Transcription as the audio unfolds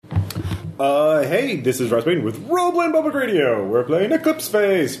Hey, this is Ross Payne with Roleplaying Public Radio. We're playing Eclipse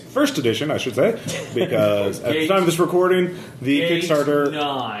Phase, first edition, I should say, because at the time of this recording, the Gate Kickstarter.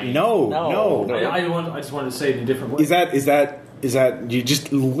 9. No. I just wanted to say it in a different way. Is that you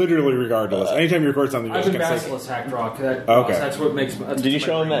just literally regardless? Anytime you record something, you I've just been can't say. Basilisk Hack Rock. That, Okay. That's what makes. Did you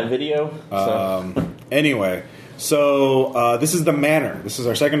show him that video? Anyway, so this is the Manor. This is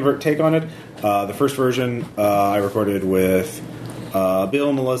our second take on it. The first version I recorded with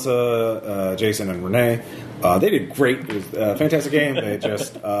Bill, Melissa, Jason, and Renee. They did great. It was a fantastic game. They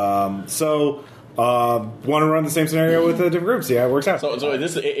just want to run the same scenario with different groups. See how it works out. So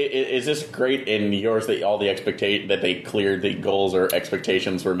is this great in yours that all the that they cleared the goals or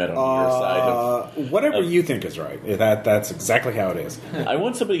expectations were met on your side? Whatever you think is right. That's exactly how it is. I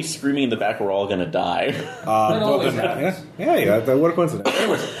want somebody screaming in the back, "We're all going to die." What a coincidence.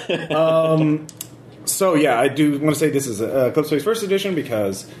 Anyways, so yeah, I do want to say this is Eclipse Phase First Edition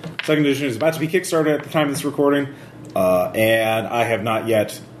because Second Edition is about to be kickstarted at the time of this recording, and I have not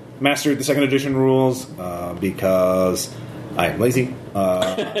yet mastered the Second Edition rules because I am lazy.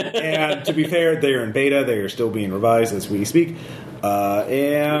 And to be fair, they are in beta; they are still being revised as we speak,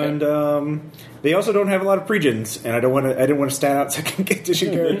 they also don't have a lot of pre-gens, and I didn't want to stat out Second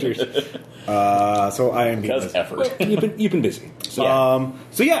Edition characters. So I am because effort. You've been busy. So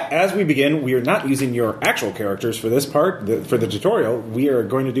as we begin, we are not using your actual characters for this part for the tutorial. We are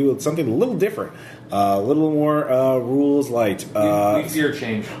going to do something a little different, a little more rules light. We fear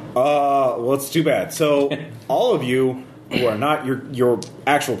change. Well, it's too bad. So all of you who are not your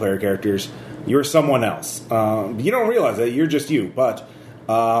actual player characters, you're someone else. You don't realize that you're just you, but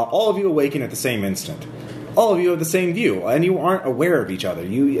all of you awaken at the same instant. All of you have the same view, and you aren't aware of each other.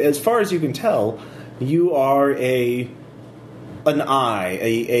 You, as far as you can tell, you are an eye.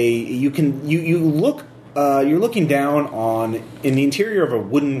 You look. You're looking down in the interior of a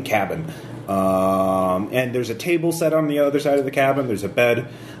wooden cabin, and there's a table set on the other side of the cabin. There's a bed.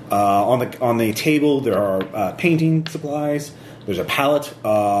 On the table, there are painting supplies. There's a palette.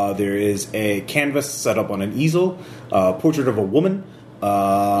 There is a canvas set up on an easel. Portrait of a woman.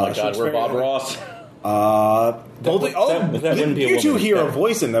 Oh my God, we're Bob Ross. You two hear a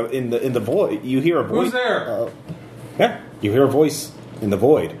voice in the void. You hear a voice. Who's there? You hear a voice in the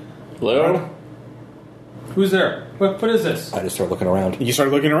void. Hello? Who's there? What is this? I just start looking around. You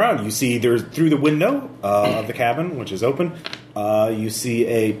start looking around. You see there's through the window of the cabin, which is open. You see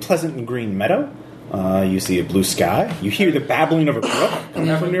a pleasant and green meadow. You see a blue sky. You hear the babbling of a brook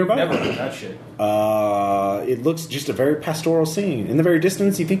coming from nearby. Never heard that shit. It looks just a very pastoral scene. In the very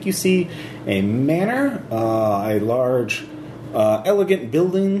distance, you think you see a manor, a large, elegant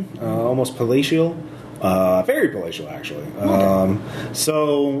building, almost palatial. Very palatial, actually. And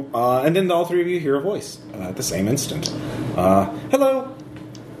then all three of you hear a voice at the same instant. Hello?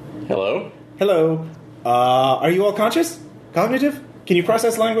 Hello? Hello? Are you all conscious? Cognitive? Can you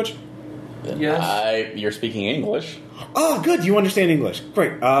process language? Yes. You're speaking English. Oh, good. You understand English.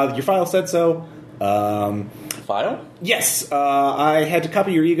 Great. Your file said so. File? Yes. I had to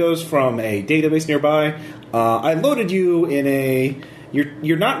copy your egos from a database nearby. I loaded you in a...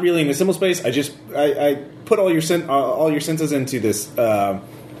 You're not really in a symbol space. I put all your senses into this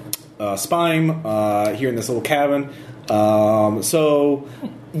spime here in this little cabin. I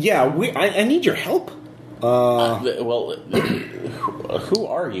need your help. Who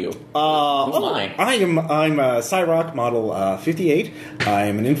are you? Who am I? I'm Cyrock Model 58. I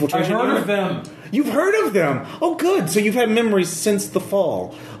am an infiltration. I've heard of them. You've heard of them? Oh, good. So you've had memories since the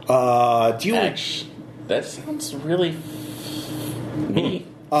fall. Do you? That sounds really me.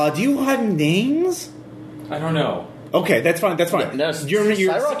 Do you have names? I don't know. Okay, that's fine. That's fine. No,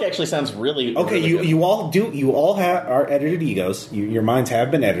 Cyrock actually sounds really okay. Really good. You all are edited egos. Your minds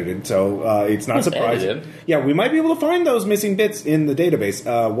have been edited, so it's not surprising. Edited? Yeah, we might be able to find those missing bits in the database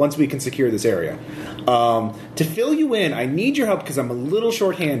once we can secure this area. To fill you in, I need your help because I'm a little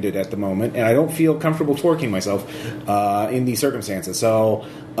short-handed at the moment, and I don't feel comfortable twerking myself in these circumstances. So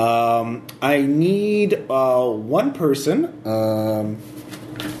I need one person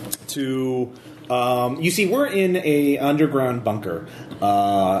to. You see, we're in a underground bunker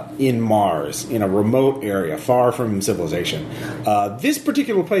in Mars, in a remote area, far from civilization. This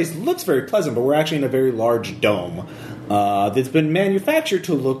particular place looks very pleasant, but we're actually in a very large dome that's been manufactured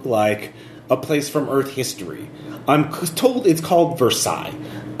to look like a place from Earth history. I'm told it's called Versailles.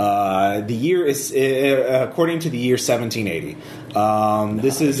 The year is, according to the year 1780.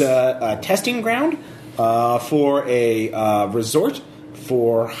 This is a testing ground for a resort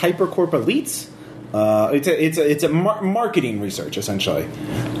for hypercorp elites. It's a marketing research essentially.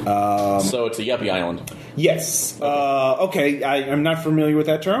 So it's a yuppie island. Yes. Okay. I'm not familiar with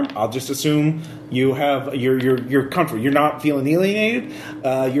that term. I'll just assume you have you're comfortable. You're not feeling alienated.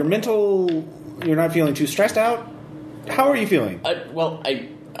 Your mental. You're not feeling too stressed out. How are you feeling?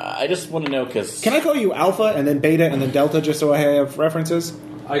 I just want to know because can I call you Alpha and then Beta and then Delta just so I have references?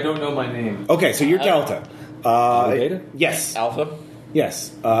 I don't know my name. Okay, so you're Delta. Beta? Yes. Alpha.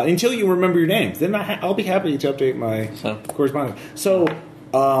 Yes. Until you remember your names, then I'll be happy to update my correspondence. So.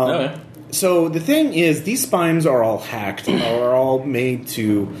 Okay. So the thing is, these spines are all hacked, are all made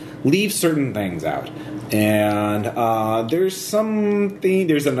to leave certain things out, and there's a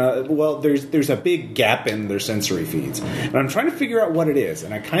big gap in their sensory feeds, and I'm trying to figure out what it is,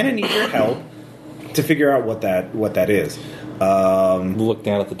 and I kind of need your help to figure out what that is. Look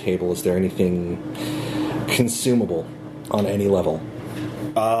down at the table. Is there anything consumable on any level?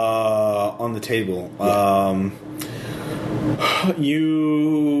 On the table. Yeah.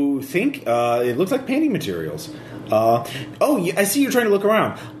 You think it looks like painting materials. I see you're trying to look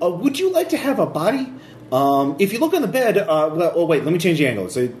around. Would you like to have a body? If you look on the bed, wait, let me change the angle.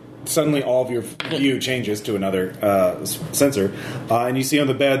 So suddenly all of your view changes to another sensor, and you see on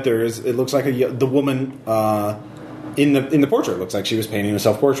the bed it looks like the woman in the portrait looks like she was painting a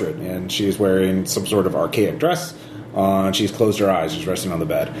self-portrait, and she's wearing some sort of archaic dress. And she's closed her eyes. She's resting on the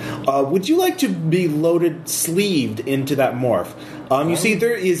bed. Would you like to be loaded, sleeved into that morph? You see,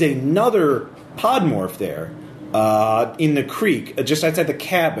 there is another pod morph there in the creek, just outside the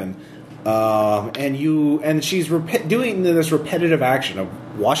cabin, and she's doing this repetitive action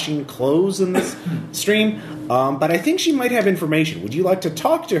of washing clothes in this stream. But I think she might have information. Would you like to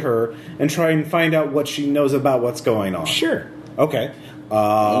talk to her and try and find out what she knows about what's going on? Sure. Okay.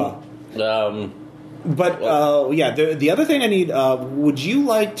 But, the other thing I need, would you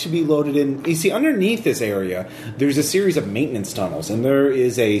like to be loaded in... You see, underneath this area, there's a series of maintenance tunnels, and there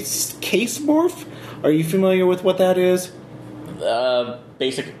is a case morph. Are you familiar with what that is?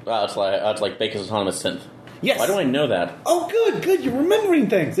 Basic... it's like Baker's Autonomous Synth. Yes. Why do I know that? Oh, good. You're remembering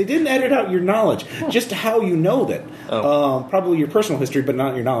things. They didn't edit out your knowledge, just how you know that. Oh. Probably your personal history, but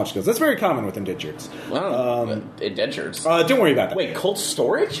not your knowledge skills. That's very common with indentures. Indentures? Don't worry about that. Wait, cold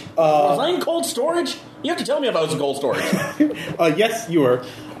storage? Was I in cold storage? You have to tell me if I was in cold storage. Yes, you were.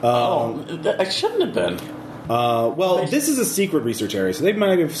 I shouldn't have been. This is a secret research area, so they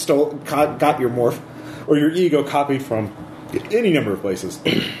might have got your morph or your ego copied from any number of places.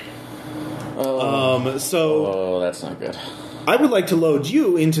 That's not good. I would like to load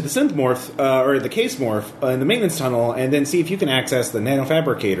you into the synth morph, or the case morph, in the maintenance tunnel, and then see if you can access the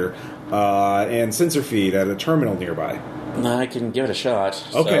nanofabricator and sensor feed at a terminal nearby. I can give it a shot.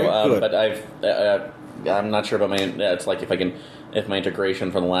 Okay, good. But I'm not sure about my... It's like if my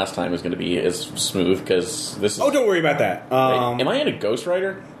integration from the last time is going to be as smooth, because this is... Oh, don't worry about that. Am I in a Ghost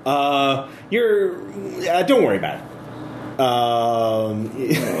Rider? Don't worry about it.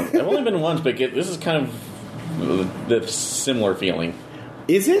 I've only been once, but this is kind of the similar feeling.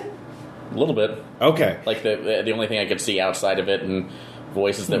 Is it? A little bit. Okay. Like the only thing I could see outside of it, and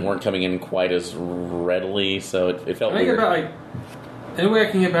voices that weren't coming in quite as readily, so it felt weird. Any way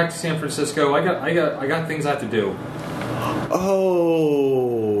I can get back to San Francisco? I got things I have to do.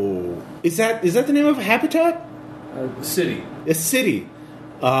 Oh, is that the name of a habitat? City. A city.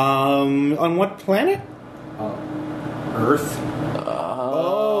 On what planet? Earth.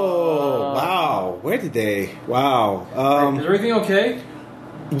 Wow. Where did they? Wow. Is everything okay?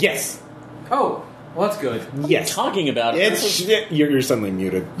 Yes. Oh, well, that's good. Yes. Talking about it. You're suddenly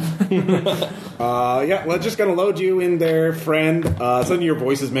muted. We're just going to load you in there, friend. Suddenly your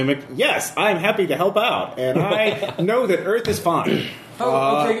voice is mimicked. Yes, I'm happy to help out, and I know that Earth is fine.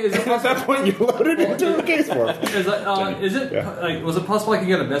 Oh, okay. Is it at that point, you loaded into a case morph. Was it possible I could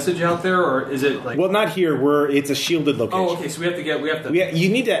get a message out there, or is it like? Well, not here. It's a shielded location. Oh, okay. So we have to.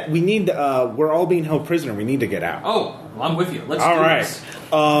 We're all being held prisoner. We need to get out. Oh, well, I'm with you. Let's all do right. This.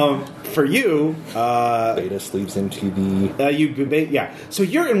 For you, Beta sleeps into the. So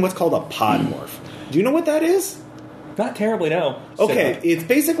you're in what's called a pod morph. Do you know what that is? Not terribly, no. Okay, it's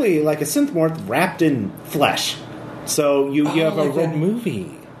basically like a synth morph wrapped in flesh. So you have like that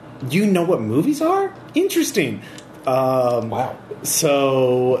movie. You know what movies are? Interesting. Wow.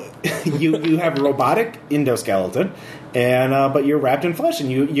 So you have a robotic endoskeleton, and but you're wrapped in flesh,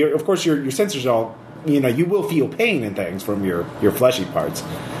 and you of course your sensors all you will feel pain and things from your fleshy parts.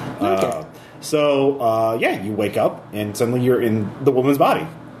 Okay. You wake up and suddenly you're in the woman's body.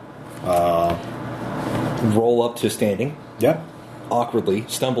 Roll up to standing. Yeah. Awkwardly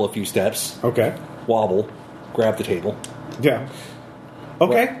stumble a few steps. Okay. Wobble. Grab the table. Yeah.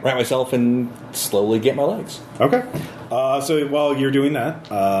 Okay. Wrap myself and slowly get my legs. Okay. So while you're doing that,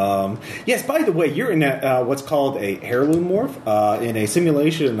 yes, by the way, you're in what's called a heirloom morph in a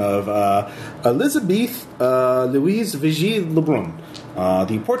simulation of Elizabeth Louise Vigée Lebrun,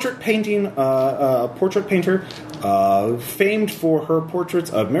 the portrait painter famed for her portraits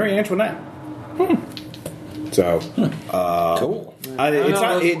of Marie Antoinette. So, Cool.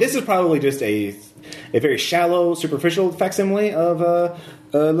 this is probably just a very shallow, superficial facsimile of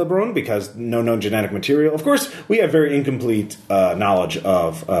Lebrun because no known genetic material. Of course, we have very incomplete knowledge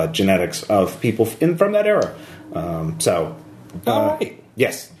of genetics of people from that era. All right.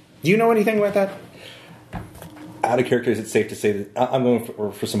 Yes. Do you know anything about that? Out of character, is it safe to say that I'm going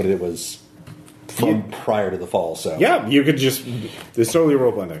for somebody that was from prior to the fall? So Yeah, you could just. It's totally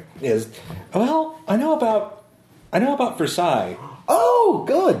role playing. I know about Versailles. Oh,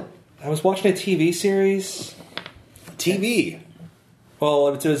 good. I was watching a TV series. TV. Well,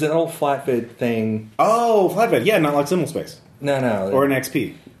 it was an old flatbed thing. Oh, flatbed. Yeah, not like Simul Space. No. Or an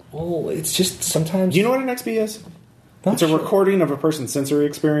XP. Well, it's just sometimes. Do you know what an XP is? Not It's a sure. recording of a person's sensory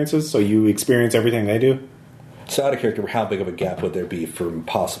experiences, so you experience everything they do. So out of character, how big of a gap would there be from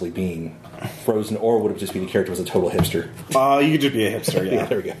possibly being frozen, or would it just be the character was a total hipster? You could just be a hipster, yeah. Yeah,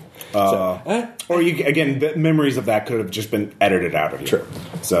 there we go. Or you again, the memories of that could have just been edited out of you. True.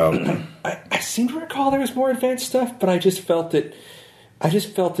 So I seem to recall there was more advanced stuff, but I just felt that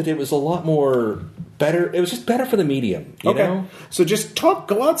it was a lot more better. It was just better for the medium, you know? So just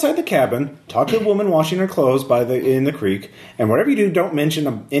go outside the cabin, talk to the woman washing her clothes in the creek, and whatever you do, don't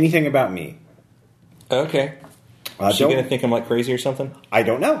mention anything about me. Okay. Is she don't- going to think I'm like crazy or something? I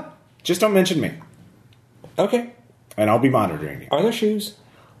don't know. Just don't mention me, Okay. and I'll be monitoring you. Are there shoes?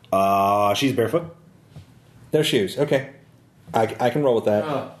 She's barefoot. No shoes. Okay. I can roll with that.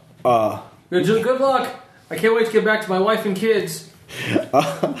 Good luck. I can't wait to get back to my wife and kids.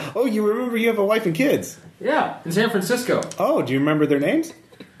 Oh, you remember you have a wife and kids. Yeah, in San Francisco. Oh, do you remember their names?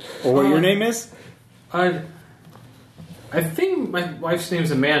 Or what your name is? I think my wife's name's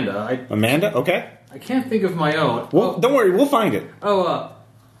Amanda. Amanda? Okay. I can't think of my own. Well, don't worry, we'll find it.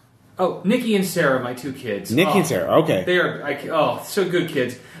 Nikki and Sarah, my two kids. Nikki and Sarah, okay. They are so good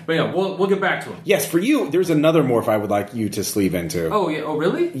kids. But yeah, we'll get back to them. Yes, for you, there's another morph I would like you to sleeve into. Oh yeah. Oh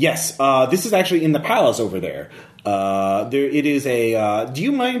really? Yes, this is actually in the palace over there. It is a. Do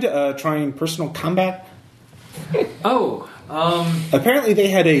you mind trying personal combat? Apparently, they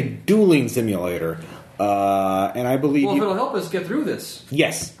had a dueling simulator, and I believe. Well, if it'll help us get through this.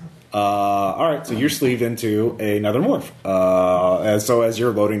 Yes. All right, so you're sleeved into another morph. As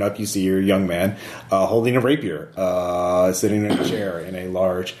you're loading up, you see your young man holding a rapier, sitting in a chair in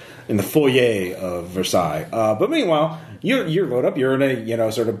the foyer of Versailles. But meanwhile, you're load up. You're in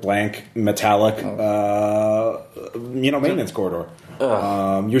a sort of blank metallic maintenance corridor.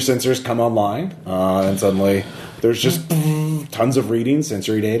 Your sensors come online, and suddenly there's just tons of reading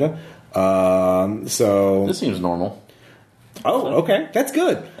sensory data. This seems normal. Oh, okay, that's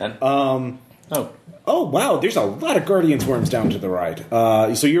good. Oh, wow, there's a lot of guardian swarms down to the right.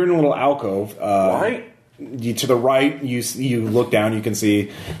 So you're in a little alcove. Right? To the right, you look down, you can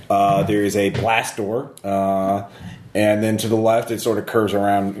see there is a blast door. And then to the left, it sort of curves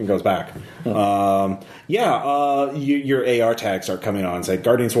around and goes back. Your AR tags are coming on. Say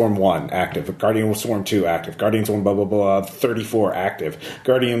Guardian Swarm 1 active, Guardian Swarm 2 active, Guardian Swarm blah blah blah 34 active,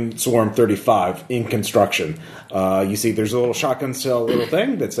 Guardian Swarm 35 in construction. You see, there's a little shotgun cell little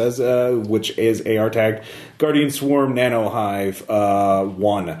thing that says which is AR tagged Guardian Swarm Nano Hive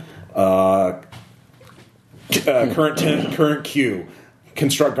 1. Current queue.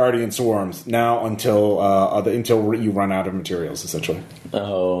 Construct Guardian Swarms now until you run out of materials, essentially.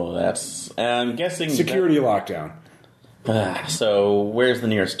 Oh, I'm guessing... Security lockdown. So, where's the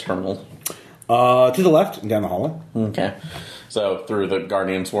nearest terminal? To the left and down the hallway. Okay. So, through the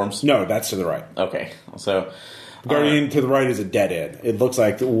Guardian Swarms? No, that's to the right. Okay. So... Guardian to the right is a dead end. It looks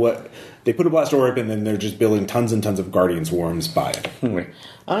like they put a blast door open, and then they're just building tons and tons of Guardian Swarms by it.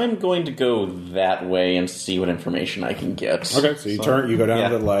 I'm going to go that way and see what information I can get. Okay, so you go down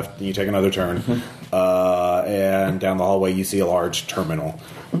to the left, and you take another turn, and down the hallway you see a large terminal.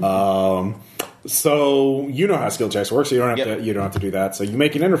 So you know how skill checks work, so you don't have to do that. So you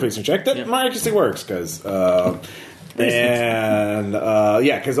make an interfacing check that miraculously works because.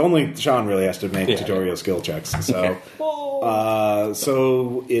 Because only Sean really has to make tutorial skill checks. So,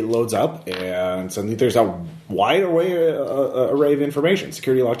 so it loads up, and suddenly there's a wide array of information.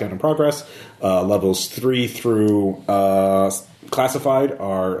 Security lockdown in progress. Levels 3 through classified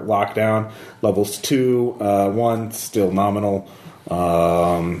are locked down. Levels 2, 1 still nominal.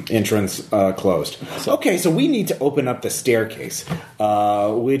 entrance closed. Okay, so we need to open up the staircase,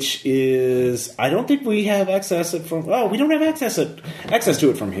 which is... I don't think we have access from... Oh, we don't have access to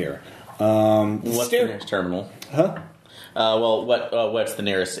it from here. What's the nearest terminal? Huh? What's the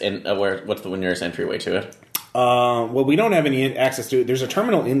nearest what's the nearest entryway to it? Well, we don't have any access to it. There's a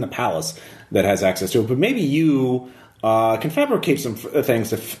terminal in the palace that has access to it, but maybe you can fabricate some things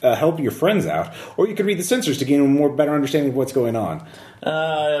to help your friends out, or you could read the sensors to gain a more better understanding of what's going on.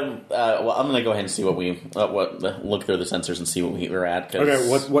 Well, I'm going to go ahead and see what look through the sensors and see what we're at.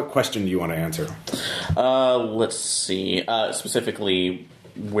 Okay, what question do you want to answer? Let's see. Specifically,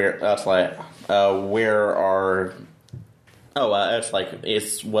 where are?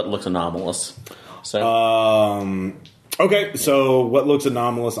 It's what looks anomalous. So, okay, so what looks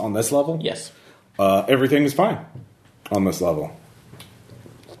anomalous on this level? Yes. Everything is fine on this level.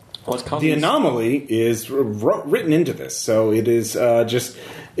 The anomaly is written into this, so it is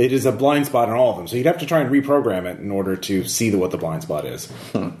it is a blind spot in all of them. So you'd have to try and reprogram it in order to see what the blind spot is.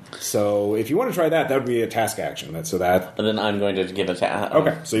 So if you want to try that, that would be a task action. And then I'm going to give a task.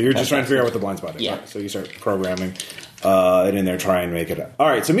 Okay, so you're just trying to figure out what the blind spot is. Yeah. Right? So you start programming it in there, try and make it up. All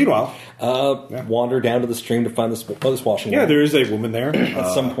right, so meanwhile... wander down to the stream to find this washing. Yeah, there is a woman there.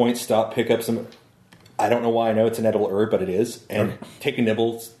 At some point, stop, pick up some... I don't know why I know it's an edible herb, but it is. And take a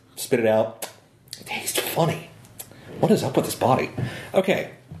nibble, spit it out. It tastes funny. What is up with this body?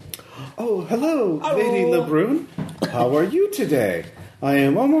 Okay. Oh, hello, Lady Lebrun. How are you today? I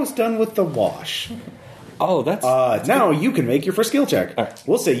am almost done with the wash. Oh, that's now you can make your first skill check. Right.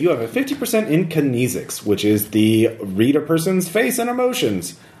 We'll say you have a 50% in kinesics, which is the read a person's face and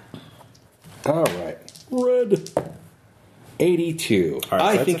emotions. All right. Red. 82. All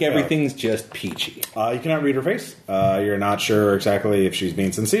right, I think everything's just peachy. You cannot read her face. You're not sure exactly if she's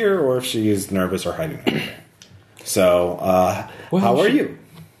being sincere or if she is nervous or hiding anything. So, how are you?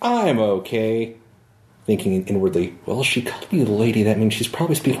 I'm okay. Thinking inwardly, well, she called me lady. That means she's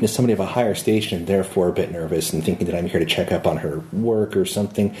probably speaking to somebody of a higher station and therefore a bit nervous and thinking that I'm here to check up on her work or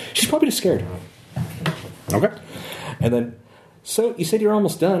something. She's probably just scared. Okay. And then, so you said you're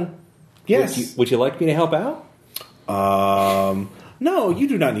almost done. Yes. Would you like me to help out? No, you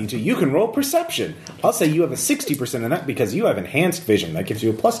do not need to. You can roll perception. I'll say you have a 60% in that because you have enhanced vision. That gives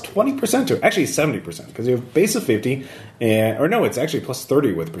you a plus 20% to it. Actually, 70% because you have a base of 50. Or no, it's actually plus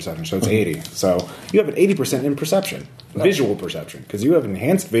 30 with perception, so it's 80. So you have an 80% in perception. Visual perception because you have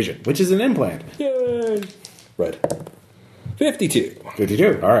enhanced vision, which is an implant. Yay! Red. 52.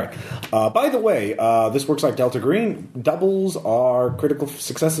 52, all right. By the way, this works like Delta Green. Doubles are critical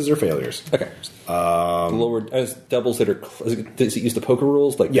successes or failures. Okay. Lower as doubles that are... Does it use the poker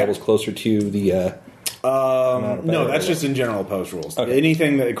rules? Like doubles closer to the... No, that's just in general opposed rules. Okay.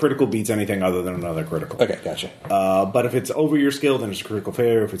 Anything that critical beats anything other than another critical. Okay, gotcha. But if it's over your skill, then it's a critical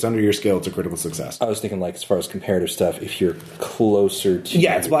failure. If it's under your skill, it's a critical success. I was thinking, like, as far as comparative stuff, if you're closer to...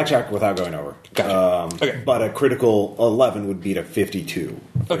 Yeah, it's blackjack without going over. Gotcha. Okay. But a critical 11 would beat a 52,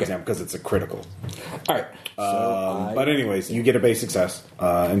 for example, because it's a critical. All right. But anyways, you get a base success,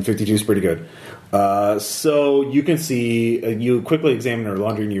 and 52 is pretty good. So you can see, you quickly examine her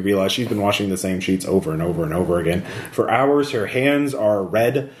laundry and you realize she's been washing the same sheets over and over and over again. For hours, her hands are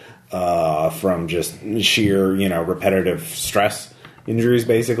red from just sheer, repetitive stress injuries,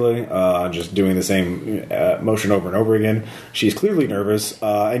 basically. Just doing the same motion over and over again. She's clearly nervous.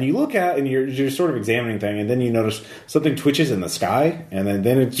 And you look at, and you're sort of examining thing, and then you notice something twitches in the sky, and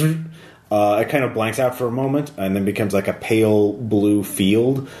then it kind of blanks out for a moment, and then becomes like a pale blue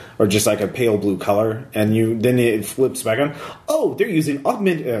field, or just like a pale blue color, and then it flips back on. Oh, they're using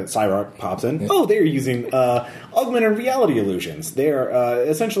augmented. Cyrock pops in. Oh, they're using augmented reality illusions. They're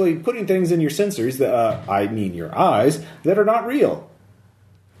essentially putting things in your sensors that I mean your eyes that are not real.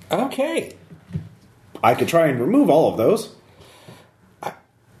 Okay. I could try and remove all of those. I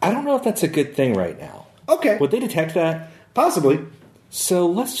don't know if that's a good thing right now. Okay. Would they detect that? Possibly. So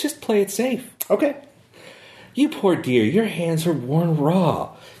let's just play it safe. Okay. You poor dear, your hands are worn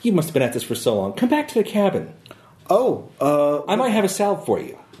raw. You must have been at this for so long. Come back to the cabin. Oh, I might have a salve for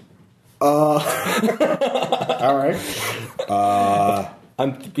you. All right.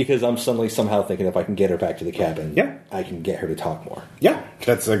 Because I'm suddenly somehow thinking if I can get her back to the cabin, yeah, I can get her to talk more. Yeah,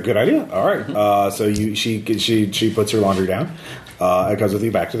 that's a good idea. All right. So she puts her laundry down and comes with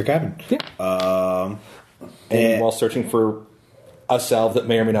you back to the cabin. Yeah. And while searching for a salve that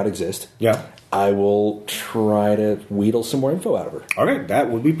may or may not exist, yeah, I will try to wheedle some more info out of her. Okay, that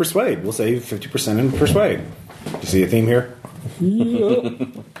would be persuade. We'll say 50% in persuade. You see a theme here? Yep.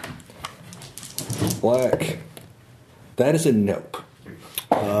 Black. That is a nope.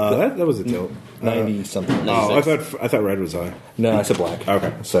 That was a nope. 90 something. Oh, I thought red was high. No, I said black.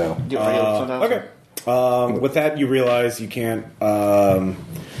 Okay. So Okay. With that, you realize you can't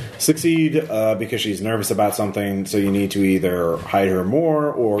succeed because she's nervous about something. So you need to either hide her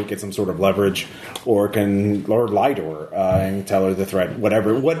more, or get some sort of leverage, or lie to her and tell her the threat.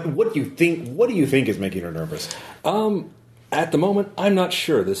 Whatever. What do you think? What do you think is making her nervous? at the moment, I'm not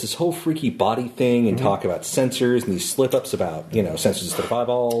sure. There's this whole freaky body thing and talk about sensors and these slip-ups about, sensors instead of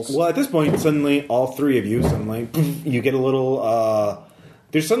eyeballs. Well, at this point, suddenly, all three of you, you get a little...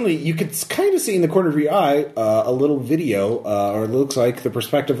 there's suddenly, you could kind of see in the corner of your eye a little video, or it looks like the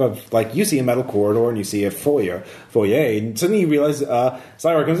perspective of, you see a metal corridor and you see a foyer, and suddenly you realize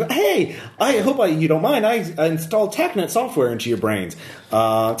Cyra comes, hey, I hope you don't mind, I installed TACnet software into your brains.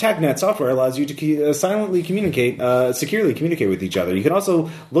 TACnet software allows you to silently communicate, securely communicate with each other. You can also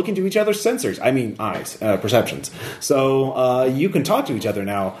look into each other's sensors, eyes, perceptions. So you can talk to each other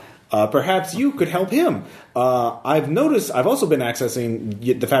now. Perhaps you could help him. I've also been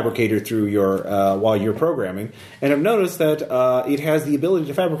accessing the Fabricator through your while you're programming, and I've noticed that it has the ability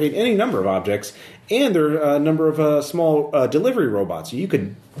to fabricate any number of objects, and there are a number of small delivery robots. You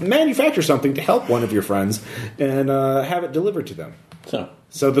could manufacture something to help one of your friends and have it delivered to them.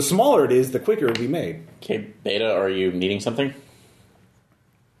 So the smaller it is, the quicker it'll be made. Okay, Beta, are you needing something?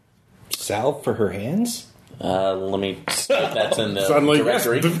 Salve for her hands? Let me see if that's in the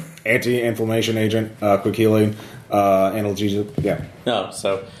directory. Yes. Anti-inflammation agent, quick healing, analgesic. Yeah. No,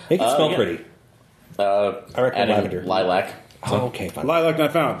 so Make it smell pretty. I recommend lavender. Lilac. Oh, okay, fine. Lilac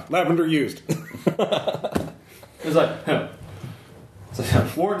not found. Lavender used. It's like,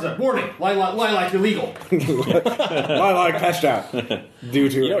 warning, lilac illegal. Lilac patched out. Due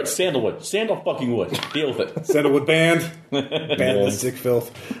to... You know it's sandalwood. Sandal fucking wood. Deal with it. Sandalwood banned. Banned the sick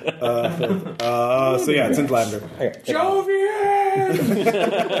filth. So yeah, it's in lavender. Jovian!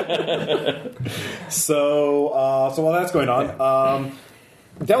 So while that's going on,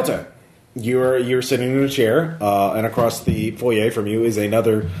 Delta, you're sitting in a chair, and across the foyer from you is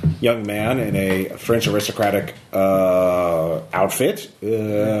another young man in a French aristocratic outfit,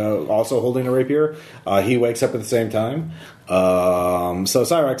 also holding a rapier. He wakes up at the same time. So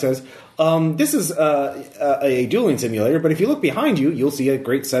Cyrax says, this is a dueling simulator, but if you look behind you, you'll see a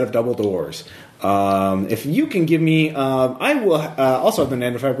great set of double doors. If you can give me, I will also have the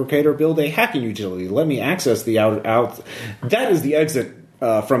nanofabricator build a hacking utility. Let me access the out. That is the exit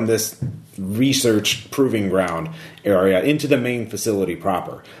from this research proving ground area into the main facility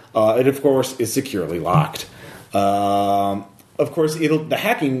proper. It, of course, is securely locked. Of course, the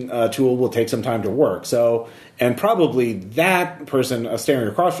hacking tool will take some time to work. So, and probably that person staring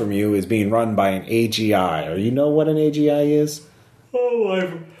across from you is being run by an AGI. Or you know what an AGI is?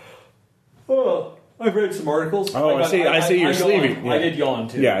 I've read some articles. Oh, I see you're sleeving. Yeah. I did yawn,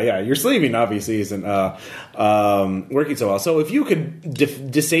 too. Yeah. Your sleeving obviously isn't working so well. So if you could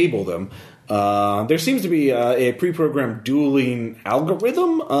disable them, there seems to be a pre-programmed dueling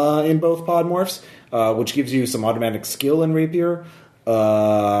algorithm in both podmorphs, which gives you some automatic skill in Rapier.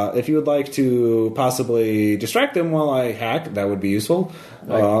 If you would like to possibly distract them while I hack, that would be useful.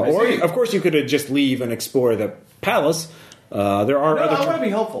 Or, of course, you could just leave and explore the palace. There are other. I want to be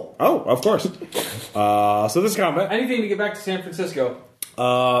helpful. Oh, of course. So this is combat. Anything to get back to San Francisco.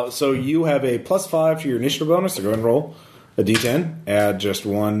 So you have a +5 to your initiative bonus. So go and roll a d10. Add just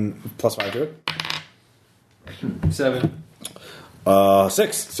one +5 to it. 7.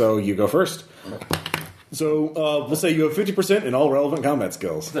 6. So you go first. So we'll say you have 50% in all relevant combat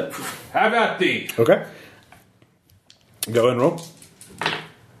skills. Have at thee. Okay. Go and roll.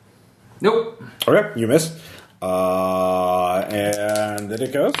 Nope. Okay, you miss. And then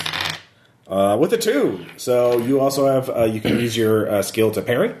it goes with a 2. So you also have you can use your skill to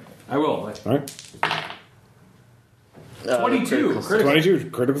parry. I will. All right. 22. Critical.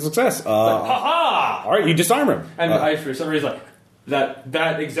 22 critical success. Ha-ha! All right, you disarm him. And I, for some reason,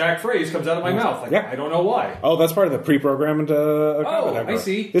 that exact phrase comes out of my mouth. Yeah. I don't know why. Oh, that's part of the pre-programmed combat. I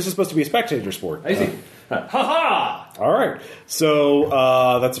see. This is supposed to be a spectator sport. I see. Ha-ha! All right. So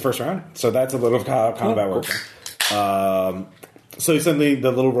that's the first round. So that's a little combat work. So suddenly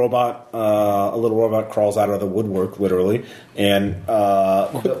the little robot crawls out of the woodwork, literally, and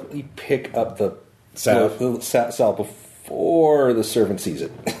quickly pick up the salve before the servant sees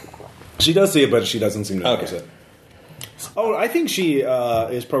it. She does see it, but she doesn't seem to notice Okay. it. Oh, I think she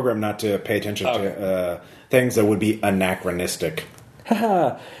is programmed not to pay attention to things that would be anachronistic.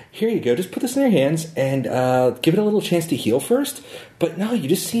 Haha, here you go. Just put this in your hands and give it a little chance to heal first. But no, you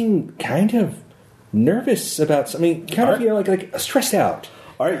just seem kind of nervous about something. Kind of, like stressed out.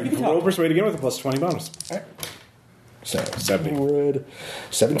 All right, you can roll persuade again with a +20 bonus. All right. So 70.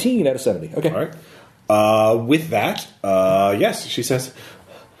 17 out of 70. Okay. All right. With that, yes, she says,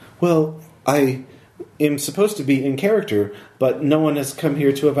 well, I am supposed to be in character, but no one has come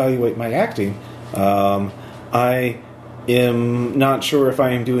here to evaluate my acting. I am not sure if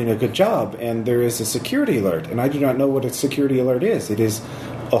I am doing a good job, and there is a security alert, and I do not know what a security alert is. It is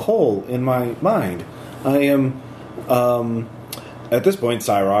a hole in my mind. I am, at this point,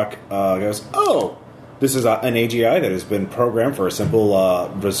 Cyrock goes, oh, this is an AGI that has been programmed for a simple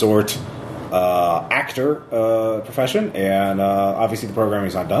resort actor profession, and obviously the programming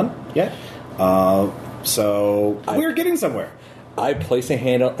is not done yet. So we're getting somewhere. I place a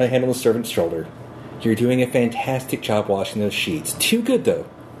hand on the servant's shoulder. You're doing a fantastic job washing those sheets. Too good, though.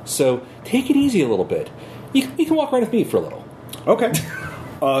 So take it easy a little bit. You can walk around with me for a little. Okay.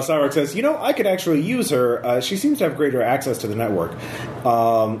 Cyrock says, I could actually use her. She seems to have greater access to the network.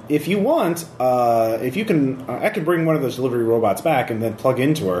 If you want, if you can, I can bring one of those delivery robots back and then plug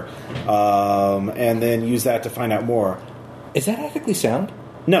into her, and then use that to find out more. Is that ethically sound?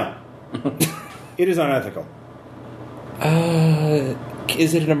 No. It is unethical.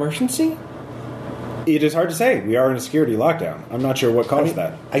 Is it an emergency? It is hard to say. We are in a security lockdown. I'm not sure what caused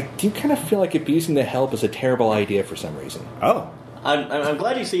that. I do kind of feel like abusing the help is a terrible idea for some reason. Oh. I'm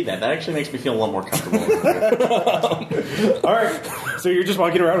glad you see that. That actually makes me feel a lot more comfortable. All right. So you're just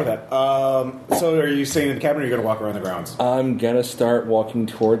walking around with that. So are you staying in the cabin, or are you going to walk around the grounds? I'm going to start walking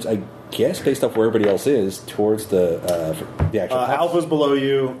towards, I guess, based off where everybody else is, towards the actual house. Alpha's below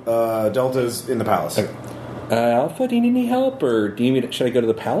you. Delta's in the palace. Okay. Alpha, do you need any help, or should I go to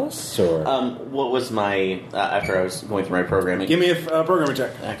the palace, or? What was my after I was going through my programming? Give me a programming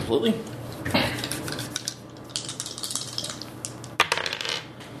check. Absolutely.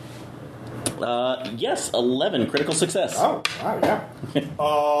 Yes, 11 critical success. Oh, wow, yeah.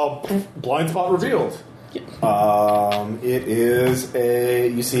 Blind spot revealed. It is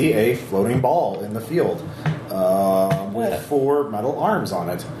you see a floating ball in the field with 4 metal arms on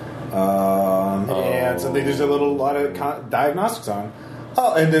it. And suddenly there's a lot of diagnostics on.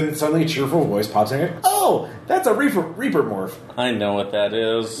 Oh, and then suddenly a cheerful voice pops in. Oh, that's a Reaper morph. I know what that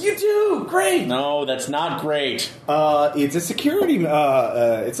is. You do? Great. No, that's not great. It's a security.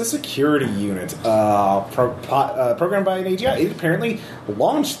 It's a security unit programmed by an AGI. It apparently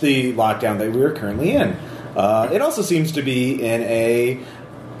launched the lockdown that we are currently in. It also seems to be in a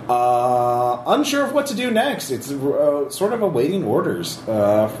unsure of what to do next. It's sort of awaiting orders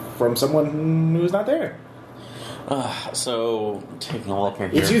from someone who's not there. So, taking a look here.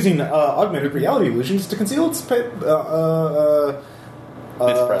 It's using augmented reality illusions to conceal its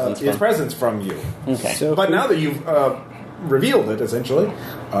presence from you. Okay. So but now that you've revealed it, essentially,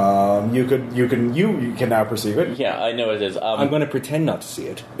 you can now perceive it. Yeah, I know it is. I'm going to pretend not to see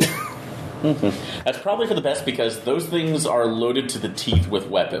it. That's probably for the best, because those things are loaded to the teeth with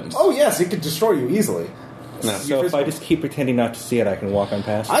weapons. Oh yes, it could destroy you easily. No. So if I just keep pretending not to see it, I can walk on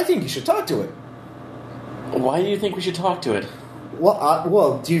past? I think you should talk to it. Why do you think we should talk to it?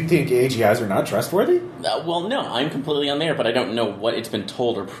 Well, do you think AGIs are not trustworthy? Well, no, I'm completely on there, but I don't know what it's been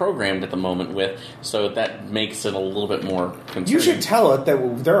told or programmed at the moment with, so that makes it a little bit more concerning. You should tell it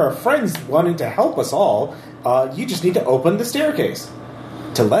that there are friends wanting to help us all. You just need to open the staircase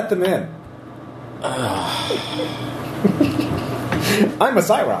to let them in. I'm a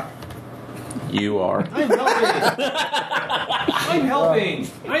Cyrock. You are. I'm helping.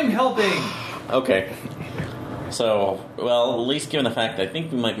 Okay. So, well, at least given the fact that I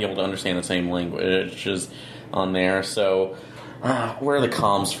think we might be able to understand the same languages on there, so where are the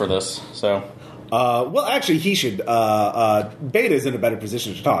comms for this? So, well, actually, he should. Beta's in a better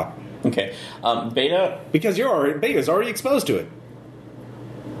position to talk. Okay. Beta, because Beta's already exposed to it.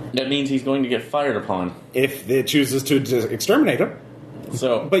 that means he's going to get fired upon. If it chooses to exterminate him.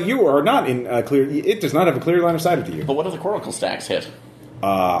 So, but you are not in clear. It does not have a clear line of sight to you. But what if the coracle stacks hit?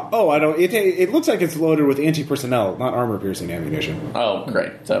 I don't. It looks like it's loaded with anti-personnel, not armor-piercing ammunition. Oh,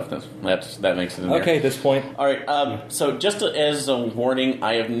 great! So that makes it in there. Okay, at this point. All right. So just as a warning,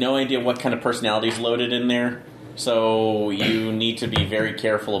 I have no idea what kind of personality is loaded in there. So you need to be very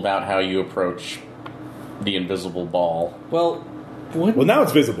careful about how you approach the invisible ball. Well, now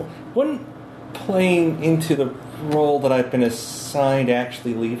it's visible. Wouldn't playing into the role that I've been assigned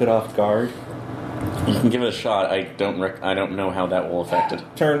actually leave it off guard? You can give it a shot. I don't know how that will affect it.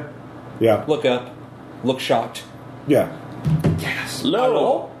 Turn. Yeah. Look up. Look shocked. Yeah. Yes.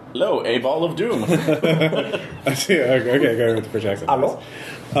 Lo, a ball of doom. I see. Okay, go with the British accent. Hello.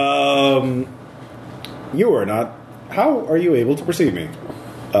 You are not. How are you able to perceive me?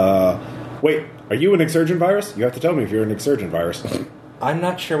 Wait, are you an exurgent virus? You have to tell me if you're an exurgent virus. I'm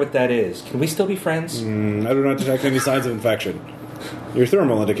not sure what that is. Can we still be friends? I do not detect any signs of infection. Your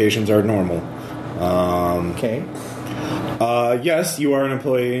thermal indications are normal. Okay. Yes, you are an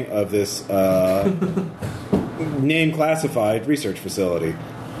employee of this name-classified research facility.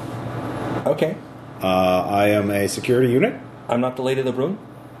 Okay. I am a security unit. I'm not the Lady LeBrun?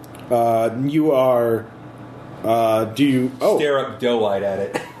 You are... do you... Oh, Stare up doe-eyed at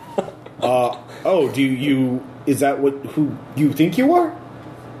it. do you... Is that who you think you are?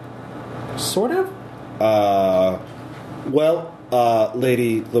 Sort of?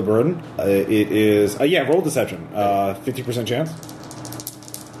 Lady LeBrun, it is... roll deception. 50% chance.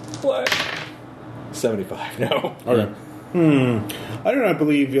 What? 75, no. Okay. I do not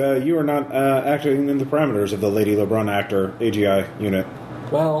believe you are not acting in the parameters of the Lady LeBrun actor AGI unit.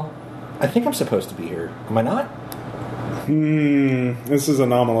 Well, I think I'm supposed to be here. Am I not? This is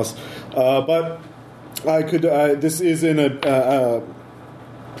anomalous. But I could... this is in a...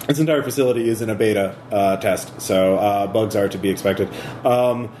 this entire facility is in a beta test, so bugs are to be expected.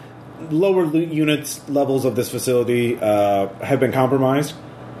 Lower units levels of this facility have been compromised.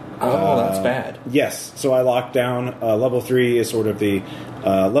 Oh, that's bad. Yes, so I locked down. Level 3 is sort of the...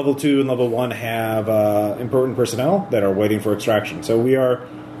 level 2 and level 1 have important personnel that are waiting for extraction. So we are...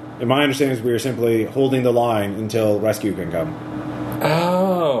 In my understanding is we are simply holding the line until rescue can come.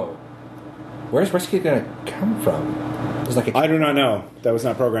 Oh. Where's rescue going to come from? There's like I do not know. That was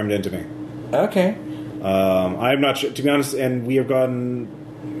not programmed into me. Okay. I'm not sure, to be honest, and we have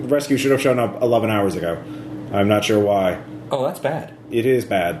gotten... Rescue should have shown up 11 hours ago. I'm not sure why. Oh, that's bad. It is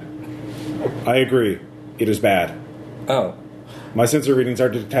bad. I agree. It is bad. Oh. My sensor readings are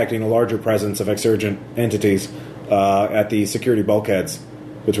detecting a larger presence of exurgent entities at the security bulkheads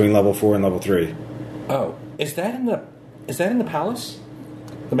between level 4 and level 3. Oh. Is that in the palace?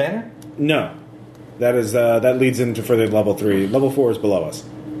 The manor? No. That is that leads into further level 3. Level 4 is below us.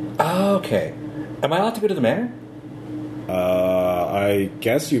 Oh, okay. Am I allowed to go to the manor? I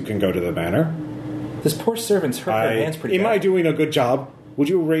guess you can go to the manor. This poor servant's hurt her hands pretty bad. Am I doing a good job? Would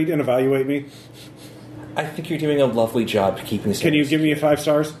you rate and evaluate me? I think you're doing a lovely job keeping this. Can you give me a 5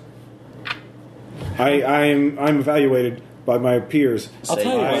 stars? I'm evaluated by my peers. I'll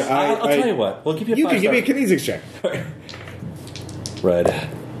tell you what. I'll tell you what. We'll give you a 5 You can give me a stars. kinesics check. Red.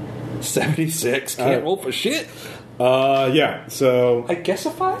 76. Can't roll for shit. Yeah, so... I guess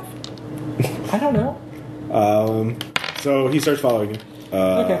a 5? I don't know. So he starts following you.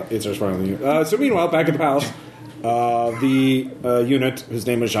 Okay. It starts following you. So meanwhile, back at the palace, the unit, whose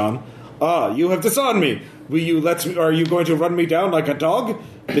name is Jean, you have disarmed me. Are you going to run me down like a dog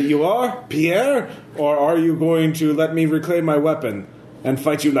that you are, Pierre? Or are you going to let me reclaim my weapon and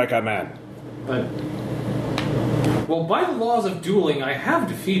fight you like a man? Well, by the laws of dueling, I have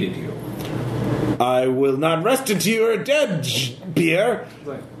defeated you. I will not rest until you are dead, Pierre. It's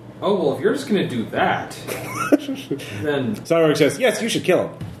like, oh, well, if you're just going to do that, then... Cyrus says, yes, you should kill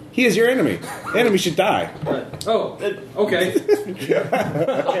him. He is your enemy. The enemy should die. Okay.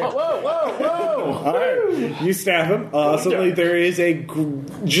 Whoa! All right. You stab him. Suddenly there is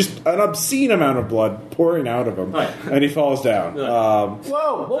just an obscene amount of blood pouring out of him. Right. And he falls down.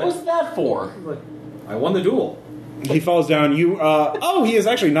 Whoa! What was that for? I won the duel. He falls down. He is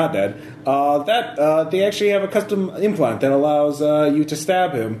actually not dead. They actually have a custom implant that allows you to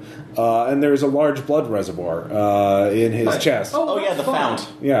stab him, and there's a large blood reservoir in his chest. Oh yeah, the fount.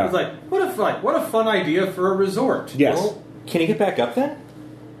 Yeah. It's like, what a fun idea for a resort. Yes. Well, Can he get back up then?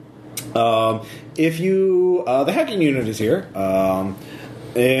 If you, the hacking unit is here, and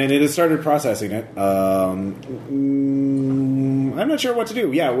it has started processing it. I'm not sure what to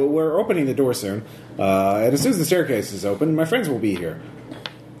do. Yeah, we're opening the door soon, and as soon as the staircase is open, my friends will be here.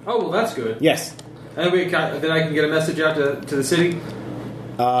 oh, well, that's good. Yes. And then I can get a message out to the city.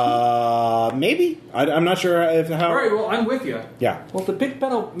 Maybe. I'm not sure how. All right, well, I'm with you. Yeah. Well, the big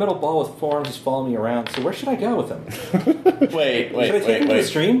metal ball with forearms is following me around, so where should I go with him? Wait. Should I take him to the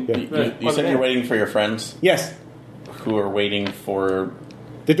stream? You said you're waiting for your friends Yes. who are waiting for,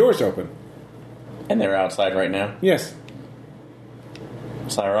 The door's open. and they're outside right now. Yes.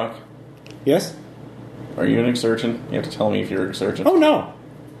 Cyrock, Yes. are you an exurgent? You have to tell me if you're an exurgent. Oh no.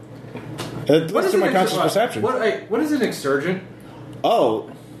 What What's is to my an conscious exur- perception? What is an exurgent?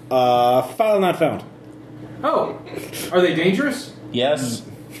 Oh, file not found. Oh, are they dangerous? Yes.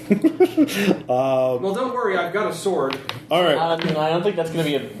 Well, don't worry, I've got a sword. All right. I don't think that's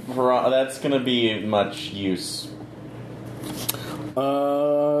going to be much use.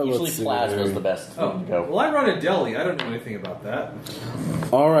 Usually let's see. plasma's the best Oh, thing to go. well, I run a deli. I don't know anything about that.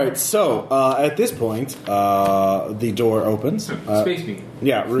 All right, so at this point, the door opens. Space beam.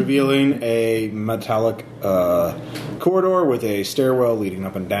 Yeah, revealing a metallic corridor with a stairwell leading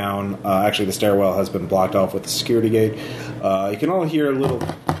up and down. Actually, the stairwell has been blocked off with a security gate. You can all hear little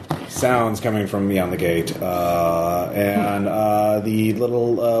sounds coming from beyond the gate, and the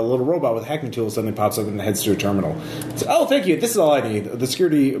little robot with hacking tools suddenly pops up and heads to a terminal. So, oh, thank you. This is all I need. The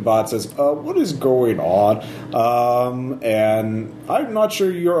security bot says, "What is going on?" And I'm not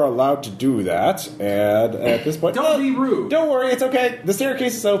sure you're allowed to do that. And at this point, Don't be rude. Don't worry, it's okay. The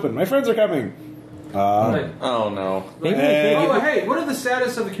staircase is open. My friends are coming. Right. Oh no. Oh, hey, what are the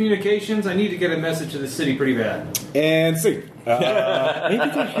status of the communications? I need to get a message to the city pretty bad. And see. Maybe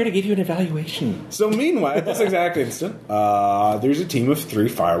they're here to give you an evaluation. So meanwhile, at this exact instant, there's a team of 3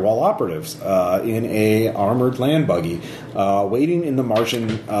 firewall operatives in a armored land buggy waiting in the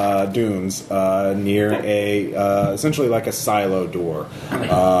Martian dunes near a essentially like a silo door.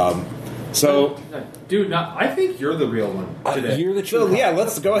 Dude, I think you're the real one today. You're the So true. yeah,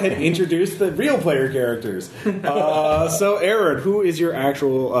 let's go ahead and introduce the real player characters. So Aaron, who is your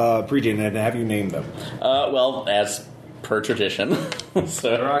actual pre-gen, and have you named them? Well, as per tradition.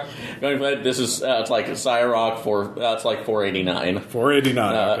 So going for that, this is it's like Cyrock for it's like 489.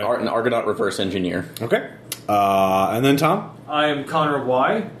 489. Okay. An Argonaut reverse engineer. Okay. And then Tom. I am Connor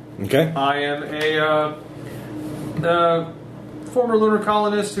Y. Okay. I am a former lunar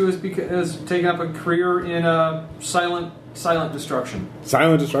colonist who has taken up a career in silent destruction.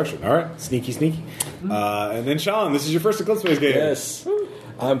 Silent destruction. All right. Sneaky. And then Sean, this is your first Eclipse Space game. Yes.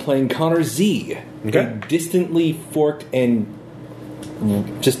 I'm playing Connor Z. Okay. A distantly forked and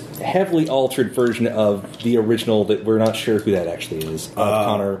just heavily altered version of the original that we're not sure who that actually is. Of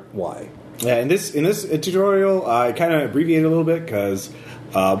Connor Y. Yeah, in this tutorial, I kind of abbreviated a little bit because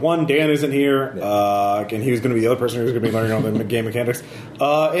one, Dan isn't here, and he was going to be the other person who was going to be learning all the game mechanics.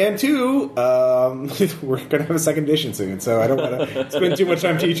 And two, we're going to have a second edition soon, so I don't want to spend too much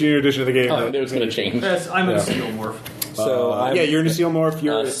time teaching you an edition of the game. It was going to change. Yes, I'm a steelmorph. So Yeah, you're in a Steelmorph.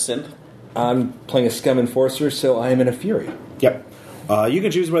 You're Synth. I'm playing a Scum Enforcer, so I am in a Fury. Yep. You can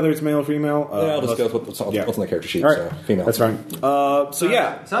choose whether it's male or female. I'll just go with what's on the character sheet. All right, So female. That's fine. So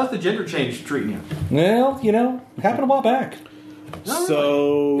yeah, So how's the gender change treating you? Well, happened a while back. No,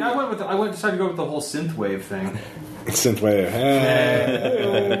 so yeah, I decided to go with the whole synthwave thing. synthwave.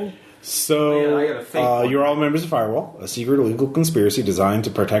 So I got a fake one. you're all members of Firewall, a secret illegal conspiracy designed to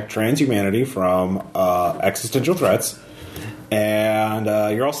protect transhumanity from existential threats. And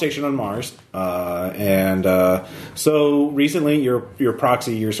you're all stationed on Mars. So recently, your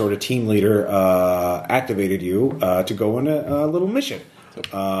proxy, your sort of team leader, activated you to go on a little mission.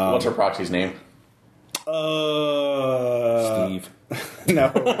 What's her proxy's name? Steve. No.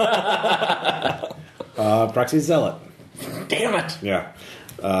 Proxy Zealot. Damn it! Yeah.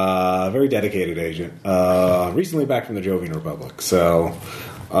 Very dedicated agent. Recently back from the Jovian Republic. So,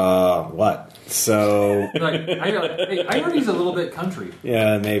 what? So, I heard he's a little bit country.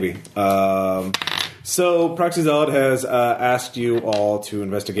 yeah, maybe. So, Proxy Zealot has asked you all to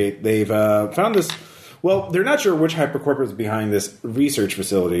investigate. They've found this. Well, they're not sure which hypercorporate is behind this research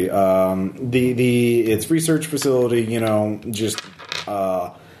facility. Its research facility, just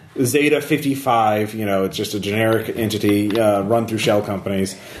Zeta 55. It's just a generic entity run through shell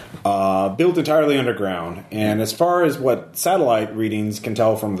companies, built entirely underground. And as far as what satellite readings can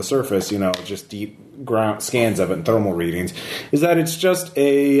tell from the surface, just deep ground scans of it and thermal readings, is that it's just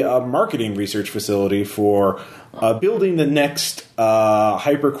a marketing research facility for building the next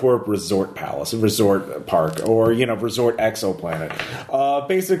Hypercorp resort palace, resort park, or resort exoplanet.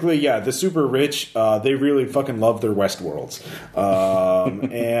 Basically, yeah, the super rich, they really fucking love their Westworlds,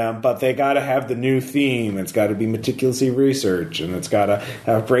 but they got to have the new theme. It's got to be meticulously researched, and it's got to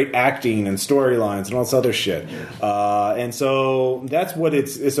have great acting and storylines and all this other shit. And so that's what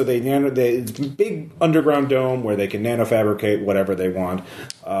it's. So it's a big underground dome where they can nanofabricate whatever they want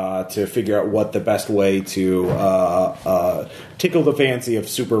to figure out what the best way to tickle the fancy of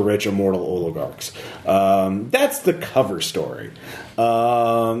super rich immortal oligarchs. That's the cover story.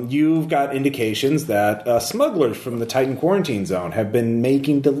 You've got indications that smugglers from the Titan Quarantine Zone have been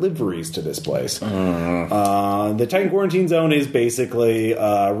making deliveries to this place. The Titan Quarantine Zone is basically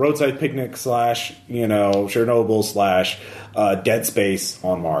roadside picnic / Chernobyl / Dead Space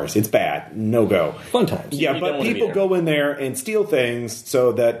on Mars. It's bad. No go. Fun times. Yeah, You don't but wanna be people there. go in there and steal things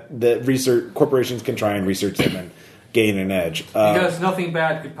so that the research corporations can try and research them gain an edge. Because nothing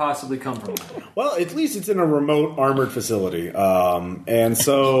bad could possibly come from it. Well, at least it's in a remote armored facility. And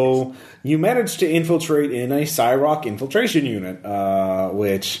so you managed to infiltrate in a Cyrock infiltration unit,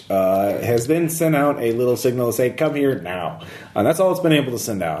 which has then sent out a little signal to say, come here now. And that's all it's been able to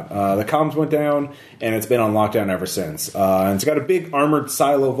send out. The comms went down, and it's been on lockdown ever since. And it's got a big armored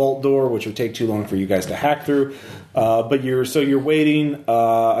silo vault door, which would take too long for you guys to hack through. But you're waiting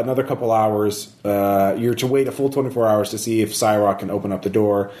another couple hours. You're to wait a full 24 hours to see if Cyrock can open up the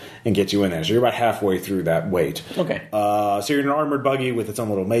door and get you in there. So you're about halfway through that wait. Okay. So you're in an armored buggy with its own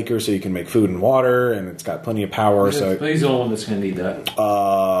little maker, so you can make food and water, and it's got plenty of power. So He's the only one that's going to need that.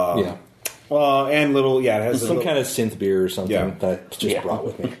 Yeah. And little, it has Some kind of synth beer or something that just brought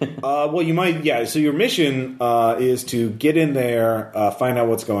with me. well, you might, so your mission is to get in there, find out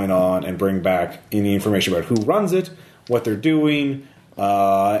what's going on, and bring back any information about who runs it, what they're doing,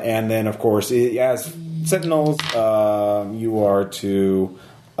 and then, of course, as Sentinels, you are to,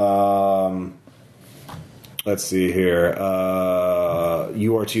 let's see here,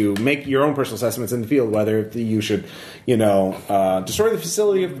 you are to make your own personal assessments in the field, whether you should, destroy the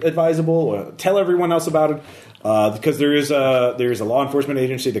facility if advisable, or tell everyone else about it. Because there is a law enforcement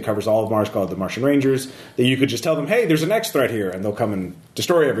agency that covers all of Mars called the Martian Rangers, that you could just tell them, hey, there's an X threat here, and they'll come and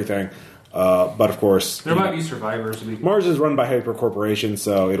destroy everything. But of course, there might be survivors. Mars is run by Hyper Corporation,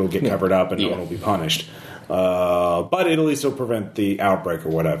 so it'll get covered up and no one will be punished. But it'll at least prevent the outbreak or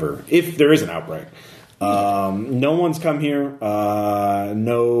whatever, if there is an outbreak. No one's come here.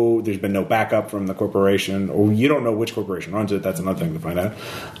 There's been no backup from the corporation, or you don't know which corporation runs it. That's another thing to find out.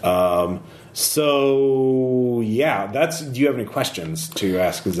 Do you have any questions to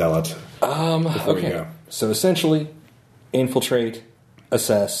ask Zealot? Before you go? So essentially, infiltrate,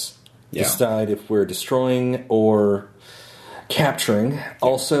 assess, decide if we're destroying or capturing.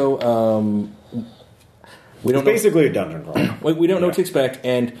 Also, we don't basically a dungeon crawl. We don't know what to expect,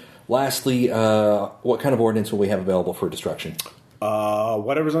 and lastly, what kind of ordnance will we have available for destruction?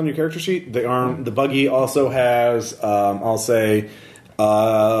 Whatever's on your character sheet. The buggy also has, I'll say,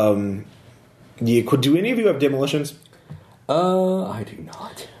 do any of you have demolitions? I do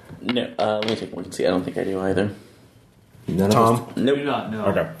not. No, let me take a look and see. I don't think I do either. None Tom? of us. No, do not. No.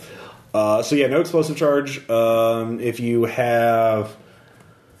 Okay. No explosive charge. If you have...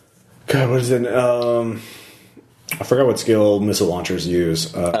 God, what is it? I forgot what skill missile launchers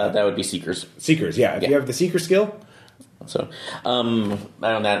use. That would be Seekers. Seekers, yeah. If you have the Seeker skill... So, I don't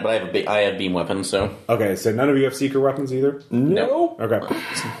know that, but I have beam weapons, so... Okay, so none of you have Seeker weapons either? No. Okay.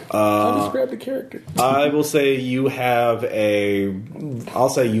 I just grabbed the character. I will say you have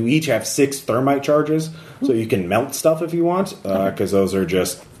you each have 6 thermite charges, so you can melt stuff if you want, because those are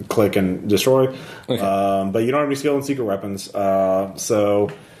just click and destroy. Okay. But you don't have any skill in secret weapons,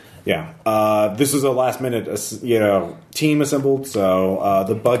 this is a last minute, team assembled. So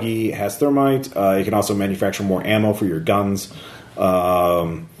the buggy has thermite. You can also manufacture more ammo for your guns.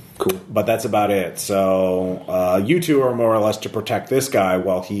 Cool, but that's about it. So you two are more or less to protect this guy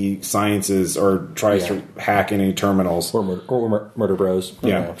while he sciences or tries to hack any terminals or murder bros. Just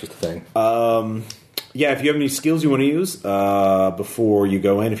a thing. If you have any skills you want to use before you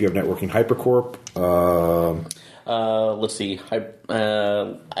go in, if you have networking hypercorp. Let's see.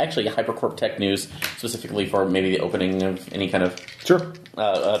 Actually, Hypercorp Tech News, specifically for maybe the opening of any kind of... Sure.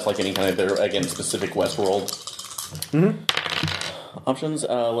 That's like any kind of, again, specific Westworld options.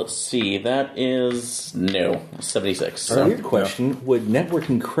 Let's see. That is... No. 76. So. Weird question. Would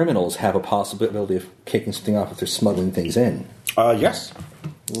networking criminals have a possibility of kicking something off if they're smuggling things in? Yes.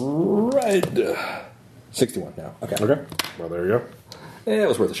 Right. 61 now. Okay. Well, there you go. It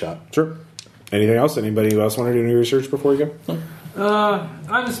was worth a shot. Sure. Anything else? Anybody else want to do any research before you go?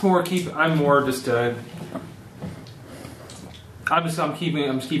 I'm just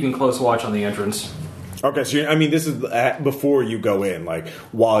keeping close watch on the entrance. Okay, so this is before you go in. Like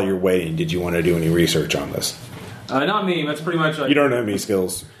while you're waiting, did you want to do any research on this? Not me. That's pretty much. You don't have any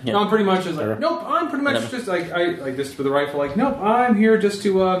skills. Yeah. No, I'm pretty much just like nope. I'm pretty much just like I like this for the rifle. Like nope. I'm here just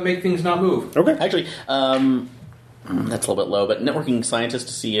to make things not move. Okay. Actually, that's a little bit low, but networking scientists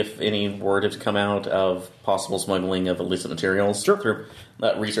to see if any word has come out of possible smuggling of illicit materials through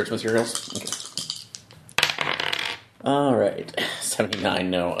research materials. Okay. All right,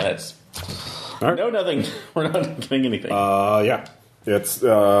 79. No, that's no nothing. We're not getting anything. It's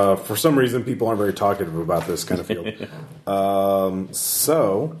for some reason people aren't very talkative about this kind of field.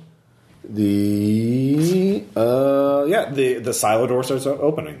 The silo door starts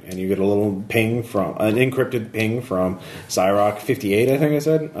opening, and you get a little ping from an encrypted ping from Cyrock 58. I think I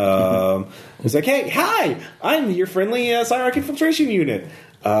said. It's like, hey, hi, I'm your friendly Cyrock infiltration unit.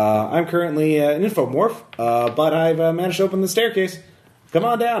 I'm currently an infomorph, but I've managed to open the staircase. Come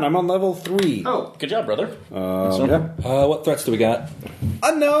on down. I'm on level 3. Oh, Good job, brother. Yeah. What threats do we got?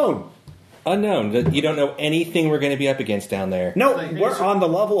 Unknown. Unknown. You don't know anything we're going to be up against down there. No, Like, we're on the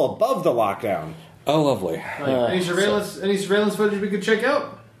level above the lockdown. Oh, lovely. any surveillance footage we could check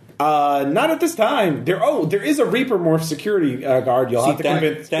out? Not at this time. There is a Reaper Morph security guard. You'll have to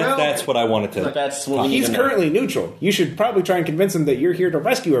convince. That's what I wanted to. That's what we need He's to know. currently neutral. You should probably try and convince him that you're here to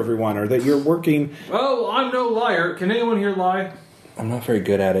rescue everyone, or that you're working. Well, I'm no liar. Can anyone here lie? I'm not very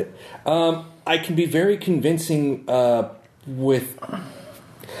good at it. I can be very convincing with.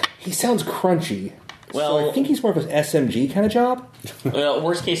 He sounds crunchy. Well- so I think he's more of an SMG kind of job. Well,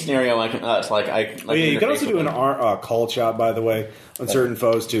 worst case scenario, I can. It's like I. Oh yeah, you can also do an call shot, by the way, on certain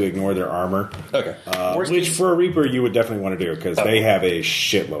foes to ignore their armor. Okay. Which for a Reaper you would definitely want to do because they have a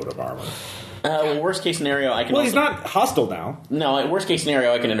shitload of armor. Well, worst case scenario, I can. Well, also, he's not hostile now. No, worst case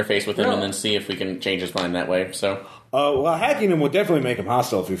scenario, I can interface with him No. and then see if we can change his mind that way. So, Well, hacking him would definitely make him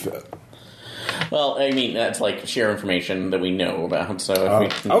hostile if you fit. well, I mean, that's like share information that we know about. So,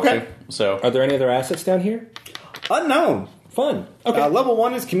 if we, okay. So, Are there any other assets down here? Unknown. Fun. Okay. Level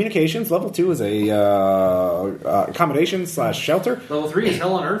 1 is communications. Level 2 is a accommodation/shelter. Level 3 is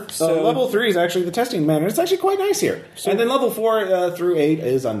hell on earth. So- Level 3 is actually the testing manor. It's actually quite nice here. And then level 4 through 8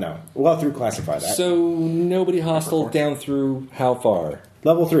 is unknown. Well, through classified. So nobody hostile down through how far?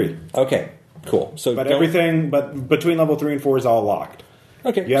 Level 3. Okay. Cool. So But don't- everything, but between level 3 and 4 is all locked.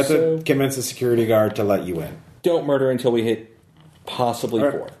 Okay. You have so to convince the security guard to let you in. don't murder until we hit possibly All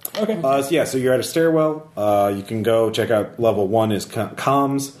right. 4. Okay. So you're at a stairwell. You can go check out level 1 is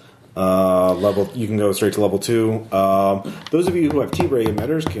comms. You can go straight to level 2. Those of you who have T-ray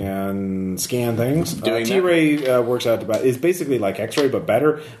emitters can scan things. Doing that. T-ray works out about is basically like X-ray but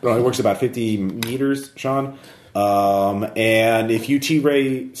better. It only works about 50 meters, Sean. And if you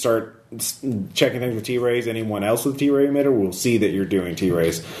T-ray start checking things with T-rays, anyone else with T-ray emitter will see that you're doing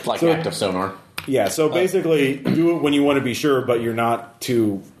T-rays. like So- active sonar. Yeah, so basically, do it when you want to be sure, but you're not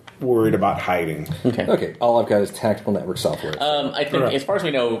too worried about hiding. Okay. Okay. All I've got is tactical network software. I think, Right. as far as we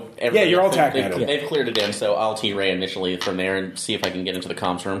know, Yeah, you're all they've, TACnet. they've cleared it in, so I'll T-ray initially from there and see if I can get into the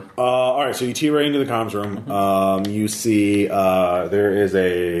comms room. All right, so you T-ray into the comms room. You see there is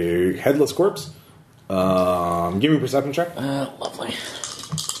a headless corpse. Give me a perception check. Lovely.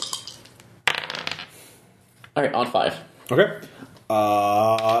 All right, on 5. Okay.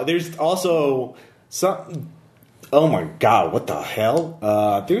 There's also some. Oh my god! What the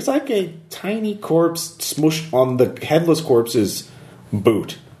hell? There's like a tiny corpse smushed on the headless corpse's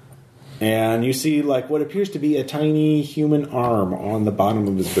boot, and you see like what appears to be a tiny human arm on the bottom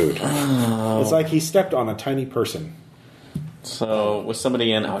of his boot. It's like he stepped on a tiny person. So, was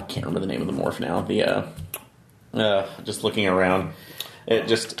somebody in... Oh, I can't remember the name of the morph now. Just looking around. It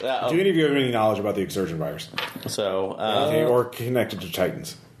just... Do any of you have any knowledge about the exertion virus? So... Or connected to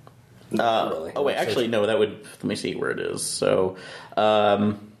Titans? Really. Oh, wait, actually, no, that would... Let me see where it is. So,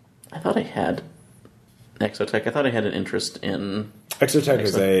 I thought I had... Exotech. I thought I had an interest in... Exotech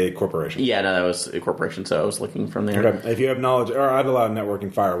is a corporation. Yeah, no, that was a corporation, so I was looking from there. Okay. If you have knowledge, or I'd allow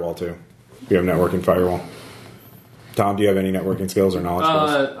networking firewall too. If you have networking firewall. Tom, do you have any networking skills or knowledge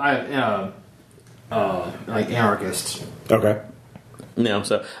skills? Like anarchist. Okay. No,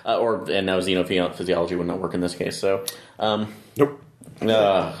 so... and now xenophysiology would not work in this case, so... Nope.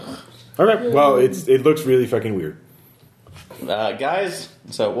 Uh, Okay. Well, it looks really fucking weird. guys,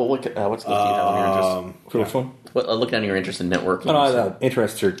 so what skills do you have on your interest? For which one? Look down your interest in networking.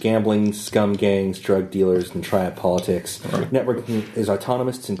 Interests are gambling, scum gangs, drug dealers, and triad politics. Networking is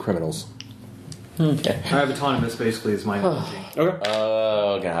autonomists and criminals. Okay. I have autonomous basically as my energy. Okay.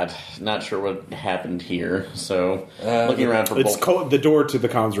 Oh god, not sure what happened here. So looking around for It's the door to the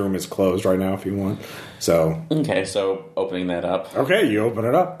comms room is closed right now if you want. So Okay, so opening that up. okay, you open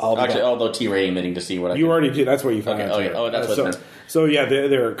it up. Actually, although T-ray emitting to see what I You can... already did. That's what you found. Okay, out okay. here. Oh, that's what so, it meant. so yeah,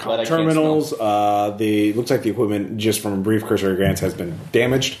 there are But I can't terminals. Looks like the equipment just from a brief cursory glance has been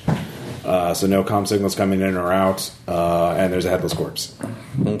damaged. So no comm signals coming in or out, and there's a headless corpse.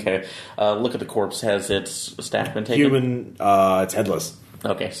 Okay. Look at the corpse. Has its staff been taken? Human, it's headless.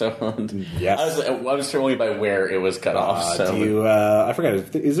 Okay, so... Yes. I was only by where it was cut off, so... Do you? I forgot.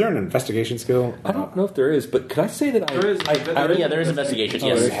 Is there an investigation skill? I don't know if there is, but could I say that There is. yeah, there is investigation, Do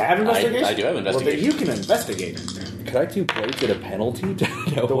yes. you have investigation? I do have investigation. Well, then you can investigate. Could I do blades at a penalty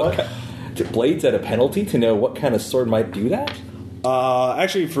to know what? Blades at a penalty to know what kind of sword might do that?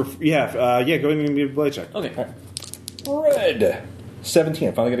 Actually, go ahead and give me a blade check. Okay. Red 17.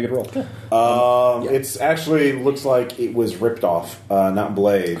 I finally got a good roll. It's actually looks like it was ripped off, not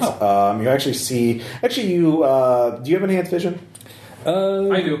blades. You actually see. Actually, you do you have enhanced vision?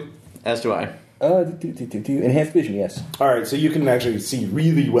 I do. As do I. Enhanced vision, yes. All right, so you can actually see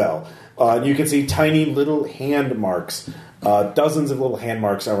really well. You can see tiny little hand marks, dozens of little hand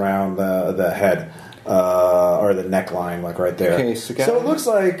marks around the head or the neckline, like right there. Okay, so it looks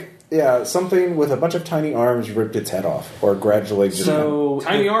like something with a bunch of tiny arms ripped its head off, or gradually just.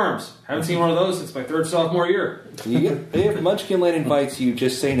 Tiny arms. Haven't seen one of those since my third sophomore year. If Munchkinland invites you,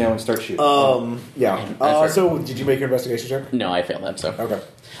 just say no and start shooting. So did you make your investigation check? No, I failed that. So Okay.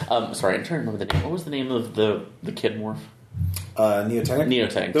 Sorry, I'm trying to remember the name. What was the name of the kid morph? Neotenic?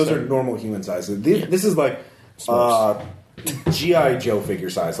 Neotenic, Those so- are normal human sizes. This is like G.I. Joe figure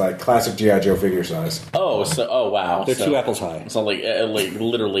size, like classic G.I. Joe figure size. Oh wow. They're 2 apples high. So like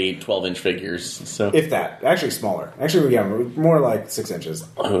literally 12-inch figures. So If that. Actually smaller. Actually, yeah, more like 6 inches.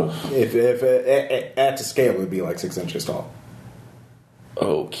 If at to scale, it would be like 6 inches tall.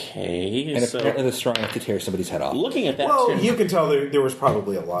 okay. And so apparently they're strong enough to tear somebody's head off. looking at that, Well, too, you can tell there was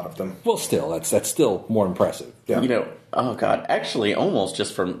probably a lot of them. Well, still, that's still more impressive. Yeah. oh god, actually, almost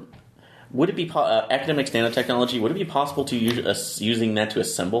just from. Would it be academics nanotechnology? Would it be possible to use using that to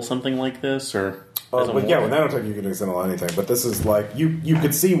assemble something like this, or? But yeah, with nanotech you can assemble anything. But this is like you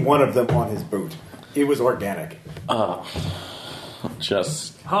could see one of them on his boot. It was organic.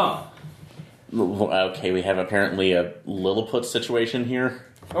 Just Huh. okay. We have apparently a Lilliput situation here.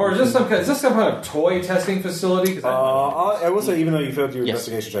 Or is this some kind of toy testing facility? 'Cause I will say, even though you failed your Yes.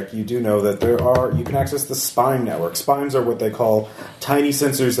 investigation check, you do know that you can access the Spime network. Spimes are what they call tiny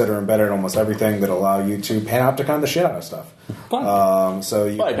sensors that are embedded in almost everything that allow you to panopticon the shit out of stuff. So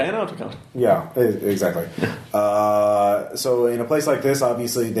you By Panopticon. Yeah, exactly. So in a place like this,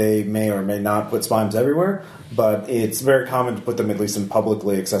 obviously they may or may not put spimes everywhere, but it's very common to put them at least in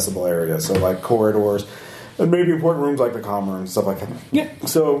publicly accessible areas, so like corridors, and maybe important rooms like the comm room, stuff like that. Yeah.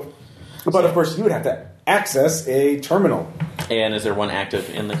 So, but of course you would have to access a terminal. And is there one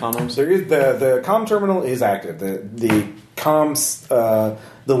active in the commons? There is the comm terminal is active. The comms,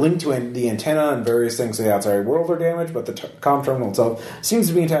 the link to the antenna and various things to the outside world are damaged, but the comm terminal itself seems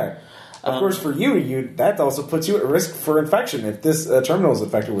to be intact. Of course, for you that also puts you at risk for infection if this terminal is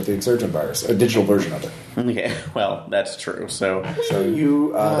infected with the Exurgent virus, a digital version of it. Okay, well, that's true. So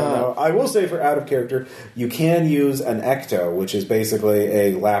You, I will say for out of character, you can use an Ecto, which is basically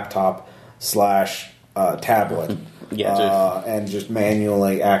a laptop / tablet. Yeah, and just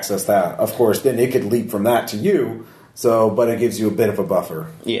manually access that. Of course, then it could leap from that to you. But it gives you a bit of a buffer.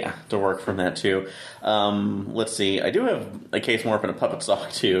 yeah, to work from that too. Let's see. I do have a case morph and a puppet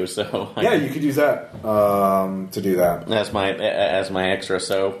sock too. So Yeah, you could use that to do that. as my extra.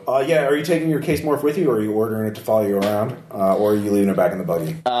 So Yeah, are you taking your case morph with you, or are you ordering it to follow you around, or are you leaving it back in the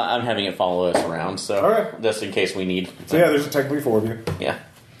buggy? I'm having it follow us around. So All right. just in case we need. So yeah, there's technically 4 of you. Yeah.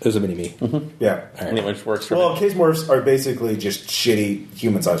 There's a mini-me. Yeah. Which works for Well, me. case morphs are basically just shitty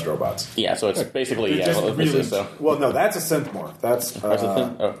human-sized robots. Yeah, so it's basically They're just what this really- is, so. Well, no, that's a synth morph. That's What's the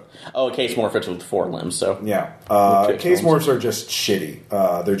thing? Oh, a case morph it's with 4 limbs. So yeah. With 2 Case limbs. morphs are just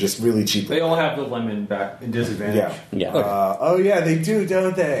shitty. They're just really cheap. they all have the lemon back disadvantage. Yeah. Yeah. Oh yeah, they do,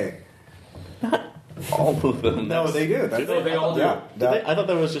 don't they? all of them. No, they do. That's, They all do. Yeah. I thought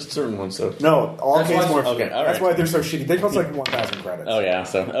that was just certain ones. So. No, all That's case why- morphs. okay, all That's right. why they're so shitty. They cost like 1,000 credits. Oh yeah.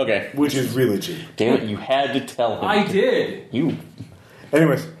 So okay. Which is really cheap. Damn it! You had to tell him. I did. You.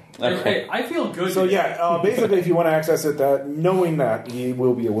 Anyways, Okay. Hey, I feel good. so today. yeah, basically, if you want to access it, knowing that, it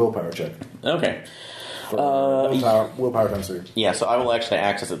will be a willpower check. Okay. Willpower times 3. Yeah. So I will actually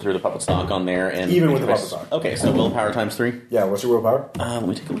access it through the puppet stock on there, and Even with the puppet stock. Okay. So willpower times 3. Yeah, what's your willpower? Let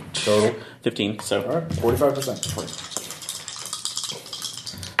me take a look. Total. 15. So. All right,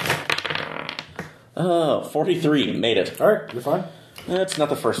 45%. 43. Made it. All right, you're fine. That's not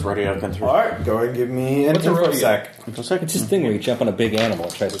the first rodeo I've been through. All right, go ahead and give me an What's a rodeo? infosec. It's this thing where you jump on a big animal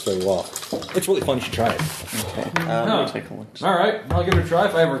and tries to throw you off. It's really fun. You should try it. Okay. Huh. Let me take a look. All right, I'll give it a try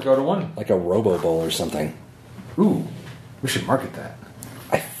if I ever go to one. Like a Robo Bowl or something. Ooh, we should market that.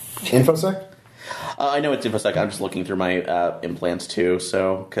 Infosec? I know it's InfoSec. I'm just looking through my implants too,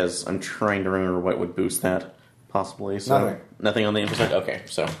 so because I'm trying to remember what would boost that possibly. So Nothing on the InfoSec. Okay,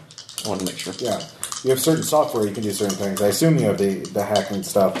 so I want to make sure. Yeah. You have certain software you can do certain things. I assume you have the hacking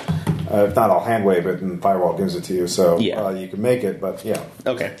stuff. If not all handwave it, and Firewall gives it to you, so Yeah. you can make it, but yeah.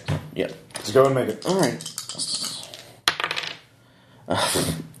 Okay. Yeah. Just go and make it. All right.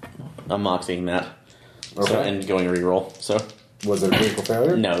 I'm moxing that. Okay. So, and going reroll. So Was it a critical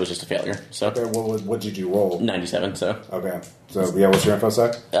failure? no, it was just a failure. So Okay, what did you roll? 97. So Okay. So, yeah, what's your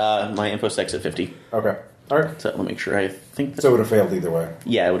infosec? my InfoSec's at 50. Okay. All right. So let me make sure. I think that. So it would have failed either way.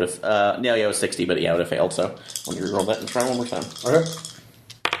 Yeah, it would have. No, yeah, it was 60, but yeah, it would have failed. So let me reroll that and try one more time. Okay.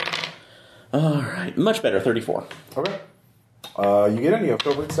 All right, much better. 34. Okay. You get any of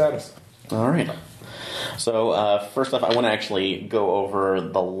covert status. All right. So first off, I want to actually go over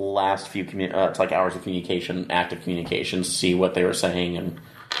the last few it's like hours of communication, active communications, see what they were saying and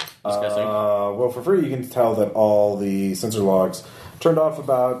discussing. Well, for free, you can tell that all the sensor logs turned off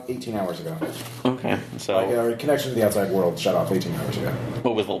about 18 hours ago. Okay. So Our connection to the outside world shut off 18 hours ago.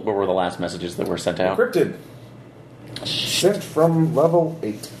 what were the last messages that were sent out? Encrypted. Sent from level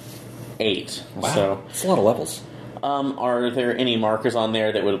 8. 8. Wow. So It's a lot of levels. are there any markers on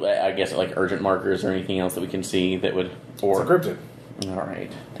there that would, I guess, like urgent markers or anything else that we can see that would... It's encrypted. All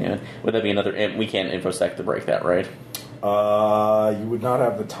right. Yeah. Would that be another... We can't infosec to break that, right? You would not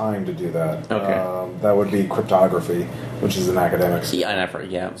have the time to do that. Okay. That would be cryptography, which is an academics.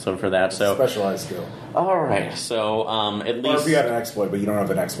 Yeah, so for that, so... Specialized skill. All right, so at Or least... if you had an exploit, but you don't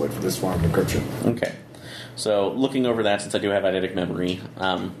have an exploit for this form of encryption. Okay. So, looking over that, since I do have eidetic memory,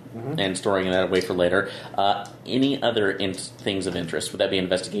 and storing that away for later, any other things of interest? Would that be an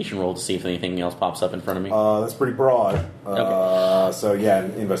investigation roll to see if anything else pops up in front of me? That's pretty broad. Okay. So, yeah,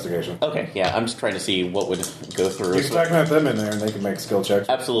 investigation. Okay, yeah, I'm just trying to see what would go through. You can document them in there, and they can make skill checks.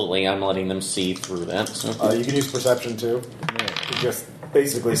 Absolutely, I'm letting them see through that. So. You can use perception, too. To just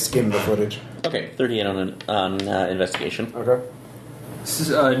basically skim the footage. Okay, 38 on investigation. Okay. This is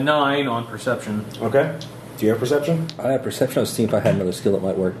 9 on perception. Okay. Do you have perception? I have perception. I was seeing if I had another skill that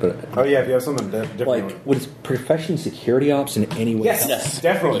might work, but Oh, yeah, if you have something different. like, would its profession security ops in any way? Yes, help? Yes.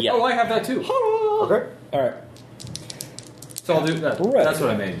 definitely. Yeah. Oh, I have that too. Okay. All right. So I'll do that. Right. That's what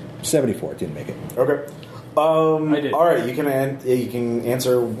I made. 74. Didn't make it. Okay. I did. All right, you can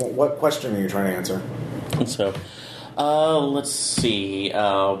answer. What question are you trying to answer? So, let's see.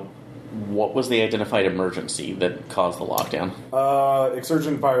 What was the identified emergency that caused the lockdown?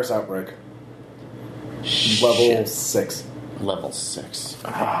 Exurgent virus outbreak. Level 6. Level 6.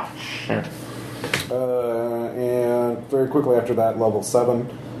 Sure. And very quickly after that, level 7,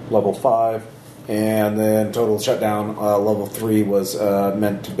 level 5, and then total shutdown. Level 3 was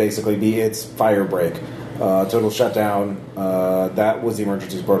meant to basically be its fire break. Total shutdown, that was the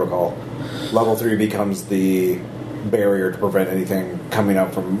emergency protocol. Level 3 becomes the barrier to prevent anything coming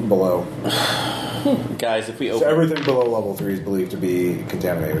up from below. Guys, if we So open... everything below level 3 is believed to be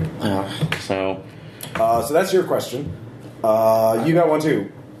contaminated. So, So that's your question. You got one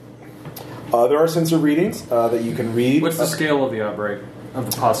too. There are sensor readings that you can read. What's the scale of the outbreak? Of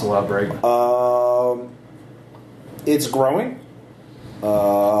the possible outbreak? It's growing.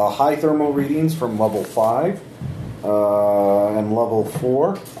 High thermal readings from level 5 and level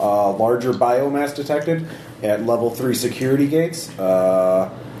 4. Larger biomass detected at level 3 security gates.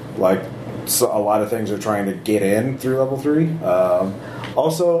 So a lot of things are trying to get in through level 3.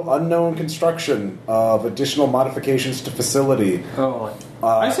 Also, unknown construction of additional modifications to facility.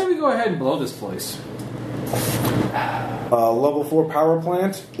 I say we go ahead and blow this place. Level 4 power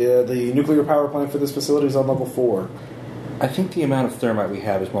plant. The nuclear power plant for this facility is on level 4. I think the amount of thermite we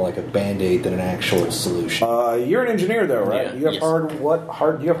have is more like a band-aid than an actual solution. You're an engineer, though, right? Yeah, You have yes. Do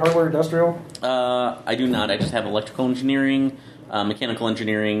you have hardware industrial? I do not. I just have electrical engineering, mechanical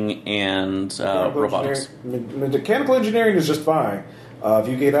engineering, and robotics. Mechanical engineering is just fine. If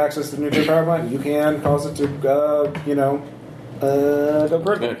you get access to the nuclear power plant, you can cause it to, go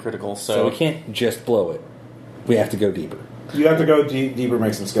critical. Critical. So we can't just blow it. We have to go deeper. You have to go deeper,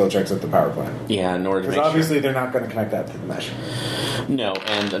 make some skill checks at the power plant. Yeah, in order to Because make obviously they're not going to connect that to the mesh. No,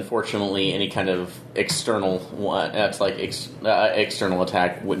 and unfortunately, any kind of external external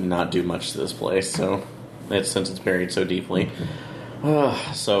attack would not do much to this place. So, since it's buried so deeply.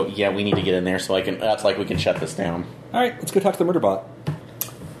 So yeah, we need to get in there so we can shut this down. All right, let's go talk to the murder bot.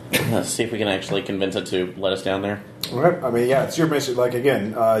 Let's see if we can actually convince it to let us down there. Okay. I mean, yeah, it's your mission. Like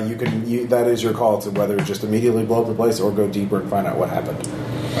again, that is your call to whether just immediately blow up the place or go deeper and find out what happened.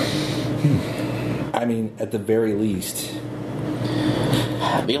 I mean, at the very least,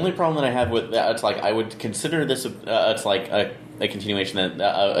 The only problem that I have with that, it's like I would consider this it's like a continuation,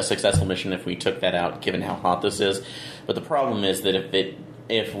 a successful mission if we took that out, given how hot this is. But the problem is that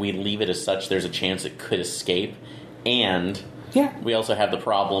if we leave it as such, there's a chance it could escape, and yeah, we also have the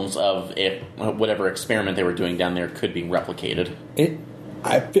problems of if whatever experiment they were doing down there could be replicated.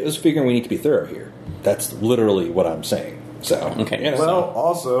 I was figuring we need to be thorough here. That's literally what I'm saying. So, Okay. you know, Well,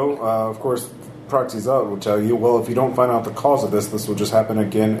 also, of course, Proxy's out will tell you, well, if you don't find out the cause of this will just happen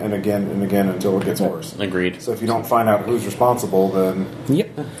again and again and again until it gets worse. Agreed. So if you don't find out who's responsible, then... yep.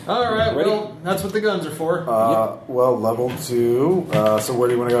 All right, Ready? well, that's what the guns are for. Well, level 2. So where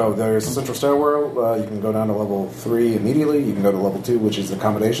do you want to go? There's a central stairwell. You can go down to level 3 immediately. You can go to level 2, which is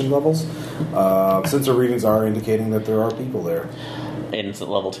accommodation levels. Sensor readings are indicating that there are people there. And it's at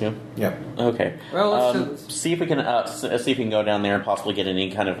level 2? Yeah. Okay. Well, let's see if we can see if we can go down there and possibly get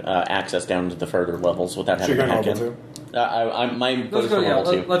any kind of access down to the further levels without So having you're to going hack to in. level 2? My let's vote is go. for Yeah,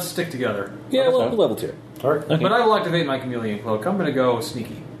 level 2. let's stick together. Yeah, Okay. level 2. All right. Okay. But I will activate my chameleon cloak. I'm going to go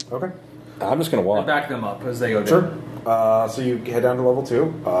sneaky. Okay. I'm just going to And walk. back them up as they go Sure. down. So you head down to level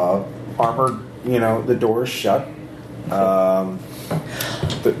 2. Armored, the door is shut.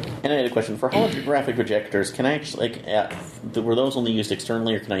 And I had a question for holographic projectors. Can I actually were those only used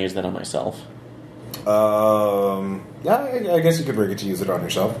externally, or can I use that on myself? Yeah, I guess you could rig it to use it on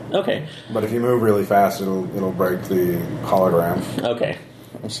yourself. Okay. But if you move really fast, it'll break the hologram. Okay.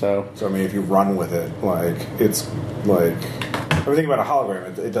 So So I mean, if you run with it, it's like everything about a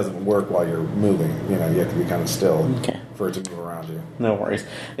hologram, it doesn't work while you're moving. You have to be kind of still for it to move around you. no worries.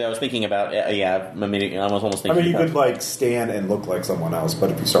 Yeah, I was thinking about I was almost thinking. You about, could stand and look like someone else, but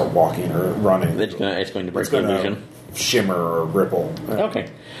if you start walking or running, It's going to break it's the gonna illusion. shimmer or ripple. Okay.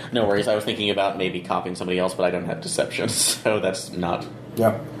 No worries. I was thinking about maybe copying somebody else, but I don't have deception, so that's not.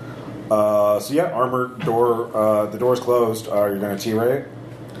 Yeah. Armored door. The door's closed. You're going to T-ray it?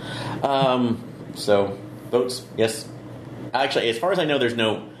 So votes yes. Actually, as far as I know, there's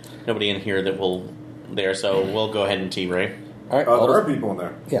nobody in here that will there, so we'll go ahead and T-ray. All right. There are people in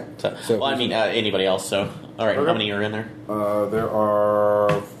there. Yeah. So I mean, anybody else. So all right, Okay. how many are in there? There are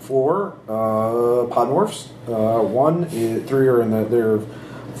 4 podmorphs. 3 are in the. There are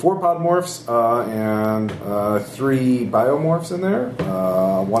 4 podmorphs and 3 biomorphs in there.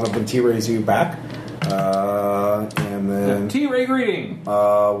 One of them T-rays you back. And then T-Ray greeting.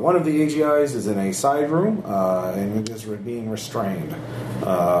 one of the AGIs is in a side room, and it is being restrained.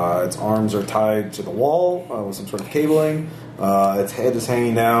 Its arms are tied to the wall with some sort of cabling. Its head is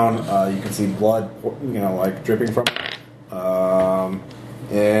hanging down. You can see blood, dripping from it.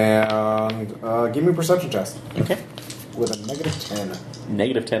 And give me a perception test Okay. with a -10.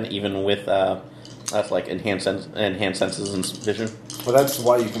 -10, even with that's like enhanced senses and vision. Well, that's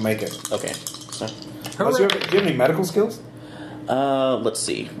why you can make it. Okay. So Unless do you have any medical skills? let's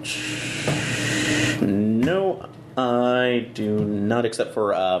see. No, I do not, except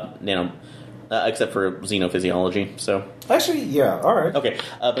for except for xenophysiology. So Actually, yeah. All right. okay,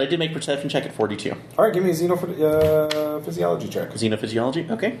 but I did make perception check at 42. All right. Give me a xenophysiology check. Xenophysiology.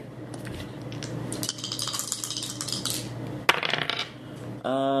 Okay.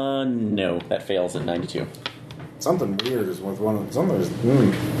 No, that fails at 92. Something weird is with one of something's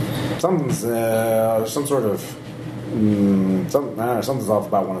some sort of something's off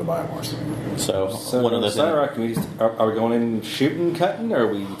about one of the biomorphs. So One of those. Cyrock, are we going in shooting, cutting, or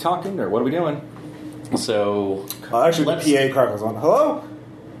are we talking, or what are we doing? So Actually, let's- the PA crackles on. Hello.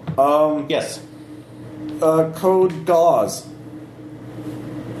 Yes. Code gauze.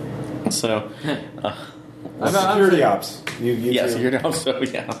 So Security ops. yes, you're down. So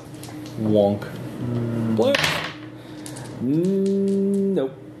yeah. Wonk. Blip.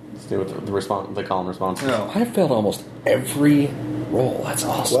 Nope. Let's do with the response, the column response. No. I failed almost every roll. That's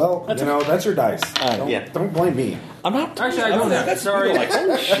awesome. Well, that's your dice. Yeah. Don't blame me. I'm not. Actually, I don't have. That's Sorry. like,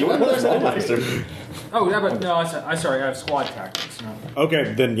 holy shit. Oh, yeah, but no, I'm sorry. I have squad tactics. No.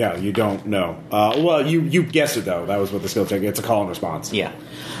 Okay, then yeah, you don't know. Well, you guessed it though. That was what the skill check. It's a call and response. Yeah.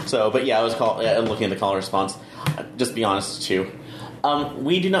 So, but yeah, I was looking at the call and response. Just be honest too.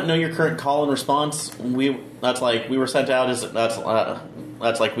 We do not know your current call and response. That's like we were sent out.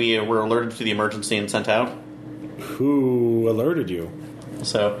 That's like we were alerted to the emergency and sent out. Who alerted you?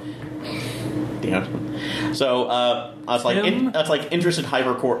 So, yeah. So that's like Him? that's like interested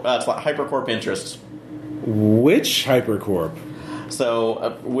hypercorp. That's like hypercorp interests. Which hypercorp? So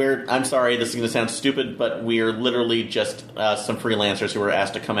I'm sorry, this is going to sound stupid, but we're literally just some freelancers who were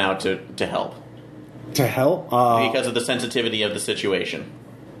asked to come out to help To help? because of the sensitivity of the situation.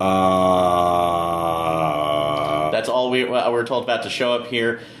 That's all we were told about, to show up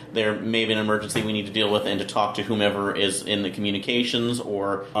here. There may be an emergency we need to deal with, and to talk to whomever is in the communications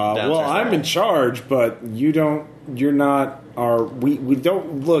or. Well, I'm in charge, but you're not our. We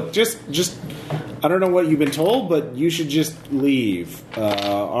don't look. Just. I don't know what you've been told, but you should just leave.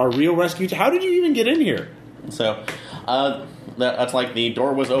 Our real rescue. How did you even get in here? So, that's like the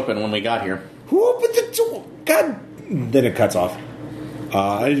door was open when we got here. Who opened the door? God. Then it cuts off.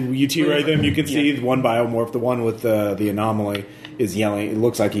 You T-ray them. You can see one biomorph, the one with the anomaly, is yelling. It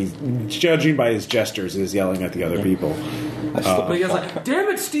looks like he's, judging by his gestures, is yelling at the other people. But he was like, "Damn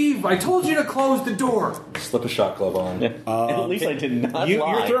it, Steve! I told you to close the door." Slip a shot glove on. At least I did not Your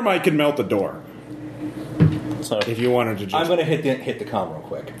lie. thermite can melt the door So, if you wanted to. Just I'm going to hit the comm real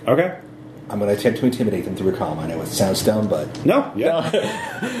quick. okay. I'm going to attempt to intimidate them through a comm. I know it sounds dumb, but No. Yeah.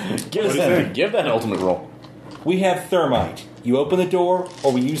 give What do you think? that ultimate roll. we have thermite. You open the door,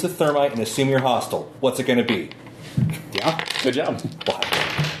 or we use the thermite and assume you're hostile. What's it going to be? Yeah. Good job.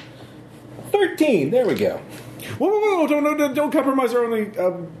 13. There we go. Whoa! Don't compromise our only.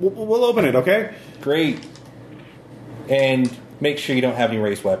 We'll open it, okay? Great. And make sure you don't have any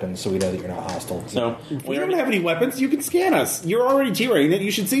raised weapons, so we know that you're not hostile. So We don't have any weapons. You can scan us. You're already T-rating it.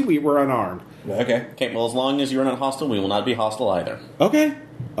 You should see we're unarmed. Okay. Okay, well, as long as you're not hostile, we will not be hostile either. Okay.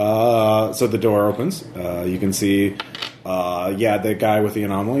 So the door opens. You can see, the guy with the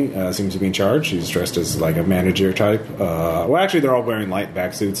anomaly seems to be in charge. He's dressed as like a manager type. Well, actually, they're all wearing light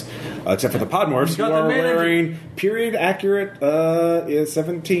back suits, except for the Podmorphs, who are wearing period accurate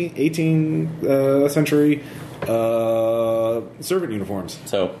 18th century servant uniforms.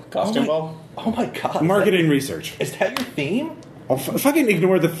 So, costume ball? Oh my god. Marketing research. Is that your theme? Oh, fucking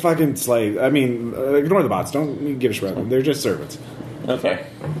ignore the fucking slave. I mean, ignore the bots. Don't give a shit. They're just servants. Okay.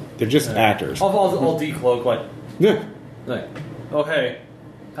 They're just actors. I'll decloak Yeah. like, oh hey,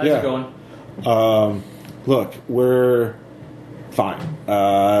 how's Yeah. it going? Look, we're fine.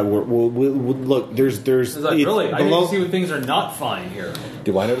 We'll look. There's. It's like, really? I need below- to see when things are not fine here.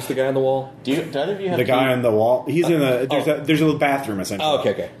 Do I notice the guy on the wall? Do either of you have the guy key- on the wall. He's in a. There's a little bathroom essentially. Oh,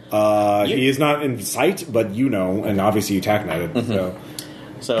 okay. He is not in sight, but and obviously you TACnet it. So.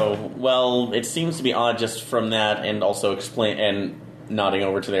 So, well, it seems to be odd just from that, and also explain and nodding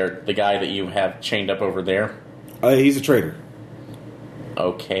over to the guy that you have chained up over there. He's a traitor.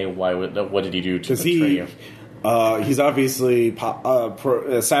 Okay, what did he do to Because betray you? he's obviously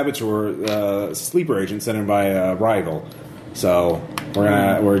a saboteur, sleeper agent sent in by a rival. So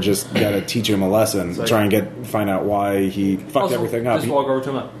we're just gotta teach him a lesson, like- try and find out why he fucked Also, everything up. Just walk over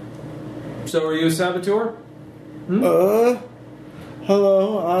to him. So, are you a saboteur?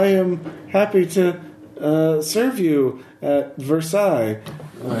 Hello, I am happy to serve you at Versailles.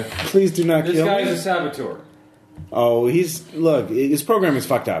 Please do not This kill guy's me. a saboteur. Oh, his program is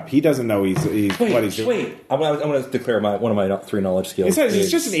fucked up. He doesn't know what he's doing. Wait. I'm going to declare one of my 3 knowledge skills. He says it's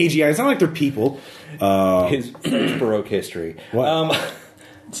is just an AGI. It's not like they're people. his French Baroque history. What?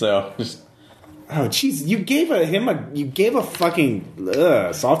 So, just Oh, jeez! You gave a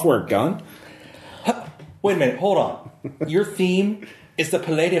fucking software gun. Wait a minute. Hold on. Your theme is the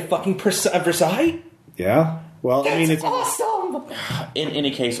Palais de fucking Versailles? Yeah. Well, That's I mean, it's awesome. in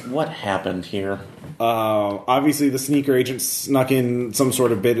any case, what happened here? obviously the sneaker agent snuck in some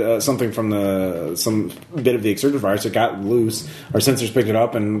sort of bit, something from some bit of the exerted virus. It got loose. Our sensors picked it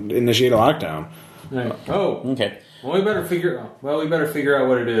up and initiated a lockdown. Right. Oh, Okay. well, we better figure out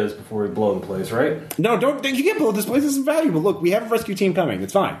what it is before we blow the place, right? No, don't. You can't blow this place. This is valuable. Look, we have a rescue team coming.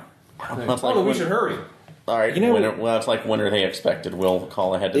 It's fine. That's like Oh, we when- should hurry. All right. You know- it's like when are they expected? We'll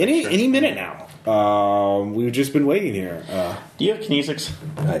call ahead to make Any sure. any minute now. We've just been waiting here. Do you have kinesics?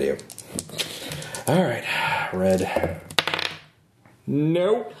 I do. All right. Red.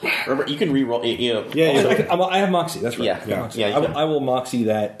 Nope. Robert, you can re-roll. Yeah, I have Moxie. That's right. Yeah. I have Yeah. Moxie. Yeah, you can. I will Moxie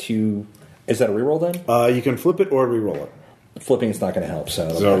that to... Is that a reroll then? you can flip it or re-roll it. Flipping is not going to help, so...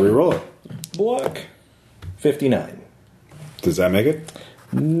 So re-roll it. Block. 59. Does that make it?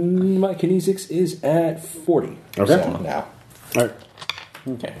 My kinesics is at 40. Okay. So now. All right.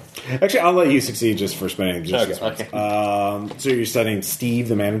 Okay. Actually, I'll let you succeed just for spending just. Okay. So you're studying Steve,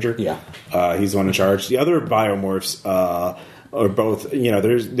 the manager. Yeah. He's the one in charge. The other biomorphs are both.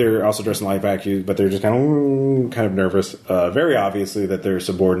 They're also dressed in light vacuums, but they're just kind of nervous. Very obviously that they're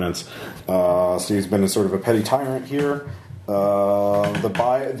subordinates. Steve's been a sort of a petty tyrant here. The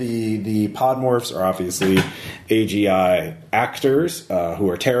podmorphs are obviously AGI actors who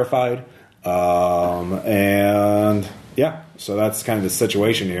are terrified, and yeah, so that's kind of the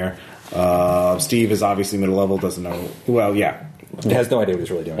situation here. Steve is obviously middle level, doesn't know. Well, yeah, Has no idea what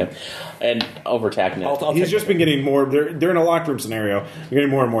he's really doing. Yep. And overtacking it. I'll he's take just been getting more. They're in a locked room scenario. They're getting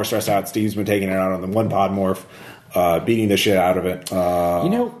more and more stressed out. Steve's been taking it out on the one podmorph, beating the shit out of it.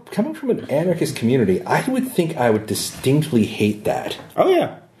 Coming from an anarchist community, I would think I would distinctly hate that. Oh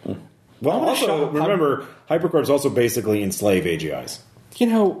yeah. Well, I'm gonna also show- remember, Hypercorps also basically enslave AGIs.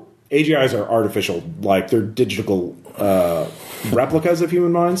 You AGIs are artificial, like they're digital replicas of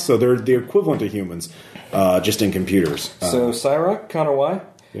human minds, so they're the equivalent to humans, just in computers. so Cyrock, Connor, why?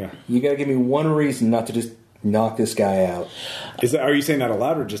 Yeah. You gotta give me one reason not to just knock this guy out. Are you saying that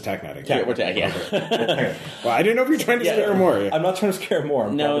aloud or just TACneting? Yeah, we're yeah. Well, I didn't know if you're trying to scare more. Yeah. I'm not trying to scare him more.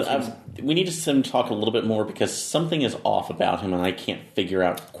 No, we need to sit and talk a little bit more because something is off about him, and I can't figure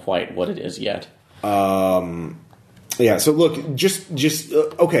out quite what it is yet. Yeah. So look, just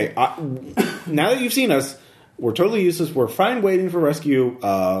okay. Now that you've seen us, We're totally useless. We're fine waiting for rescue.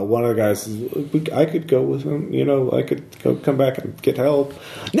 One of the guys says, I could go with him. I could come back and get help.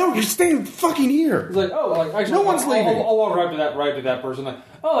 No, you're staying fucking here. It's like, actually, No one's leaving. I'll walk right to that person.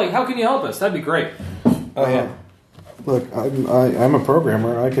 How can you help us? That'd be great. Oh, yeah. Look, I'm a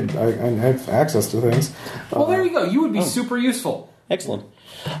programmer. I have access to things. Well, there you go. You would be super useful. Excellent.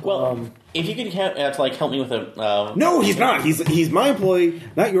 Well, if you could help me with a... No, he's not. He's my employee,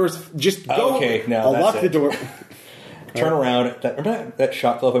 not yours. Just go. Okay, now I'll that's lock it. the door. Turn around. Remember that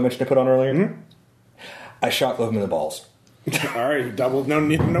shot glove I mentioned I put on earlier? Mm-hmm. I shot glove him in the balls. All right, double. No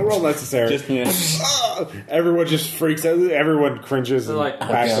roll necessary. Everyone just freaks out. Everyone cringes and Like,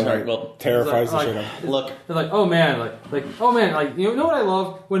 backs okay, away. well, terrifies the like- shit out of them. Look, They're like, oh man, you know what I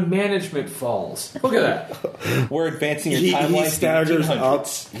love? When management falls. Look at that. We're advancing your He timeline. staggers up.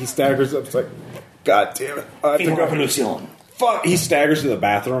 He staggers up. It's like, God damn it! I have to go. Lucille. Fuck! He staggers to the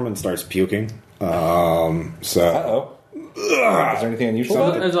bathroom and starts puking. So. Uh-oh. Is there anything unusual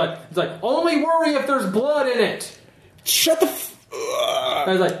about it? It's like only worry if there's blood in it. Shut the. I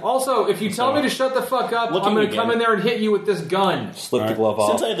was like, also, if you tell me to shut the fuck up, Looking I'm going to again. come in there and hit you with this gun. Slip the glove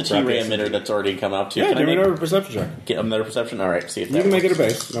off. since I have the T-ray emitter that's already come out too, Yeah, can I give me make another perception check. get another perception? All right, see if that You can make it a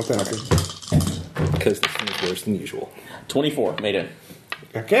works. base. No penalty. Because this thing is worse than usual. 24, made it.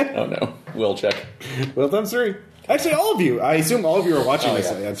 Okay. Oh no, will check. Well done, 3. Actually, all of you. I assume all of you are watching this.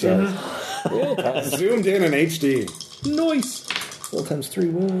 yeah. That's zoomed in HD. Nice. Well, times 3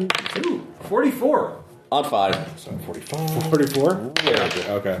 will. Ooh, 44. Odd 5. So 45. 44? Very good.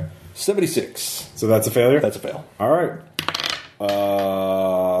 Okay. 76. So that's a failure? That's a fail. All right.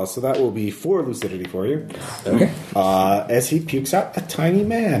 So that will be 4 lucidity for you. Okay. As he pukes out a tiny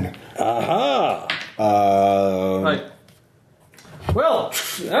man. Aha! Like, well,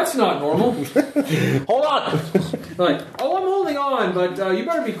 that's not normal. Hold on. Like, I'm holding on, but you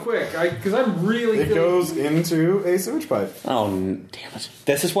better be quick, because I'm really It goes into a sewage pipe. Oh, damn it.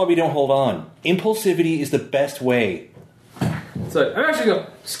 This is why we don't hold on. Impulsivity is the best way. So I'm actually going,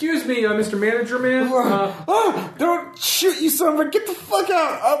 excuse me, Mr. Manager Man. Don't shoot, you son of a... Get the fuck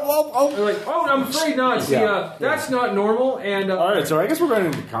out. They're like, oh, I'm afraid not. See, that's not normal. And All right, so I guess we're going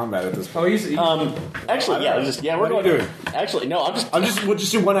into combat at this point. oh, he's Actually, we're What are going you doing? Actually, no, We'll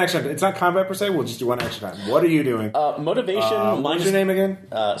just do one action. It's not combat per se. We'll just do one action time. What are you doing? motivation What's minus your name again?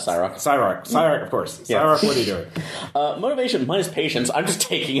 Cyrock. Cyrock, of course. Yeah. Cyrock, what are you doing? Motivation minus patience. I'm just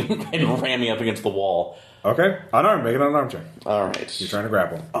taking him and ramming up against the wall. Okay, unarmed. Make an unarmed check. All right. You're trying to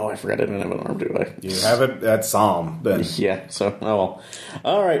grapple. Oh, I forgot I didn't have an arm, do I? You have it at Psalm, then. Yeah. So, oh well.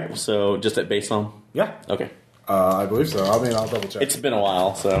 All right. So, just at base Psalm. Yeah, Okay. I believe so. I'll double check. It's been a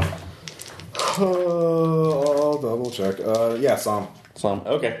while, so I'll double check. Yeah, Psalm. Psalm.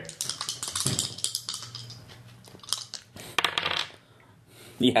 Okay.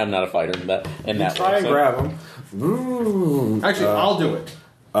 Yeah, I'm not a fighter in that. Try and grab him. Ooh. actually, I'll do it.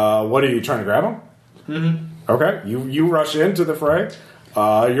 What are you trying to grab him? Mm-hmm. Okay, you rush into the fray.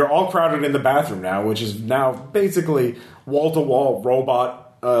 You're all crowded in the bathroom now, which is now basically wall-to-wall robot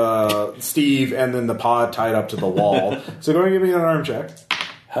Steve and then the pod tied up to the wall. So go and give me an arm check.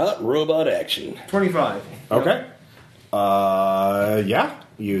 Hot robot action. 25. Okay. Yeah.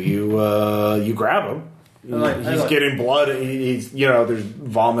 You grab him. He's getting blood. He's there's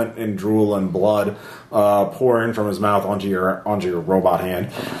vomit and drool and blood pouring from his mouth onto your robot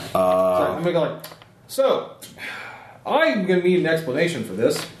hand. So I'm gonna go like, so I'm gonna need an explanation for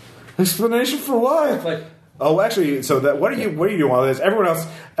this. Explanation for what? Like, oh, actually, so that what are you doing while this? Everyone else,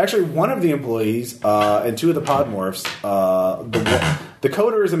 actually, one of the employees and 2 of the podmorphs. The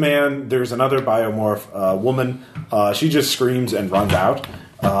coder is a man. There's another biomorph woman. She just screams and runs out.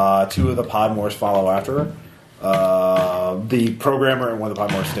 2 of the podmorphs follow after her. The programmer and one of the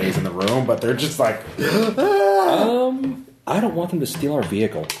podmorphs stays in the room, but they're just like, I don't want them to steal our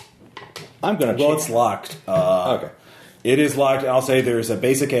vehicle. I'm gonna. well, it's locked. Okay. It is locked. I'll say there's a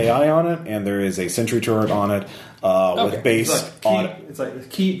basic AI on it, and there is a sentry turret on it with base on it. It's like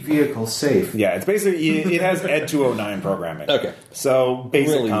keep vehicles safe. Yeah, it's basically it has Ed 209 programming. Okay. So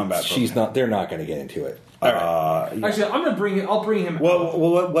basic Really, combat. she's not. They're not going to get into it. All right. Actually, I'm gonna bring him. I'll bring him. Well,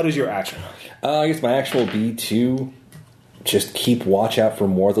 what is your action? I guess my action will be to just keep watch out for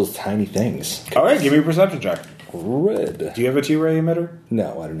more of those tiny things. All right, give me a perception check. Red. Do you have a T-ray emitter?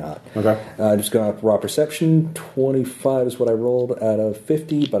 No, I do not. Okay. Just going off raw perception. 25 is what I rolled out of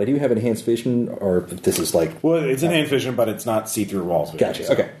 50, but I do have enhanced vision, or this is like... Well, it's enhanced vision, but it's not see-through walls. Gotcha,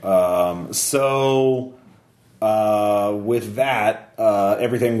 So, okay. With that,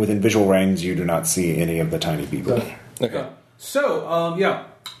 everything within visual range, you do not see any of the tiny people. Okay. So, yeah.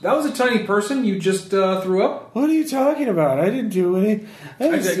 That was a tiny person you just threw up. What are you talking about? I didn't do any. I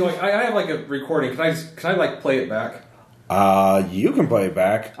have like a recording. Can I like play it back? You can play it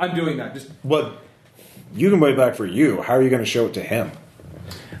back. I'm doing that. Just But you can play it back for you. How are you going to show it to him?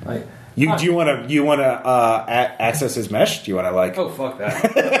 Do you want to access his mesh? Do you want to like? Oh, fuck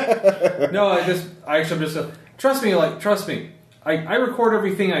that. No, I'm just trust me. I record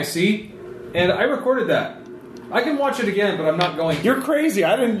everything I see, and I recorded that. I can watch it again, but I'm not going to. You're crazy.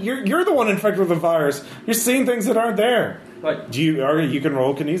 I didn't. You're the one infected with the virus. You're seeing things that aren't there. Like, You can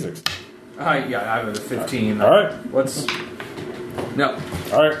roll kinesics. I have a 15. All right. No.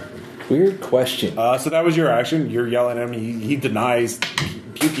 All right. Weird question. So that was your action. You're yelling at him. He denies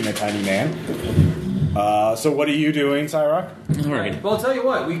puking a tiny man. So what are you doing, Cyrock? All right. Well, I'll tell you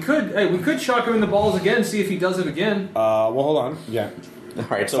what. We could shock him in the balls again, see if he does it again. Well, hold on. Yeah. All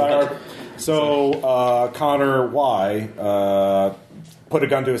right. Cyrock. So Connor Y put a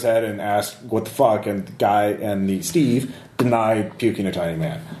gun to his head and asked, "What the fuck?" And the guy and the Steve denied puking a tiny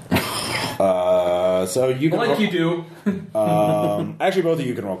man. So you can you do. actually, both of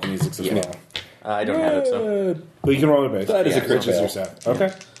you can roll kinesics as well. I don't have it, so. But you can roll the base. That is a crit which is fail. your set.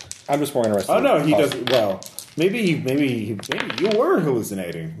 Okay. I'm just more interested. Oh no, he in does well. Maybe you were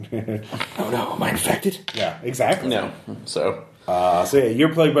hallucinating. Oh no, am I infected? Yeah, exactly. No. So. So yeah,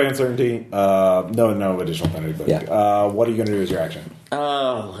 you're plagued by uncertainty. No additional penalty. But, Yeah. what are you going to do as your action?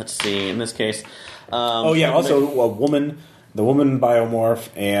 Let's see. In this case. Also, the woman biomorph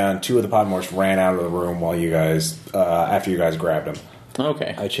and two of the podmorphs ran out of the room while you guys, after you guys grabbed them.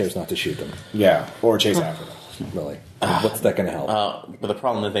 Okay. I chose not to shoot them. Yeah, or chase after them. Really. What's that going to help? But the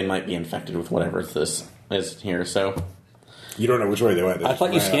problem is they might be infected with whatever this is here, so. You don't know which way they went. They I just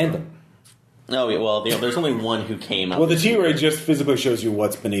thought you ran scanned out. them. Oh, yeah, well, there's only one who came up. Well, the T-ray just physically shows you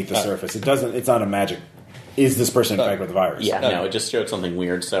what's beneath the surface. It doesn't. It's not a magic. Is this person infected with the virus? Yeah, no, it just showed something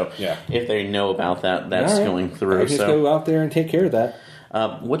weird. So Yeah. if they know about that, that's All right. going through. I just So go out there and take care of that.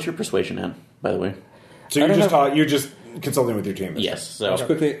 what's your persuasion at, by the way? So you're just consulting with your team. Yes. So Just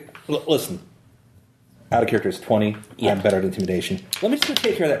quickly, listen. Out of character is 20. Yeah. I'm better at intimidation. Let me just go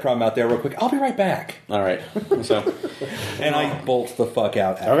take care of that problem out there real quick. I'll be right back. all right. So And I bolt the fuck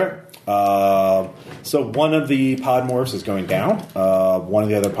out. Okay. So one of the podmorphs is going down. One of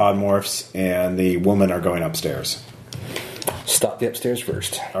the other podmorphs and the woman are going upstairs. Stop the upstairs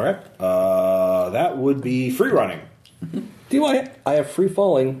first. All right. That would be free running. I have free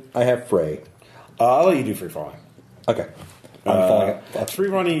falling. I have fray. I'll let you do free falling. Okay. I'm falling. Free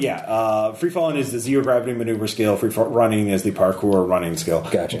running, yeah. Free falling is the zero gravity maneuver skill. Running is the parkour running skill.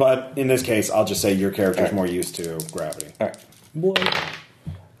 Gotcha. But in this case, I'll just say your character is more used to gravity. All right.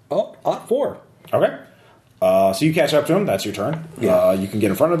 4. Okay. So you catch up to them. That's your turn. Yeah. You can get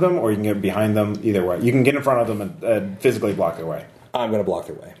in front of them, or you can get behind them. Either way, you can get in front of them and physically block their way. I'm going to block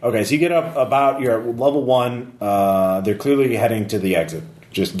their way. Okay, so you get up about your level 1. They're clearly heading to the exit,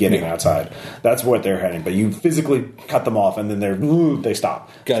 just getting outside. That's what they're heading. But you physically cut them off, and then they stop.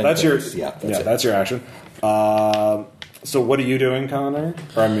 Got So it. that's your it. That's your action. So what are you doing, Connor?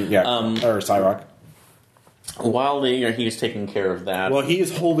 Or or Cyrock? while he's taking care of that. Well, he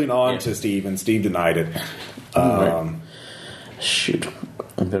is holding on to Steve, and Steve denied it. Shoot,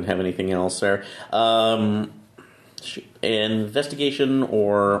 I don't have anything else there. Investigation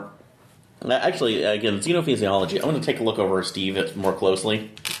or actually, again, xenophysiology. I want to take a look over Steve more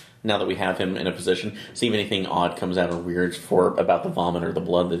closely now that we have him in a position. See if anything odd comes out or weird about the vomit or the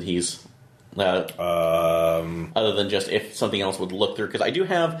blood that he's. Other than just if something else would look through, because I do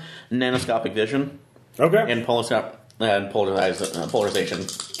have nanoscopic vision. Okay. And polarization.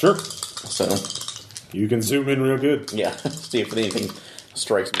 Sure. So you can zoom in real good. yeah, see if anything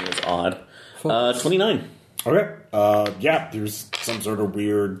strikes me as odd. 29. Okay. Yeah, there's some sort of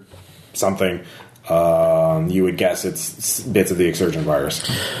weird something. You would guess it's bits of the exurgent virus.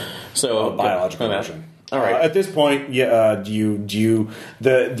 So Biological okay. version. All right. At this point, do you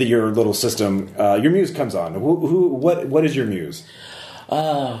your little system? Your muse comes on. What is your muse?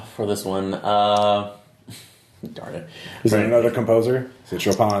 For this one, darn it. Is it another composer? Is it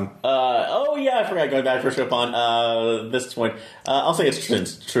Chopin? Oh yeah, I forgot going back for Chopin. This one, I'll say it's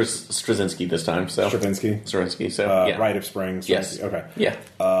Straczynski this time. So Stravinsky. So yeah. Rite of Spring. Yes. Okay. Yeah.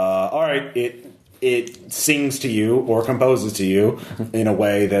 All right. It sings to you or composes to you in a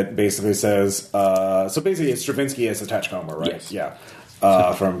way that basically says. So basically, it's Stravinsky as a Tachkoma, right? Yes. Yeah.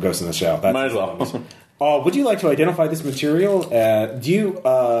 From Ghost in the Shell. That's Might as well. Would you like to identify this material?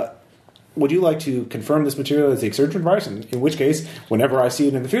 Would you like to confirm this material as the exurgent virus? In which case, whenever I see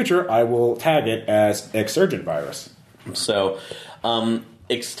it in the future, I will tag it as exurgent virus. So,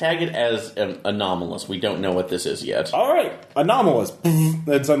 tag it as anomalous. We don't know what this is yet. All right, anomalous.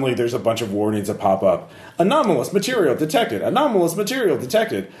 Then suddenly there's a bunch of warnings that pop up. Anomalous material detected. Anomalous material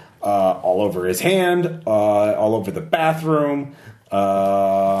detected. All over his hand. All over the bathroom.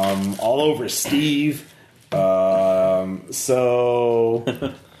 All over Steve.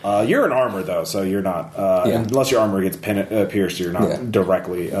 You're in armor though, so you're not. Unless your armor gets pierced, you're not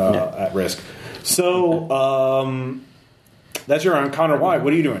directly at risk. So that's your round. Connor, why?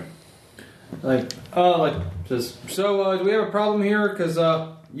 What are you doing? Do we have a problem here? Because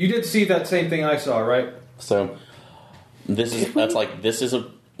you did see that same thing I saw, right? So this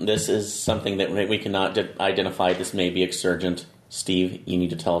is something that we cannot identify. This may be exurgent. Steve, you need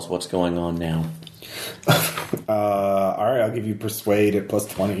to tell us what's going on now. All right, I'll give you persuade at plus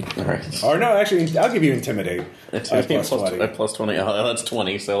 20. All right. Or no, actually, I'll give you intimidate at plus 20. At plus 20. Oh, that's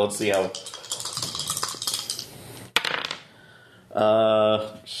 20. So let's see how.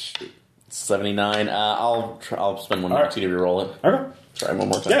 79. I'll spend one more to re-roll it. Okay. Try one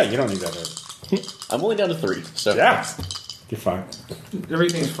more time. Yeah, you don't need that hit. I'm only down to 3. So yeah, you're fine.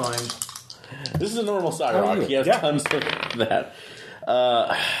 Everything's fine. This is a normal Cyrock. He has tons of that.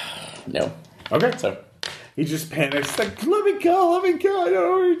 No. Okay. So he just panics. Like, let me go. I don't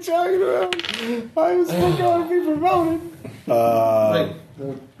know what you're talking about. I was going to be promoted.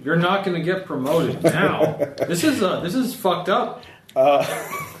 You're not going to get promoted now. This is fucked up.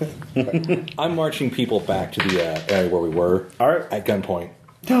 I'm marching people back to the area where we were. All right. At gunpoint.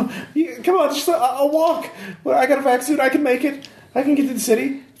 No, come on, just a walk. Well, I got a vac suit. I can make it. I can get to the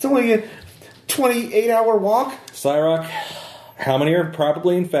city. It's only a 28-hour walk. Cyrock, how many are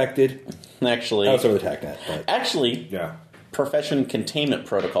probably infected? Actually, outside of the TACnet. But. Actually, yeah. Profession containment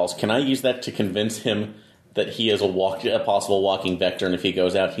protocols. Can I use that to convince him that he is a possible walking vector, and if he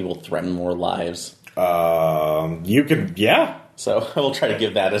goes out, he will threaten more lives? You can, yeah. So I will try to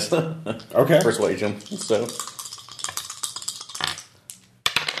give that as persuasion. So.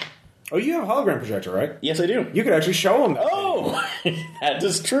 Oh, you have a hologram projector, right? Yes, I do. You could actually show him that. Oh, that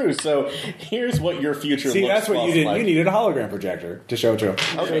is true. So here's what your future looks like. See, that's what you did. Like. You needed a hologram projector to show to him.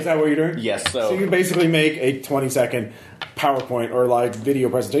 Okay. So is that what you're doing? Yes. So you basically make a 20-second PowerPoint or video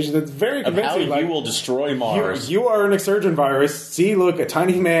presentation that's very convincing. How you will destroy Mars. You are an exurgent virus. See, look, a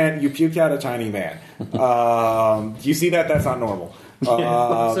tiny man. You puked out a tiny man. You see that? That's not normal. So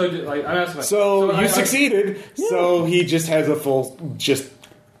you succeeded. Yeah. So he just has a full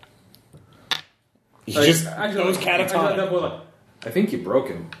He just goes catatonic. I think you broke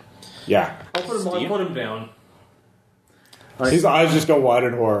him. Yeah. I'll put him down. His eyes just go wide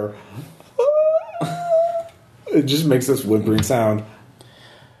in horror. It just makes this whimpering sound.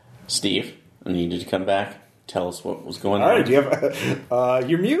 Steve, I need you to come back. Tell us what was going on. All right, do you have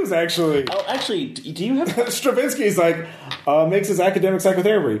your muse actually? Oh, actually, do you have Stravinsky's makes his academic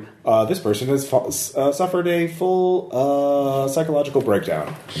psychotherapy. This person has suffered a full psychological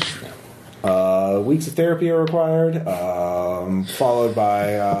breakdown. Weeks of therapy are required, followed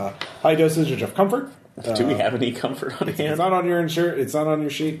by high dosage of comfort. Do we have any comfort on hand? It's not on your insert. It's not on your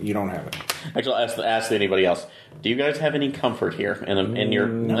sheet. You don't have it. Actually, I'll ask anybody else. Do you guys have any comfort here in your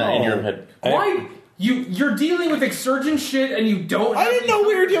head? Why? You're dealing with exurgent shit and you don't. I didn't know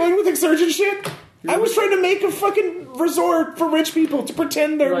we were dealing with exurgent shit. I was trying to make a fucking resort for rich people to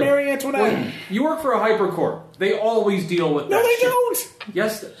pretend they're Marie Antoinette. You work for a hypercorp. They always deal with that. No, they shit. don't.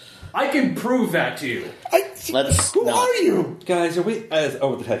 Yes. I can prove that to you. Who are you? Guys, are we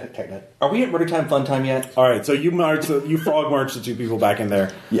over the TechNet? Are we at Murder Time Fun Time yet? All right, so you frog march the two people back in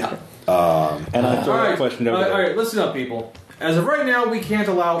there. Yeah. And I throw a question over there. All right, listen up, people. As of right now, we can't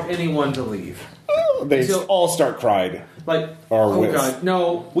allow anyone to leave. They all start crying. God,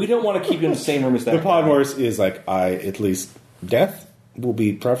 no. We don't want to keep you in the same room as that. The Podmorse is at least death will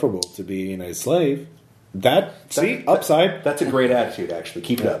be preferable to being a slave. Upside. That's a great attitude, actually.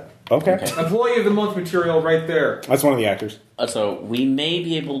 Keep it up. Okay. Employee of the month material right there. That's one of the actors. So we may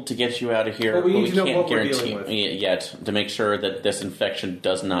be able to get you out of here, but we need to know can't what we're guarantee dealing with. yet to make sure that this infection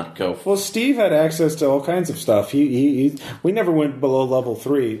does not go. Well, Steve had access to all kinds of stuff. We never went below level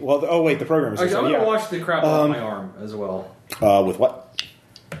 3. Well, the program is. I'm going to wash the crap off my arm as well. With what?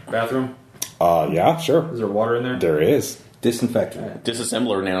 Bathroom. Yeah, sure. Is there water in there? There is. Disinfectant.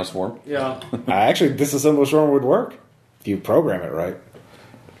 Disassembler nanoswarm. Yeah. Actually, disassembler swarm would work if you program it right.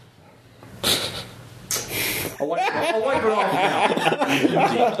 I'll wipe it off now.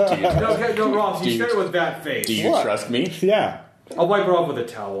 No, Ross, you said it with that face. Do you trust me? Yeah. I'll wipe it off with a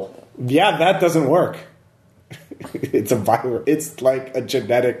towel. Yeah, that doesn't work. It's a virus. It's like a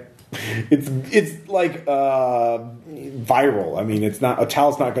genetic. It's like viral. I mean, it's not a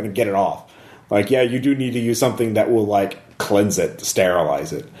towel's not going to get it off. Like, yeah, you do need to use something that will, like, cleanse it,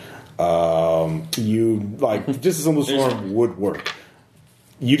 sterilize it. Just a simple storm would work.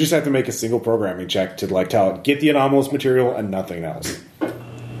 You just have to make a single programming check to, like, tell it, get the anomalous material and nothing else.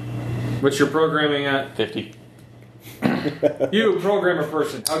 What's your programming at? 50. You, programmer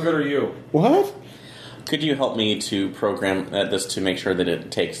person, how good are you? What? Could you help me to program this to make sure that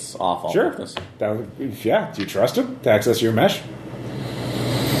it takes off all Sure. of this? Do you trust him to access your mesh?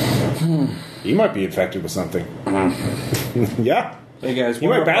 He might be infected with something. Yeah. Hey guys, He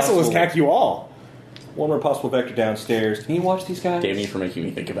might basilisk hack you all. One more possible vector downstairs. Can you watch these guys? Damn you for making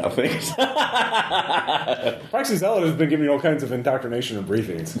me think about things. Praxis Zealot has been giving me all kinds of indoctrination and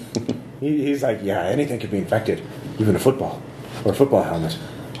briefings. He's like, yeah, anything could be infected. Even a football. Or a football helmet.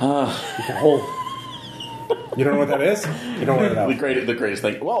 You can hold... You don't know what that is? You don't want to know. The greatest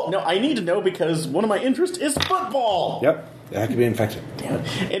thing. Well, no, I need to know because one of my interests is football. Yep. That could be infected. Damn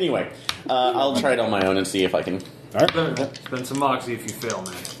it. Anyway, I'll try it on my own and see if I can. All right. Spend some moxie if you fail,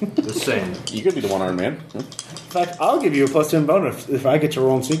 man. Just saying. You could be the one-armed man. In fact, I'll give you a +10 bonus if I get to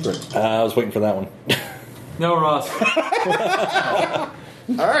roll in secret. I was waiting for that one. No, Ross.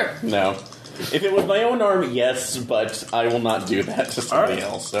 All right. No. If it was my own arm, yes, but I will not do that to somebody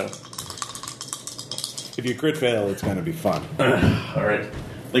else. So, If you crit fail, it's going to be fun. all right.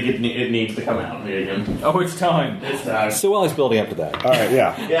 Like it needs to come out again. Oh, it's time. It's time. So while he's building up to that, All right,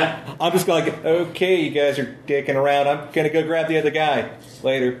 yeah. Yeah. I'm just going like, okay, you guys are dicking around. I'm going to go grab the other guy.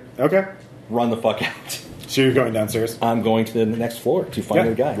 Later. Okay. Run the fuck out. So you're going downstairs. I'm going to the next floor to find Yeah,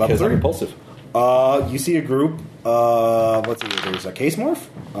 the guy level because I'm 3. impulsive. You see a group. Let's see. There's a case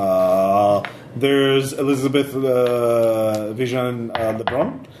morph. There's Elizabeth Vision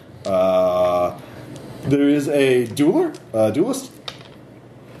LeBron. There is a duelist.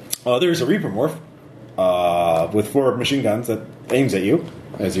 There's a Reaper morph with 4 machine guns that aims at you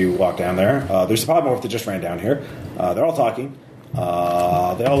as you walk down there. There's a pod morph that just ran down here. They're all talking. They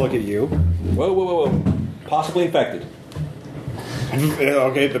all look at you. Whoa. Possibly infected.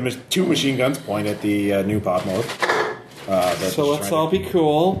 Okay, the 2 machine guns point at the new pod morph. So let's all be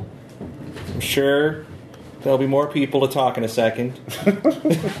cool. I'm sure there'll be more people to talk in a second.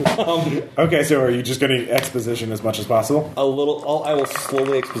 Okay, so are you just going to exposition as much as possible? I will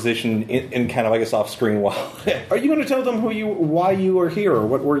slowly exposition in kind of, I guess, off screen while. Are you going to tell them why you are here, or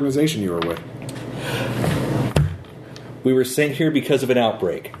what organization you are with? We were sent here because of an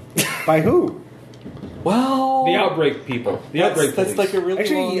outbreak. By who? Well, The outbreak people. The outbreak that's police. like a really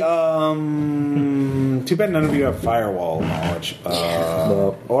Actually, too bad none of you have firewall knowledge.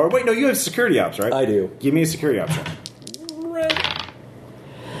 No. Or wait, no, you have security ops, right? I do. Give me a security ops check.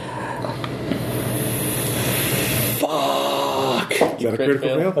 Fuck. Is that a crit critical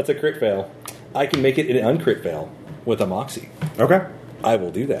fail? fail? That's a crit fail. I can make it an uncrit fail with a Moxie. Okay. I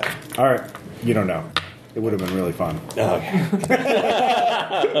will do that. All right. You don't know. It would have been really fun. Okay.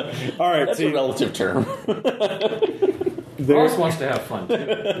 All right. That's so a relative term. Ross wants to have fun,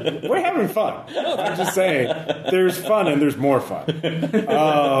 too. we're having fun. I'm just saying. There's fun and there's more fun.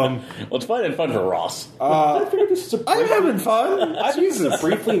 Well, it's fun and fun for Ross. I figured this is a I'm having fun. Jesus. A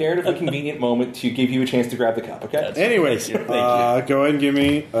briefly narrative convenient moment to give you a chance to grab the cup, okay? Anyways, Thank you. go ahead and give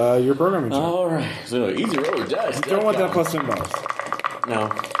me your programming check. All right. So easy roll dice. You don't want that +10 bonus.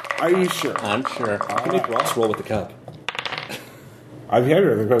 No, Are you sure? I'm sure. I can make Ross roll with the cup. I've had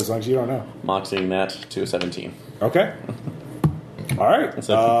it as long as you don't know. Moxing that to a 17. Okay. All right.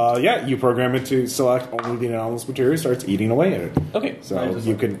 So- Yeah, you program it to select only the anomalous material. Starts eating away at it. Okay. So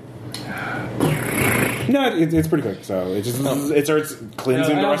you can. No, it's pretty quick. So it just it starts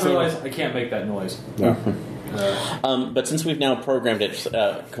cleansing I the don't rest of realize it. I can't make that noise. Yeah. But since we've now programmed it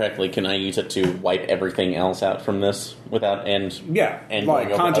correctly, can I use it to wipe everything else out from this without and Yeah, and like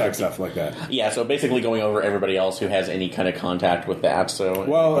going over other contact stuff like that. Yeah, so basically going over everybody else who has any kind of contact with that. So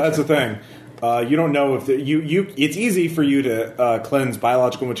Well, that's the thing. You don't know if you. It's easy for you to cleanse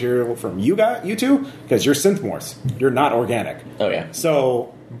biological material from you two because you're synthmorphs. You're not organic. Oh yeah.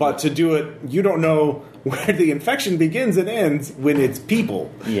 So, but to do it, you don't know where the infection begins and ends when it's people.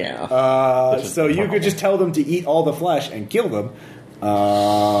 Yeah. Which is So the you could problem. just tell them to eat all the flesh and kill them.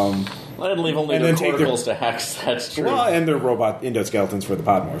 I'd leave only and their then take their- corticals to hacks. That's true. Well, and they're robot endoskeletons for the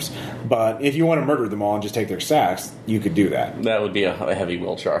podmorphs. But if you want to murder them all and just take their sacks, you could do that. That would be a heavy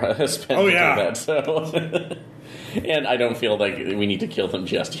will char spend Oh, to do yeah. that. So, and I don't feel like we need to kill them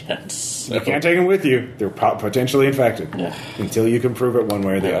just yet. So. You can't take them with you. They're potentially infected. Yeah. Until you can prove it one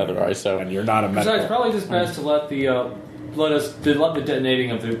way or the Yeah, other. otherwise, so And you're not a Besides, medical. probably just best to let the detonating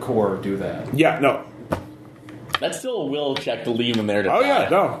of the core do that. Yeah, no. that's still a will check to leave them there to Oh, die. yeah,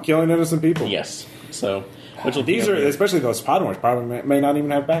 no. Killing innocent people. Yes. So These are, especially those Podmores, probably may not even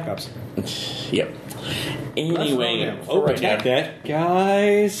have backups. Yep. Anyway, That's for right now, Take that,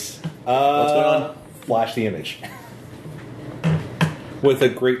 guys. what's going on? Flash the image. With a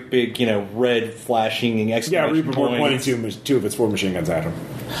great big, red flashing Yeah, exclamation Reaper point. pointing two of its 4 machine guns at him.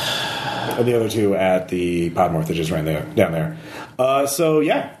 And the other 2 at the Podmorph that just ran down there.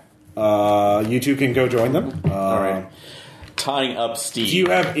 You 2 can go join them. All right. Tying up Steve. Do you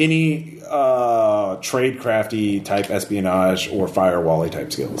have any trade-crafty type espionage or firewall-y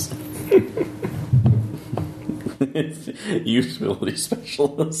type skills? Usability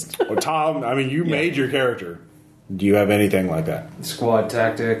specialist. Or Tom, I mean, you made your character. Do you have anything like that? Squad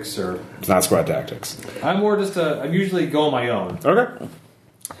tactics, or It's not squad tactics. I'm more just I'm usually go on my own. Okay.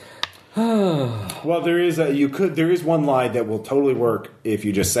 Well, there is one line that will totally work if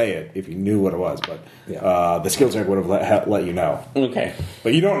you just say it, if you knew what it was, but the skill check would have let you know. Okay.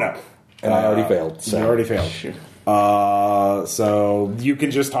 But you don't know. And I already failed. So. You already failed. Sure. So you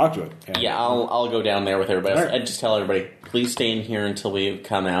can just talk to it. And- Yeah, I'll go down there with everybody All right. and just tell everybody, please stay in here until we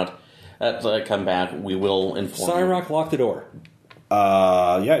come out. Come back. We will inform you. Cyrock, lock the door.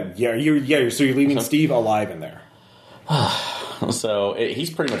 So you're leaving Steve alive in there. So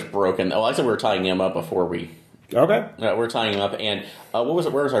he's pretty much broken. Oh, I said we were tying him up before we. Okay. We're tying him up, and what was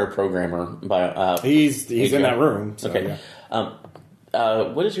it? Where's our programmer? He's in Adrian? that room. So, Okay. Yeah.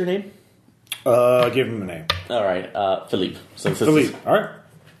 What is your name? Give him a name. All right, Philippe. So Philippe. All right.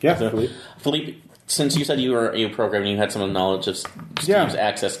 Yeah, Philippe. Philippe, since you said you were a programmer and you had some knowledge of Steve's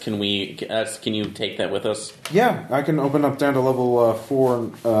access, can you take that with us? Yeah, I can open up down to level 4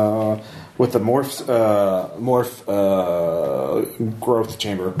 with the morph growth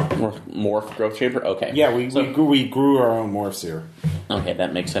chamber. Morph growth chamber? Okay. Yeah, we grew our own morphs here. Okay,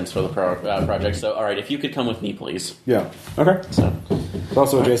 that makes sense for the project. So, all right, if you could come with me, please. Yeah. Okay. So, It's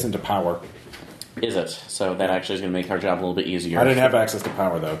also adjacent to power. is it? So that actually is going to make our job a little bit easier. I didn't have access to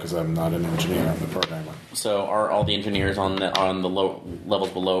power though because I'm not an engineer. I'm a programmer. So, are all the engineers on the low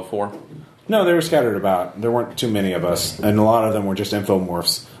levels below 4? No, they were scattered about. There weren't too many of us, and a lot of them were just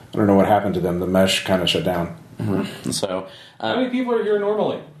infomorphs. I don't know what happened to them. The mesh kind of shut down. Mm-hmm. So, How many people are here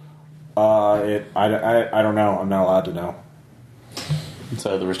normally? I don't know. I'm not allowed to know.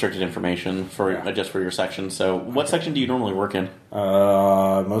 so the restricted information just for your section. So, what section do you normally work in?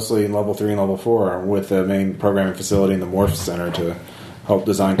 Mostly in level 3 and level 4 with the main programming facility in the Morph Center to help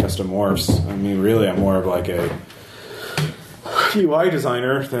design custom morphs. I mean, really, I'm more of like a UI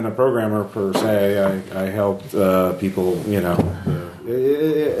designer than a programmer per se. I helped people, I'm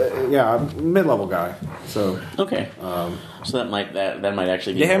a mid-level guy. So Okay. So that might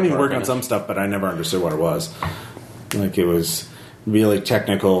actually be. they had me more work on appropriate. some stuff, but I never understood what it was. Like it was really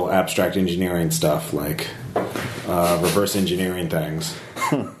technical, abstract engineering stuff, like reverse engineering things.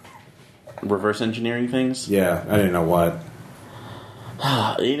 reverse engineering things. Yeah, I didn't know what.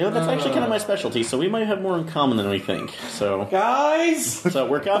 That's actually kind of my specialty. So we might have more in common than we think. So Guys! so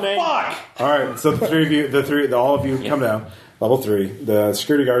we're coming. Fuck! All right, so the three of you, all of you, come down. Level 3. The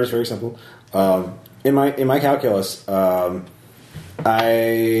security guard is very simple. In my calculus, I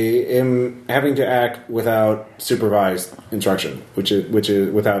am having to act without supervised instruction, which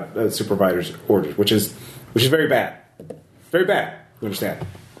is without supervisor's orders, which is very bad, very bad. You understand?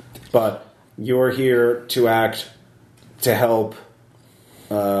 But you're here to act to help.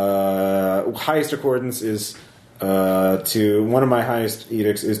 Highest accordance is to one of my highest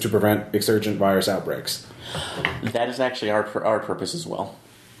edicts is to prevent exurgent virus outbreaks. That is actually our purpose as well.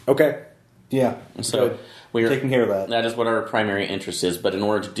 Okay. Yeah. So Good. we're Taking care of that. That is what our primary interest is. But in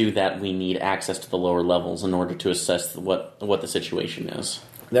order to do that, we need access to the lower levels in order to assess what the situation is.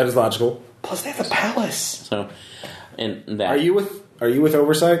 That is logical. Plus, they have the palace. So, and that Are you with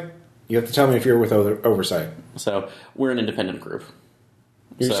oversight? You have to tell me if you're with oversight. So we're an independent group.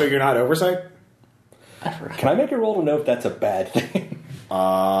 So you're not oversight? Can I make a roll to know if that's a bad thing?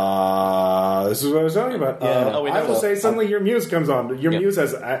 This is what I was telling you about. Yeah. Oh, wait, I will so- say suddenly your muse comes on. Your muse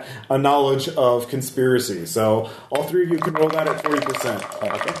has a knowledge of conspiracy. So all three of you can roll that at 40%.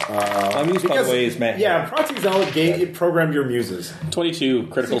 Okay. My muse, by the way, is Matt. Yeah, Proxy Zealot programmed your muses. 22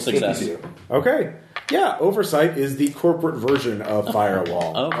 critical success. 52. Okay. Yeah, Oversight is the corporate version of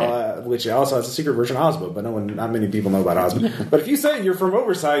Firewall, Okay. which also has a secret version of Ozma, but not many people know about Ozma. But if you say you're from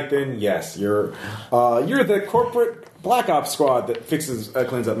Oversight, then yes, you're the corporate Black Ops squad that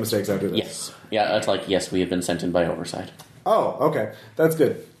cleans up mistakes after this. Yes. Yeah, that's like, yes, we have been sent in by oversight. Oh, okay, that's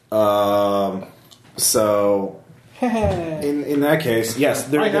good. So in that case, yes,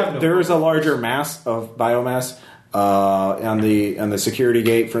 there is a larger mass of biomass on the security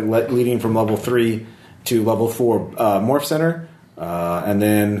gate leading from level 3 to level 4 morph center, and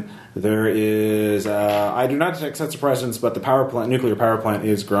then There is, I do not detect sets of precedence, but the nuclear power plant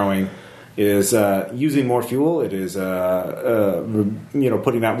is growing, is using more fuel. It is,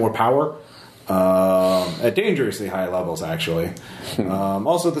 putting out more power at dangerously high levels, actually.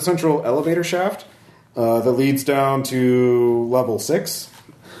 Also, the central elevator shaft that leads down to level 6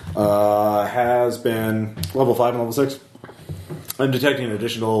 has been level 5 and level 6. I'm detecting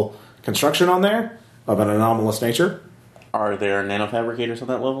additional construction on there of an anomalous nature. Are there nanofabricators at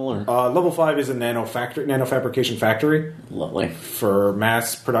that level? Or? Level 5 is a nanofabrication factory. Lovely. For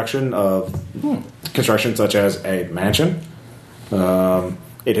mass production of construction such as a mansion.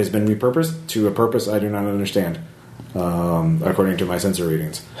 It has been repurposed to a purpose I do not understand, according to my sensor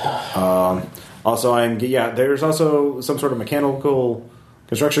readings. There's also some sort of mechanical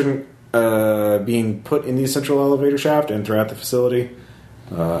construction being put in the central elevator shaft and throughout the facility.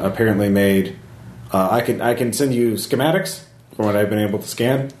 Apparently made. I can send you schematics from what I've been able to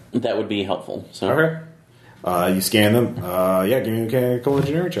scan. That would be helpful. So. Okay. You scan them. Give me a mechanical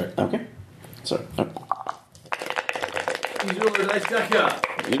engineering check. Okay. So. No.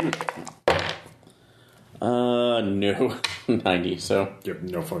 90, so. You have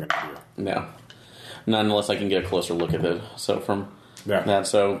no fucking idea. No. Not unless I can get a closer look at it. So from that,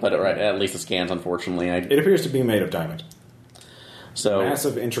 but right, at least the scans, unfortunately. It appears to be made of diamond. So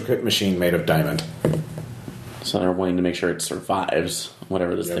massive, intricate machine made of diamond. So they're wanting to make sure it survives,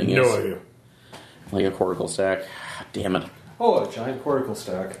 whatever this thing is. No idea. Like a cortical stack. Damn it. Oh, a giant cortical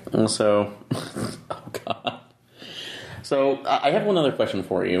stack. So, oh god. So I have one other question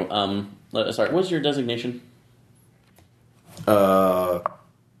for you. Sorry, what's your designation? I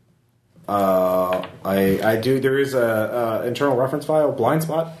do. There is a internal reference file, blind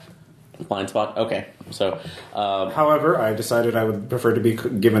spot. Blind spot. Okay. So, however, I decided I would prefer to be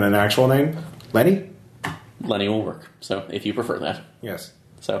given an actual name, Lenny. Lenny will work. So, if you prefer that. Yes.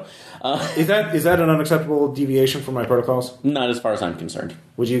 So, is that an unacceptable deviation from my protocols? Not as far as I'm concerned.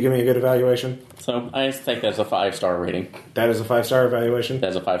 Would you give me a good evaluation? So, I think that's a 5-star rating. That is a 5-star evaluation?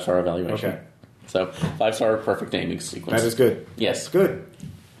 That's a 5-star evaluation. Okay. So, 5-star perfect naming sequence. That is good. Yes. Good.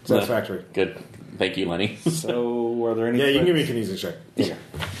 Satisfactory. Good. Thank you, Lenny. So, are there any... Yeah, you can give me a kinesis check. Yeah.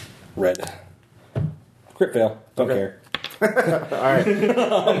 Red. Crit fail. Don't care. Alright.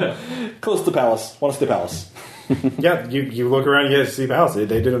 Close to the palace. Want to see the palace. Yeah, you look around, you get to see the house. They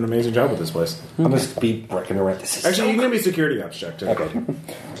did an amazing job with this place. I'm going to be breaking around. This is Actually, you can give me a security ops check, too. Okay.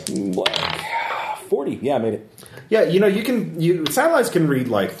 Black. 40. Yeah, I made it. Yeah, satellites can read,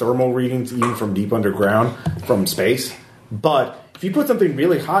 like, thermal readings even from deep underground, from space. But if you put something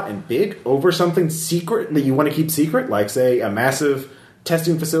really hot and big over something secret that you want to keep secret, like, say, a massive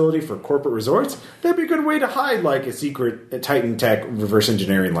testing facility for corporate resorts, that'd be a good way to hide, like, a secret Titan Tech reverse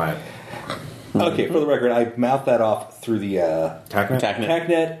engineering lab. Okay, for the record, I mouthed that off through the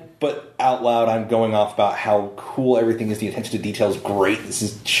TACnet, but out loud I'm going off about how cool everything is. The attention to detail is great. This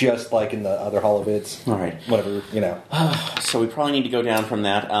is just like in the other holovids. All right. Whatever, So we probably need to go down from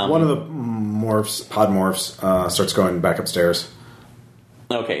that. One of the pod morphs, starts going back upstairs.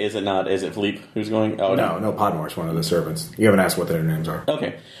 Okay, is it Philippe who's going? Oh, No, pod morphs, one of the servants. You haven't asked what their names are.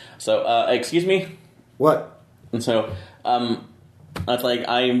 Okay. So, excuse me? What? And so, that's like,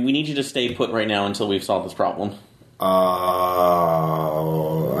 we need you to stay put right now until we've solved this problem. I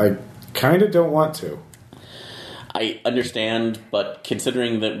kind of don't want to. I understand, but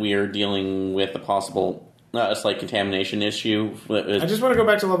considering that we are dealing with a possible, slight contamination issue... I just want to go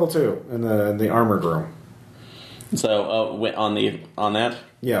back to level 2 in the armored room. So, on that?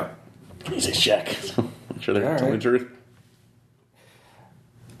 Yeah. Easy check. Make sure they're telling the truth.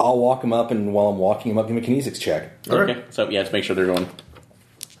 I'll walk him up, and while I'm walking him up, give him a kinesics check. Okay. Right. So, yeah, to make sure they're going.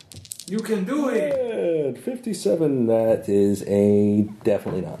 You can do it! 57, that is a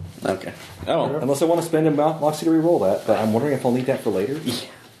definitely not. Okay. Oh. Unless I want to spend a Moxie to re-roll that, but I'm wondering if I'll need that for later. Yeah,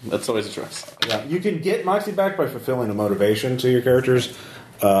 that's always a choice. Yeah, you can get Moxie back by fulfilling a motivation to your characters,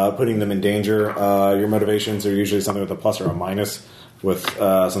 putting them in danger. Your motivations are usually something with a plus or a minus with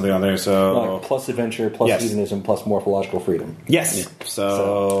something on there. So plus adventure, plus hedonism, plus morphological freedom. Yes. Yeah.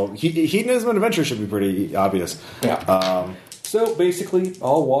 So hedonism and adventure should be pretty obvious. Yeah. So basically,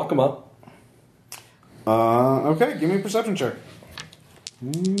 I'll walk them up. Okay, give me a perception check.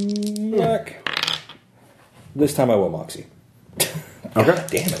 This time I will Moxie. Okay.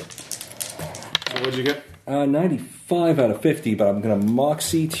 Damn it. So what'd you get? 95 out of 50, but I'm going to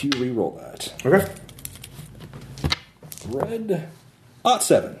Moxie to re-roll that. Okay. Red.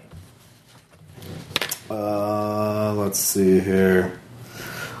 7. Let's see here.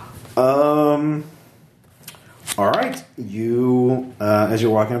 All right. You, as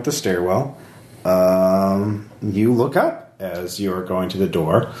you're walking up the stairwell, you look up as you're going to the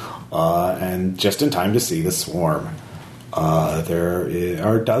door, and just in time to see the swarm. There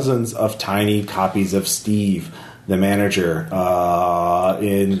are dozens of tiny copies of Steve, the manager,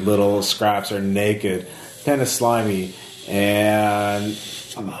 in little scraps, are naked, kind of slimy, and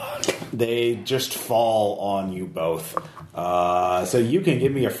they just fall on you both. So you can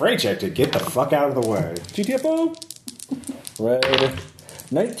give me a fray check to get the fuck out of the way. GTFO! Red.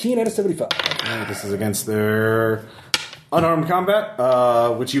 19 out of 75. Alright, this is against their unarmed combat,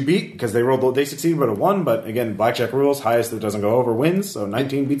 which you beat because they succeeded with a 1, but again, blackjack rules, highest that doesn't go over wins, so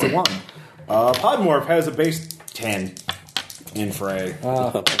 19 beats a 1. Podmorph has a base 10 in fray.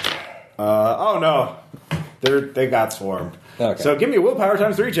 Oh no, they got swarmed. Okay. So give me a willpower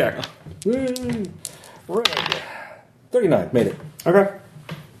times 3 check. Red. 39, made it. Okay.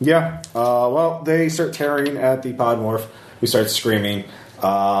 Yeah. Well, they start tearing at the Podmorph, who starts screaming.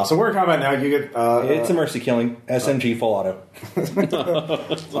 So we're in combat now. You get. It's a mercy killing. SMG full auto.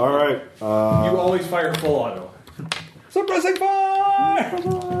 All right. You always fire full auto. Suppressing fire!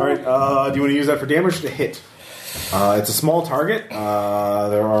 All right. Do you want to use that for damage to hit? It's a small target. There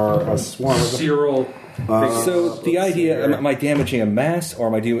are a swarm of them. 0. So the idea, am I damaging a mass, or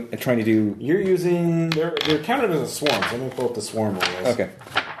am I trying to do... You're using... They're counted as a swarm. So let me pull up the swarm rules. Okay.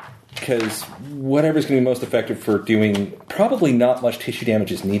 Because whatever's going to be most effective for doing... Probably not much tissue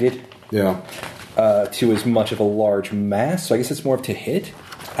damage is needed. Yeah. To as much of a large mass. So I guess it's more of to hit.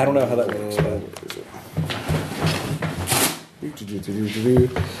 I don't know how that works.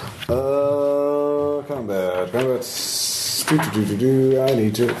 Combat.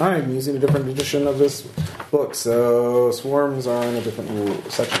 I'm using a different edition of this book, so swarms are in a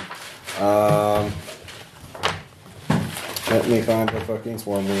different section. Let me find the fucking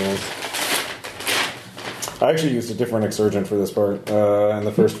swarm rules. I actually used a different exurgent for this part in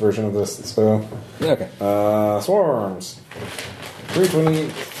the first version of this, so... Okay. Swarms. 320,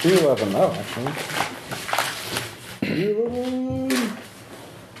 311. Oh, actually. 311.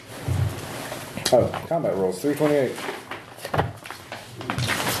 Oh, combat rolls. 328.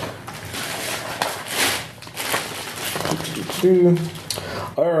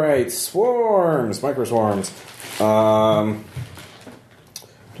 Alright, swarms. Micro swarms.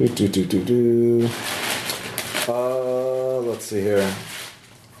 Let's see here.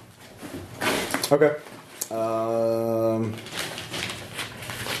 Okay.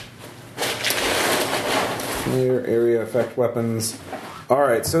 Near area effect weapons.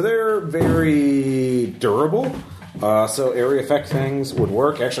 Alright, so they're very durable. So area effect things would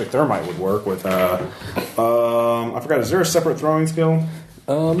work. Actually, thermite would work with. I forgot. Is there a separate throwing skill?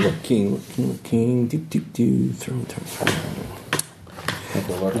 Looking. Throw.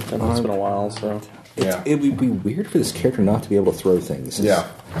 It's been a while, so... Yeah. It would be weird for this character not to be able to throw things. Yeah.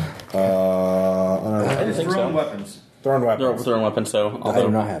 I didn't think Throwing so. weapons. Throwing weapons. Throwing weapon, so... I do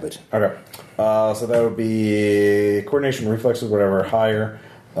not have it. Okay. So that would be coordination, reflexes, whatever, higher.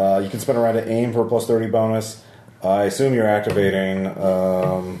 You can spin around to aim for a plus 30 bonus. I assume you're activating.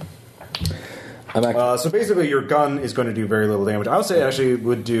 So basically, your gun is going to do very little damage. I would say actually it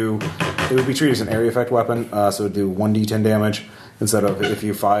would be treated as an area effect weapon, so it would do 1d10 damage instead of if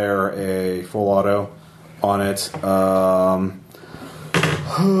you fire a full auto on it.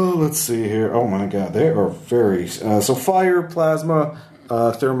 Let's see here. Oh my god, they are very... so fire, plasma,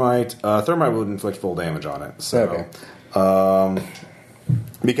 thermite. Thermite would inflict full damage on it. So, Okay.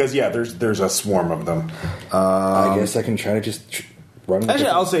 Because, yeah, there's a swarm of them. I guess I can try to just run... Actually,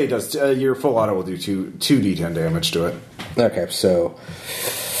 I'll say it does. Your full auto will do 2d10 damage to it. Okay, so...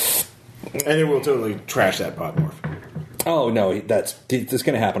 And it will totally trash that Podmorph. Oh, no, that's going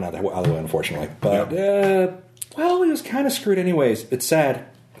to happen either way, unfortunately. But, well, he was kind of screwed anyways. It's sad.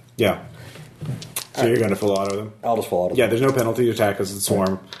 Yeah. So you're going to full auto them? I'll just full auto. Yeah, there's no penalty to attack as a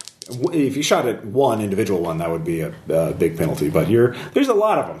swarm. If you shot at one individual one, that would be a big penalty. But there's a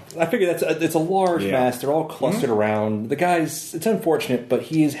lot of them. I figure it's a large mass. They're all clustered around. The guy's... It's unfortunate, but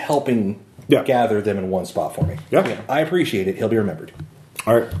he is helping gather them in one spot for me. Yeah. I appreciate it. He'll be remembered.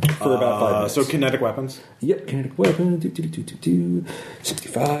 All right. For about 5 minutes. So kinetic weapons. Yep, kinetic weapon.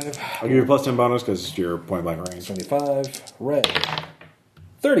 65. I'll give you a plus 10 bonus because you're point blank range. 75. Red.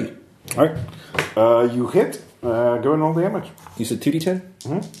 30. All right. You hit. Go ahead and roll damage. You said 2d10?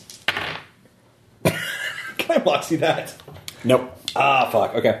 Mm-hmm. Can I moxie that? Nope. Ah,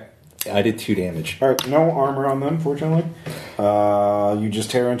 fuck. Okay. I did 2 damage. All right. No armor on them, fortunately. You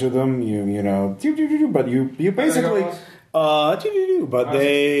just tear into them. You know. But you basically. But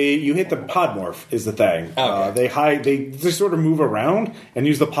you hit the Podmorph is the thing. Okay. They hide. They just sort of move around and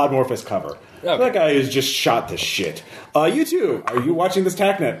use the Podmorph as cover. Okay. That guy is just shot to shit. You two, are you watching this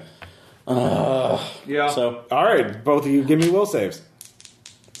TACnet? Yeah. So All right, both of you give me will saves.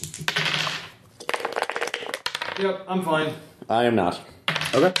 Yep, I'm fine. I am not.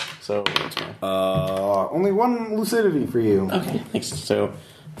 Okay. So that's fine. Only one lucidity for you. Okay, thanks. So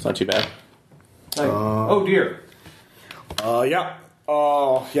it's not too bad. Oh dear. Yeah.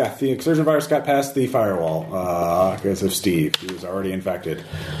 Oh, yeah. The exertion virus got past the firewall because of Steve. He was already infected.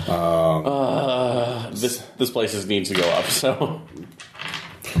 This place needs to go up. So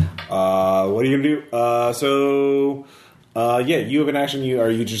What are you gonna do? Yeah, you have an action. Are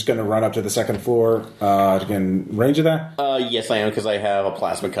you just gonna run up to the second floor to get in range of that? yes, I am because I have a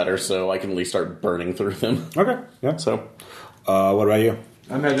plasma cutter, so I can at least start burning through them. Okay. Yeah. So, What about you?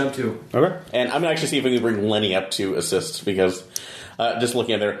 I'm heading up too. Okay. and I'm gonna actually see if we can bring Lenny up to assist because just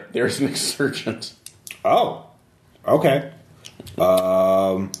looking at there's an exurgent. Oh. Okay.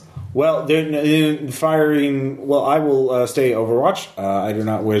 Well, they're firing. Well, I will stay Overwatch. I do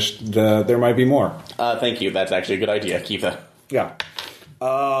not wish there might be more. Thank you. That's actually a good idea. Keep that. Yeah.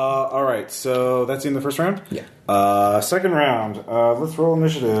 All right. So that's in the first round. Yeah. Second round. Let's roll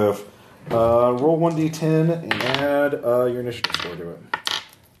initiative. Roll 1d10 and add your initiative score to it.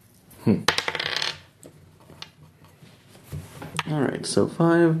 All right. So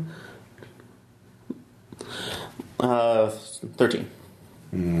 5, 13.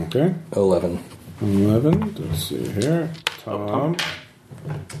 Okay. 11. 11. Let's see here. Tom.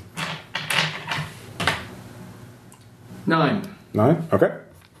 9. 9. Okay.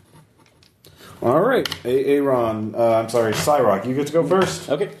 All right. Aaron. I'm sorry, Cyrock. You get to go first.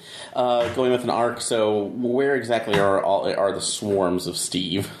 Okay. Going with an arc. So where exactly are the swarms of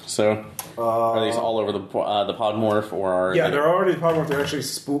Steve? So are these all over the Podmorph or are Yeah, they're already probably they're actually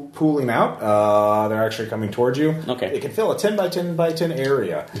pooling out. They're actually coming towards you. Okay. It can fill a 10 by 10 by 10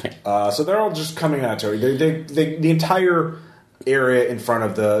 area. Okay. So they're all just coming out to you. The entire area in front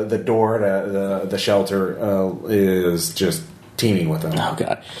of the door to the shelter is just teeming with them. Oh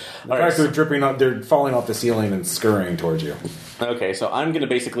god. In fact, they're dripping up. They're falling off the ceiling and scurrying towards you. Okay, so I'm going to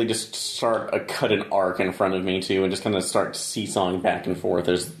basically just start cut an arc in front of me too, and just kind of start seesawing back and forth.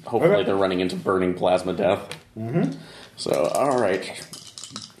 As hopefully Okay. they're running into burning plasma death. Mm-hmm. So all right.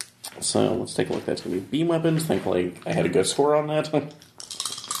 So let's take a look. That's going to be beam weapons. Thankfully, I had a good score on that.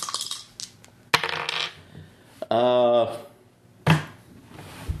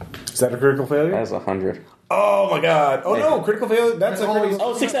 Is that a critical failure? That's 100. Oh my god! Oh no, critical failure. That's a critical.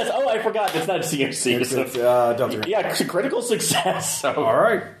 Oh, success! Oh, I forgot. It's not CFC. It's, so- Delta. yeah, critical success. So. All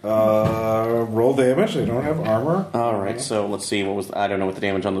right. Roll damage. They don't have armor. All right. So let's see. I don't know what the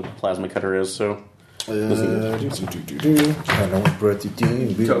damage on the plasma cutter is. So I know what brought you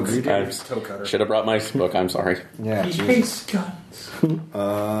down. Toe cutter. should have brought my book. I'm sorry. Yeah. He geez. hates guns.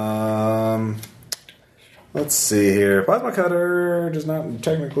 Let's see here. Plasma cutter does not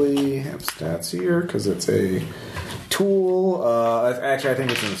technically have stats here because it's a tool. Actually, I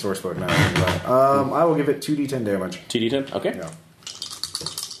think it's in the source book now. But, I will give it 2d10 damage. 2d10. Okay. Yeah.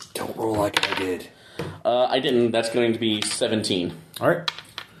 Don't roll like I did. I didn't. That's going to be 17. All right.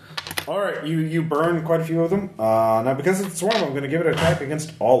 All right. You burn quite a few of them. Now, because it's swarm, I'm going to give it an attack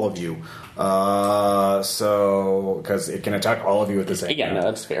against all of you. Because it can attack all of you at the same Yeah, time. no,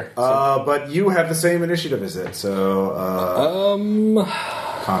 that's fair. But you have the same initiative as it. So,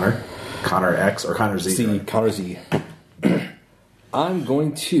 Connor X or Connor Z. See, Connor Z. I'm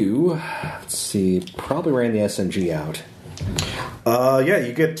going to, let's see, probably ran the SMG out. Yeah,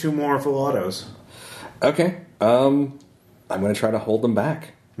 you get 2 more full autos. Okay. I'm going to try to hold them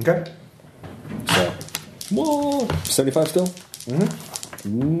back. Okay. So, whoa, 75 still?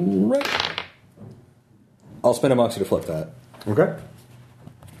 Mm-hmm. Right. I'll spend a Moxie to flip that. Okay.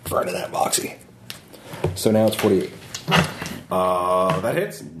 Burning that Moxie. So now it's 48. That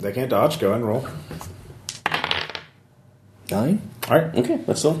hits. They can't dodge. Go ahead and roll. 9? All right. Okay,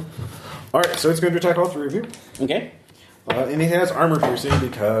 that's all. All right. So it's going to attack all 3 of you. Okay. And it has armor piercing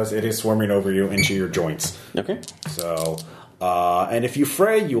because it is swarming over you into your joints. Okay. So, and if you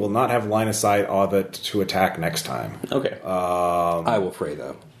fray, you will not have line of sight of it to attack next time. Okay. I will fray,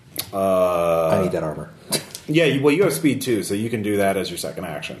 though. I need that armor. Yeah, you have speed too, so you can do that as your second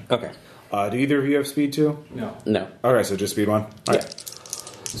action. Okay. Do either of you have speed too? No. No. Okay, so just speed 1. All Yeah. right.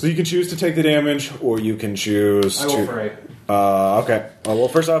 So you can choose to take the damage, or you can choose I to. will fray. Okay. Well,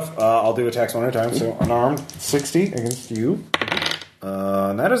 first off, I'll do attacks 1 at a time. So unarmed, 60 against you.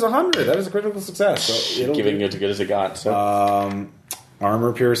 And that is 100. That is a critical success. So it'll Giving be, it as good as it got. So.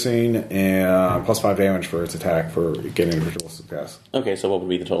 armor piercing and plus 5 damage for its attack for getting a critical success. Okay, so what would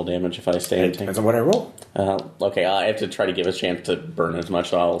be the total damage if I stay in tank? Depends on what I roll. Okay, I have to try to give us a chance to burn as much,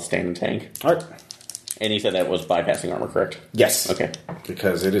 so I'll stand in tank. All right. And you said that was bypassing armor, correct? Yes. Okay.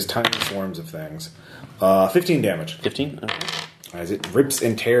 Because it is tiny swarms of things. 15 damage. 15? Okay. As it rips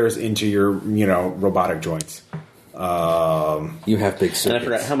and tears into your, robotic joints. You have big circuits. And I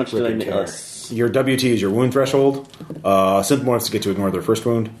forgot, how much did I Rip and tear. Your WT is your wound threshold. Synth wants to get to ignore their first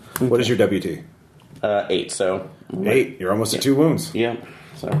wound. What is your WT? 8, so... 8. You're almost at 2 wounds. Yeah,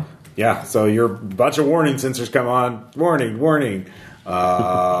 so... Yeah, so your bunch of warning sensors come on. Warning, warning.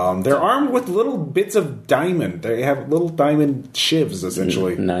 They're armed with little bits of diamond. They have little diamond shivs,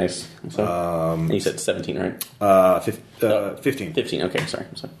 essentially. Nice. So, and you said 17, right? 15. 15, okay, sorry.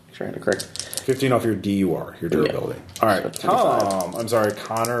 I'm sorry. Make sure I had it correct. 15 off your DUR, your durability. Yeah. All right, So 25. Tom. I'm sorry,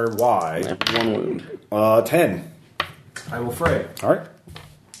 Connor I Y. have 1 wound. 10. I will fray. All right.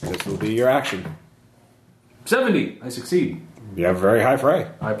 This will be your action. 70. I succeed. You have a very high fray.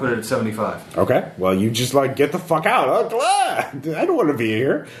 I put it at 75. Okay. Well, you just get the fuck out. I don't want to be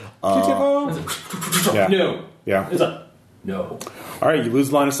here. Yeah. No. Yeah. It's a no. All right. You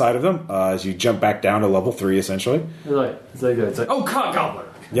lose line of sight of them as you jump back down to level 3, essentially. It's like oh, cock gobbler.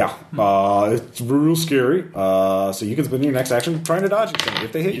 Yeah. It's real scary. So you can spend your next action trying to dodge it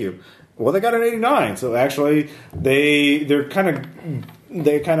if they hit you. Well, they got an 89, so actually they kind of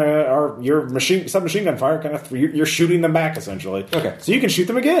are your submachine gun fire. You're shooting them back essentially. Okay. So you can shoot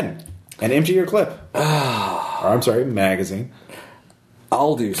them again and empty your clip. Or I'm sorry, magazine.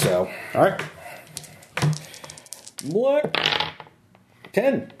 I'll do so. All right. What?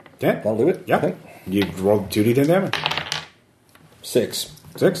 10. 10. That'll do it. Yeah. Okay. You rolled 2d10 damage. 6.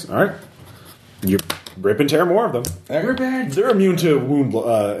 6. All right. You rip and tear more of them. We're bad. They're immune to wound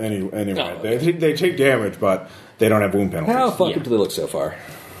anyway. Oh. They take damage, but they don't have wound penalties. How fucked Yeah. up do they look so far?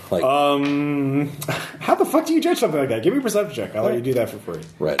 Like, How the fuck do you judge something like that? Give me a perception check. I'll let you do that for free.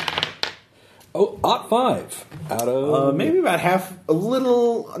 red. Oh, ought 5 out of... Maybe about half, a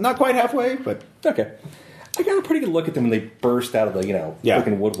little, not quite halfway, but Okay. I got a pretty good look at them when they burst out of the,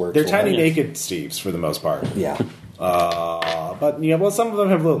 freaking woodwork. They're tiny, yeah. naked Steves for the most part. Yeah. But some of them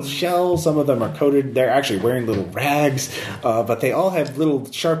have little shells. Some of them are coated. They're actually wearing little rags, but they all have little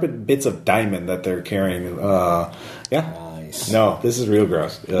sharpened bits of diamond that they're carrying. Yeah. Nice. No, this is real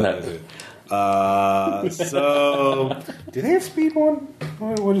gross. No. So, do they have speed 1?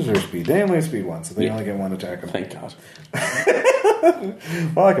 What is their speed? They only have speed 1, so they Yeah. only get 1 attack. Thank God.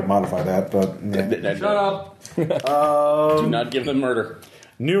 Well, I could modify that, but yeah. Shut up. Do not give them murder.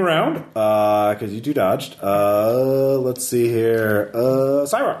 New round, because you two dodged. Let's see here.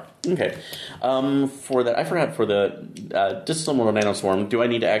 Cyrock. Okay. For that, I forgot for the dissimilar nanoswarm. Do I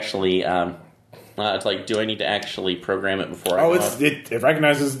need to actually? Do I need to actually program it before I? Oh, go it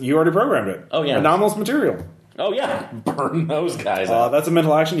recognizes you already programmed it. Oh, yeah. Anomalous material. Oh yeah, burn those guys out. That's a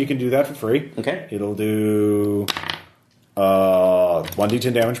mental action. You can do that for free. Okay. It'll do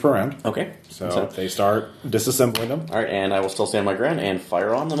 1d10 damage per round. Okay. So they start disassembling them. All right, and I will still stand my ground and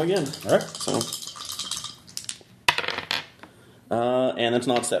fire on them again. All right. So, and that's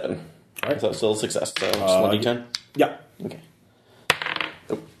not 7. All right. So it's still a success. So 1d10. Yeah. Okay.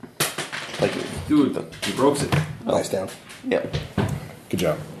 Oh. Thank you. Dude, you broke it. Nice down. Yep. Good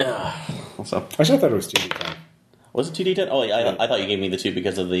job. So Actually, I thought it was 2d10. was it 2d10? Oh, yeah, I thought you gave me the 2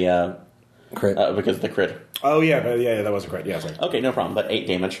 because of the Crit. because of the crit. Oh, yeah, that was a crit. Yeah, sorry. Okay, no problem. But 8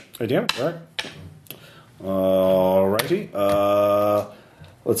 damage. Hey, damn it. All right. Alrighty.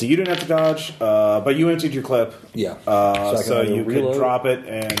 Let's see. You didn't have to dodge, but you emptied your clip. Yeah. So you reload, could drop it,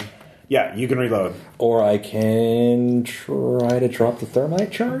 and yeah, you can reload. Or I can try to drop the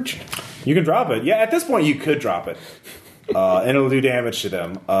thermite charge. You can drop it. Yeah, at this point, you could drop it, and it'll do damage to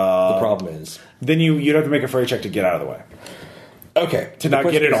them. The problem is... Then you'd have to make a fray check to get out of the way. Okay. To not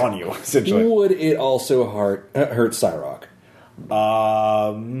get it on you, essentially. Would it also hurt Cyrock?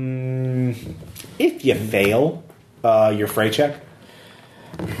 If you fail your fray check.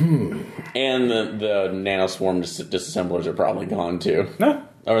 And the nanoswarm disassemblers are probably gone too. No.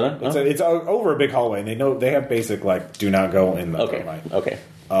 Oh, are they? No? It's over a big hallway, and they have basic, do not go in the thermite. Okay.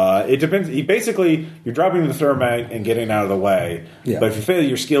 It depends. You're dropping the thermite and getting out of the way. Yeah. But if you fail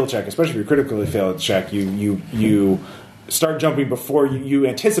your skill check, especially if you critically fail a check, you start jumping before you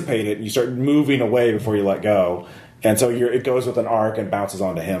anticipate it, and you start moving away before you let go. And so it goes with an arc and bounces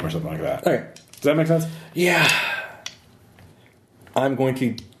onto him or something like that. Okay. Does that make sense? Yeah. I'm going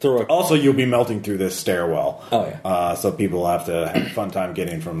to throw a... Also, you'll be melting through this stairwell. Oh, yeah. So people have to have a fun time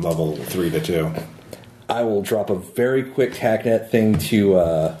getting from level 3 to 2. I will drop a very quick hacknet thing to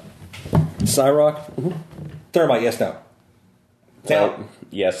Cyrock. Mm-hmm. Thermite, yes, no. So,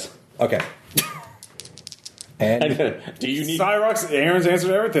 yes. Okay. And... Do you need? Cyrock's Aaron's answer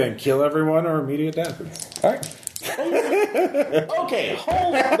to everything. Kill everyone or immediate death. All right. Okay,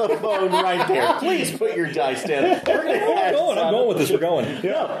 hold the phone right there. Please put your dice down. We're gonna I'm going with this. We're going.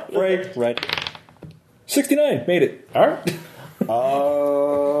 Yeah. Right. 69. Made it. All right.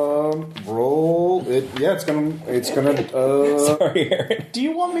 Roll it. Yeah, it's gonna. Sorry, Aaron. Do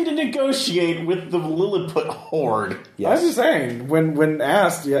you want me to negotiate with the Lilliput horde? I was just saying, when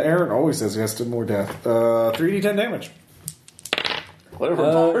asked, yeah, Aaron always says yes to more death. 3d10 damage.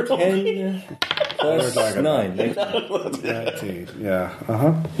 Whatever. 10 plus 9. 19. Yeah.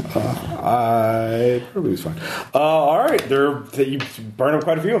 I probably was fine. All right. You burn up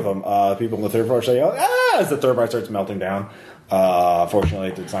quite a few of them. People in the third floor say, as the third bar starts melting down. Fortunately,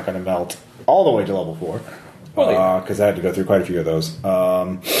 it's not going to melt all the way to level 4. Because I had to go through quite a few of those.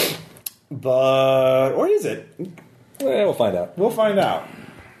 Or is it? Well, we'll find out. We'll find out.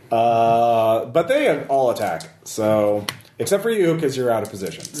 But they all attack. So, except for you, because you're out of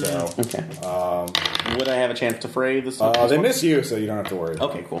position. So, Okay. Would I have a chance to fray this? they miss you, so you don't have to worry.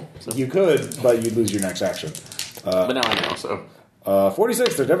 Okay, cool. So, You could, but you'd lose your next action. but now I know. So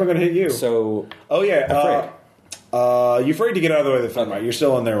 46, they're definitely going to hit you. So, Oh, yeah. You're afraid to get out of the way of the thermite. You're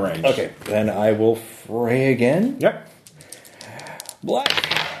still in their range. okay. Then I will fray again. Yep. Black.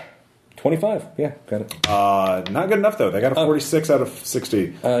 25. Yeah, got it. Not good enough, though. They got a 46 out of 60.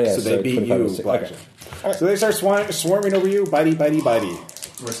 Yeah, so they so beat 25 you. is six. Black. Okay. All right, so they start swarming over you. Bitey.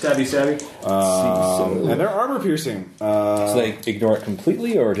 Or stabby. And they're armor piercing. So they ignore it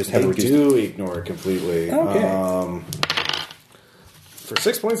completely or just have They it reduced? do ignore it completely. Okay. For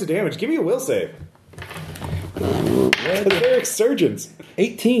 6 points of damage, give me a will save. They're surgeons.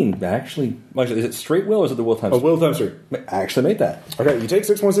 18. Actually, is it straight will or is it the will times? A will times 3. I actually made that. Okay, you take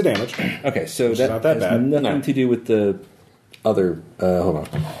 6 points of damage. Okay, so Which is that not that has bad. nothing No. to do with the other. Hold on.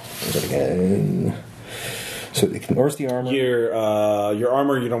 Where's that again? So it ignores the armor. Your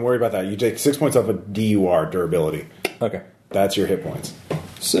armor, you don't worry about that. You take 6 points off of DUR, durability. Okay. That's your hit points.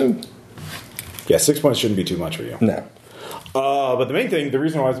 So, Yeah, 6 points shouldn't be too much for you. no. But the main thing, the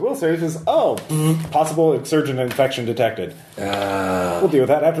reason why it's will save is, possible exurgent infection detected. We'll deal with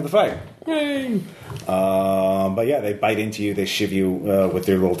that after the fight. Yay! But yeah, they bite into you, they shiv you with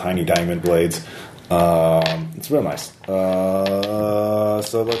their little tiny diamond blades. It's real nice.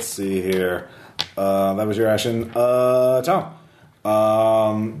 So let's see here. That was your action. Tom.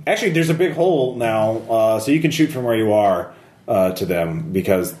 Actually, there's a big hole now, so you can shoot from where you are to them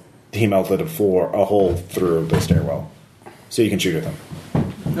because he melted a hole through the stairwell. So you can shoot at them.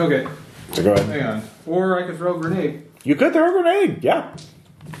 Okay, So go ahead. hang on. Or I could throw a grenade. You could throw a grenade, yeah.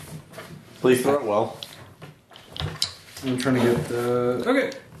 please throw it well. I'm trying to get the...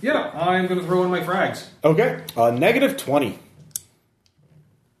 Okay, yeah, I'm going to throw in my frags. Okay. Negative 20.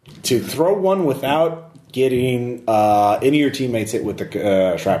 To throw one without getting any of your teammates hit with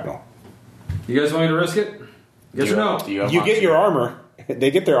the shrapnel. You guys want me to risk it? Yes or no? Do you have You Moxie? get your armor.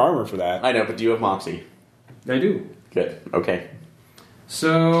 They get their armor for that. I know, but do you have Moxie? I do. Good. Okay.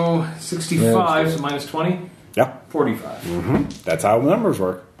 So, 65, so minus 20, Yeah. 45. That's how numbers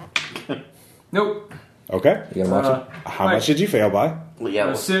work. Nope. Okay. You got a Moxie? How much did you fail by?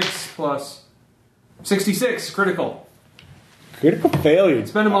 Yeah. 6 plus 66, critical. Critical failure.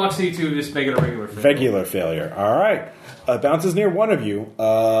 Spend a moxie to just make it a regular fail. Regular failure. All right. Bounces near one of you.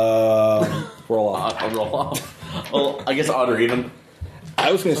 Roll off. I'll roll off. Well, I guess odd or even.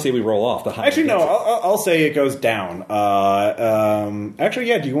 I was going to say we roll off. The high Actually, no. I'll say it goes down. Actually,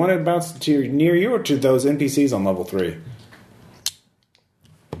 yeah. Do you want to bounce to near you or to those NPCs on level 3?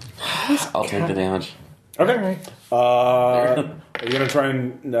 I'll take the damage. Okay. Are you going to try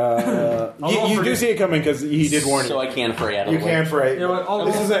and... you do see it coming because he did warn So you. I can fray out of You the way. can fray. You know what, I'll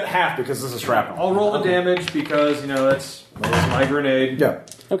This roll- is at half because this is shrapnel. I'll roll the damage because, that's my grenade. Yeah.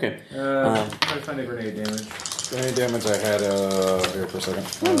 Okay. Try to find a grenade damage. Any damage I had here for a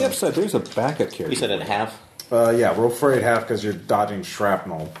second. On the upside, there's a backup character. You said at half? Yeah, roll fray at half because you're dodging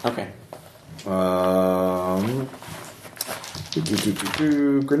shrapnel. Okay.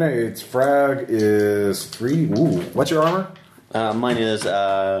 Grenades. Frag is 3. Ooh. What's your armor? Mine is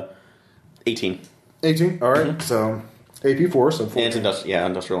 18. 18. All right. So AP 4. So 4. And it's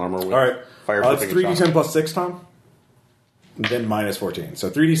industrial armor with All right. fire It's proofing 3d10 shock. plus 6, Tom. Then minus 14. So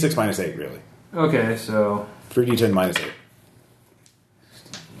 3d6 minus 8, really. Okay, so 3d10 minus 8.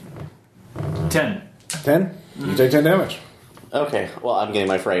 10. 10? You take 10 damage. Okay. Well, I'm getting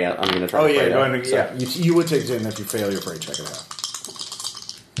my fray out. I'm going to try Oh, to yeah. fray Go out. ahead and, So- yeah. You would take 10 if you fail your fray. Check it out.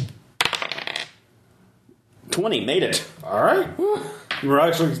 20. Made it. All right. You were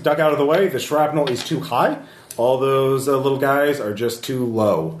actually stuck out of the way. The shrapnel is too high. All those little guys are just too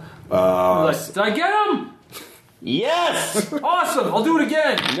low. Did I get him? Yes! Awesome! I'll do it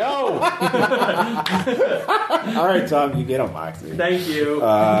again! No! All right, Tom, you get a moxie. Thank you.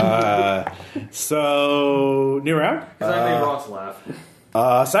 So, new round. Because I made Ross laugh.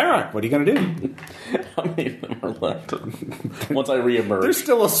 Cyrock, what are you going to do? How many of them are left? Once I reemerge. There's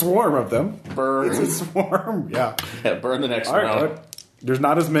still a swarm of them. Burn. It's a swarm, yeah. Yeah, burn the next All right, round. look, there's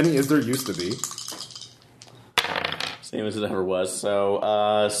not as many as there used to be. Same as it ever was.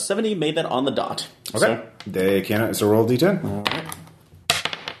 So, 70 made that on the dot. Okay. They cannot. So roll d10.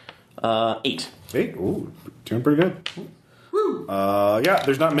 So, 8. 8. Ooh, doing pretty good. Woo! Yeah,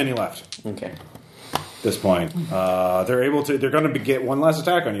 there's not many left Okay. at this point. They're able to. They're going to get one last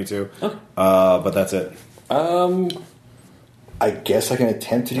attack on you two. But that's it. I guess I can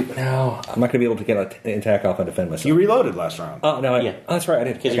attempt to do. No, I'm not going to be able to get an attack off and defend myself. You reloaded last round. Oh no! Yeah. Oh, that's right. I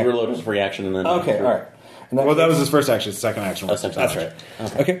did. Because you reload his reaction and then... Okay, all right. And Well, that was his first action. His second action was That's damage.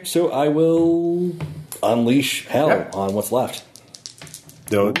 right. Okay, so I will unleash hell Yep. on what's left.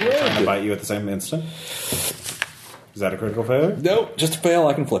 They're trying to bite you at the same instant. Is that a critical failure? Nope, just a fail.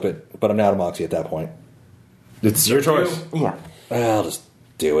 I can flip it, but I'm out of moxie at that point. It's your choice. Yeah. I'll just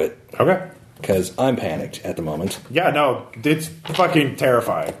do it Okay. because I'm panicked at the moment. Yeah, no, it's fucking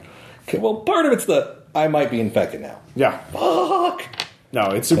terrifying. Okay, well, part of it's the I might be infected now. Yeah. Fuck. No,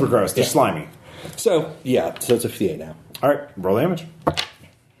 it's super gross. They're Yeah. slimy. So yeah, so it's a 58 now. All right, roll damage.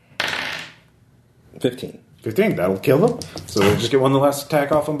 15. 15. That'll kill them. So they'll just get one last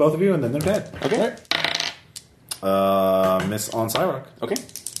attack off on both of you, and then they're dead. Okay. Miss on Cyrock. Okay.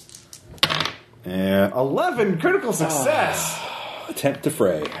 And 11 critical success. Attempt to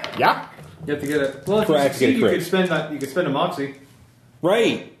fray. Yeah. You have to get it. Well, if you Crack, succeed, get a you crit. could spend that. You could spend a moxie.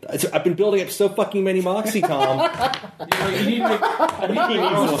 Right. I've been building up so fucking many moxie, Tom. You need to make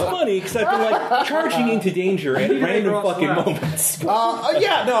It's funny because I've been like charging into danger at need to random make Ross fucking laugh. moments.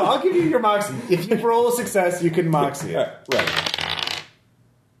 Yeah, no, I'll give you your Moxie. If you roll a success, you can Moxie it. Right.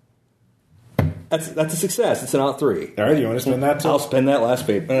 That's a success. It's an out 3. All right, you want to spend that too? I'll spend that last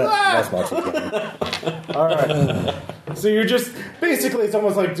last moxie. All right. So you're just basically, it's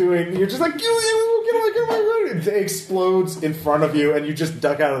almost like doing. You're just like, get away. It explodes in front of you, and you just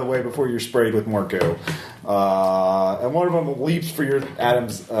duck out of the way before you're sprayed with more goo. And one of them leaps for your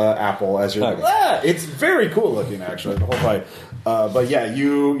Adam's apple as you're like, Okay. It's very cool looking, actually, the whole fight. But yeah,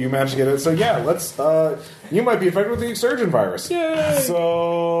 you managed to get it. So yeah, let's. You might be infected with the Exsurgent virus. Yay.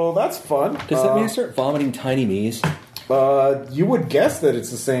 So that's fun. Does that mean I start vomiting tiny me's? You would guess that it's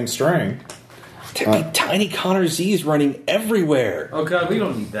the same strain. Tiny Connor Z's running everywhere. Oh god, we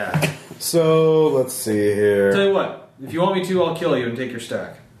don't need that. So let's see here. Tell you what, if you want me to, I'll kill you and take your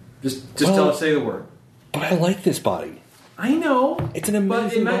stack. Just Well- tell us, say the word. But I like this body. I know. It's an But it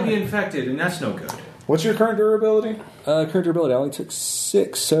amazing might be body. infected, and that's no good. What's your current durability? Current durability, I only took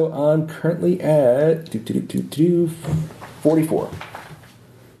 6, so I'm currently at 44.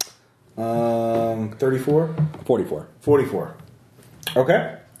 34? 44. 44.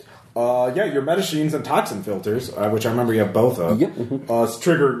 Okay. Yeah, your medicines and toxin filters, which I remember you have both of, Yep.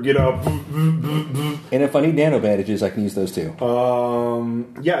 trigger, And if I need nano bandages, I can use those too.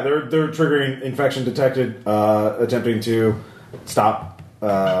 yeah, they're triggering infection detected, attempting to stop,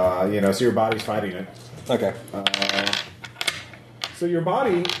 so your body's fighting it. Okay. So your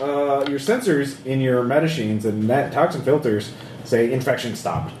body, your sensors in your medicines and toxin filters say infection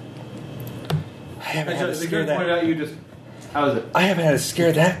stopped. I haven't had a The scare good point that. out, you just. How is it? I haven't had a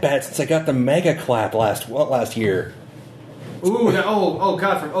scare that bad since I got the mega clap last year. Ooh, that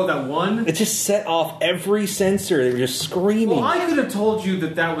one? It just set off every sensor. They were just screaming. Well, I could have told you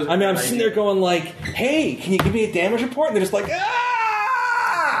that was. I mean, I'm sitting there going like, "Hey, can you give me a damage report?" And they're just like,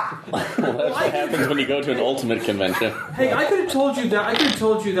 "Ah!" Well, that's what happens when you go to an ultimate convention. Hey, I could have told you that. I could have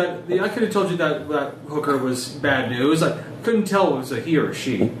told you that hooker was bad news. I couldn't tell it was a he or a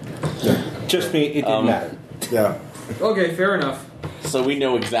she. Just me. It didn't matter. Yeah. Okay, fair enough. So we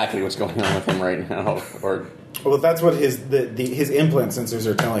know exactly what's going on with him right now. Or Well, that's what his implant sensors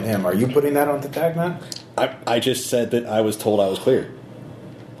are telling him. Are you putting that on the Tagnet? I just said that I was told I was clear.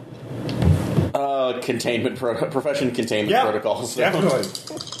 profession containment protocols. Definitely.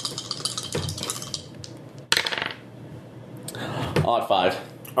 Odd 5.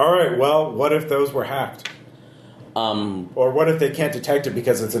 All right. Well, what if those were hacked? Or what if they can't detect it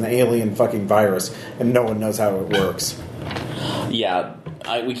because it's an alien fucking virus and no one knows how it works? Yeah,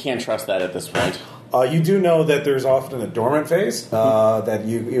 we can't trust that at this point. You do know that there's often a dormant phase that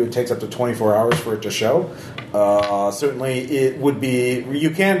it takes up to 24 hours for it to show. Certainly, it would be.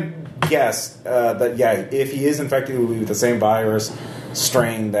 You can guess that if he is infected, it would be with the same virus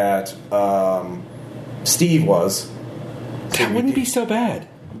strain that Steve was. That wouldn't be so bad.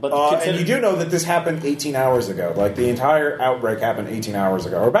 But and you do know that this happened 18 hours ago. Like, the entire outbreak happened 18 hours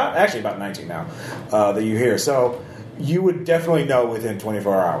ago. Or about 19 now, that you hear. So, you would definitely know within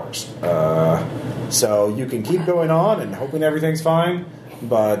 24 hours. So, you can keep going on and hoping everything's fine.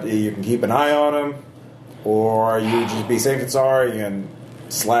 But you can keep an eye on them. Or you just be safe and sorry and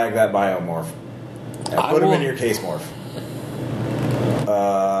slag that biomorph. And put him in your case morph.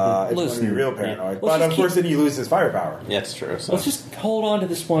 If you want to be real paranoid. But of course, then you lose his firepower. Yeah, that's true. So. Let's just hold on to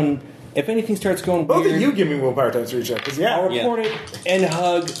this one. If anything starts going Both weird, of you give me willpower times 3 check. Because, I'll report it and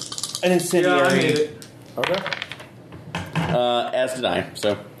hug an incendiary. Yeah, I made it. Okay. As did I.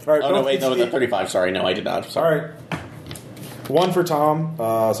 So. All right, the 35. Sorry, no, I did not. All right. 1 for Tom.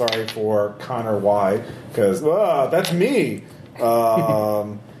 Sorry for Connor Y. Because that's me.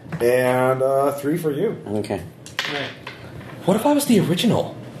 And 3 for you. Okay. Right. What if I was the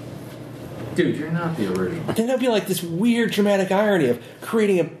original? Dude, you're not the original. Then that'd be like this weird dramatic irony of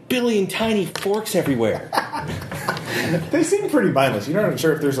creating a billion tiny forks everywhere. They seem pretty mindless. You're not even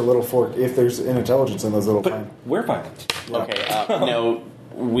sure if there's a little fork, if there's an intelligence in those little. But we're violent. Okay. No,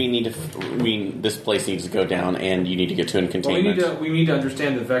 we need to. This place needs to go down, and you need to get to in Well, containment. we need to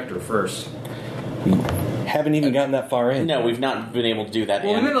understand the vector first. Haven't even gotten that far in. No, we've not been able to do that.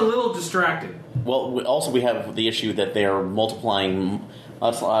 Well, and, we've been a little distracted. well, also we have the issue that they're multiplying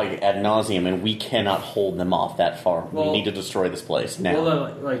us like ad nauseum, and we cannot hold them off that far. Well, we need to destroy this place now.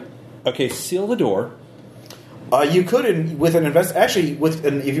 Well, Okay, seal the door. You could, with an actually,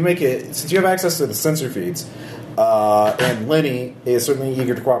 if you make it, since you have access to the sensor feeds, and Lenny is certainly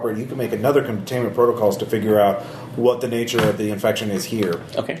eager to cooperate, you can make another containment protocols to figure out what the nature of the infection is here.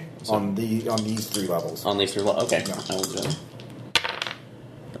 Okay. So On these 3 levels. on these 3 okay. Yeah. I will do it.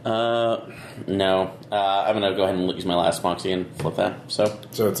 No. I'm going to go ahead and use my last moxie and flip that. So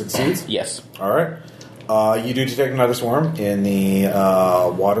So it succeeds? yes. All right. You do detect another swarm in the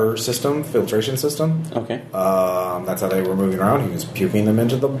water system, filtration system. Okay. That's how they were moving around. He was puking them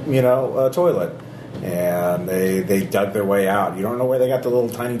into the toilet, and they dug their way out. You don't know where they got the little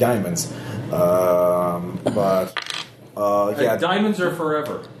tiny diamonds, but yeah. diamonds are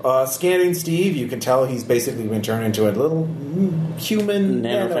forever. Scanning Steve, you can tell he's basically been turned into a little human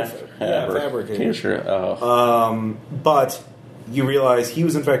fabricator. Sure. Oh. But you realize he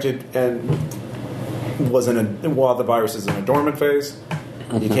was infected and was while the virus is in a dormant phase.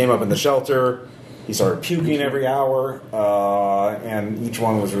 He came up in the shelter. He started puking every hour, and each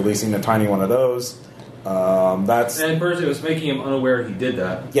one was releasing a tiny one of those. And first, it was making him unaware he did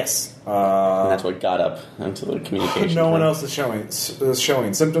that. Yes. And that's what got up into the communication. No one room. else is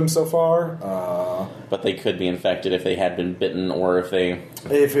showing symptoms so far. But they could be infected if they had been bitten, or if they.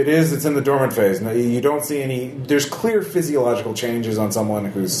 If it is, it's in the dormant phase. No, you don't see any. There's clear physiological changes on someone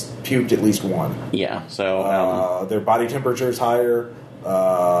who's puked at least one. Yeah. So. Their body temperature is higher.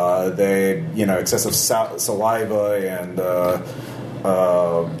 They, excessive saliva and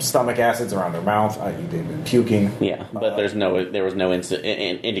stomach acids around their mouth. They've been puking. Yeah, but there was no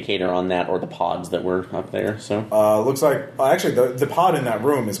indicator on that or the pods that were up there. So looks like actually the pod in that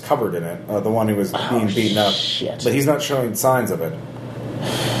room is covered in it. The one who was being beaten up, shit. but he's not showing signs of it.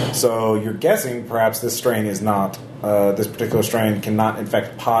 So you're guessing perhaps this strain is not. This particular strain cannot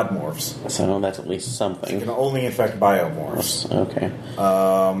infect pod morphs. So that's at least It something. can only infect biomorphs. Okay.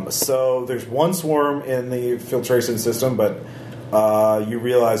 So there's one swarm in the filtration system, but you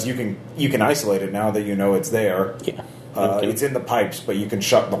realize you can isolate it now that you know it's there. Yeah. It's in the pipes, but you can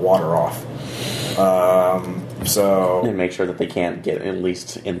shut the water off. And make sure that they can't get at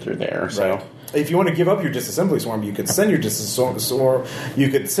least in through there. So. Right. If you want to give up your disassembly swarm, you could send your swarm. You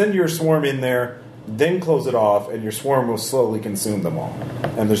could send your swarm in there, then close it off, and your swarm will slowly consume them all.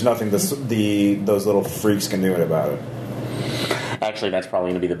 And there's nothing those little freaks can do about it. Actually, that's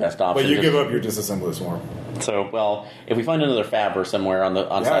probably going to be the best option. But you give up your disassembly swarm. So, well, if we find another fab or somewhere on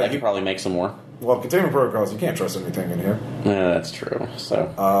site, I could probably make some more. Well, containment protocols, you can't trust anything in here. Yeah, that's true.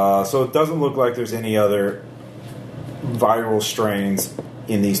 So, So it doesn't look like there's any other viral strains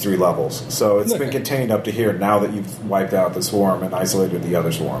in these 3 levels. So it's been contained up to here now that you've wiped out the swarm and isolated the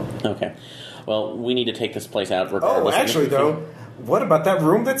other swarm. okay. Well, we need to take this place out regardless. Oh, actually, though, what about that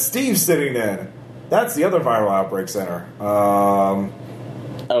room that Steve's sitting in? That's the other viral outbreak center.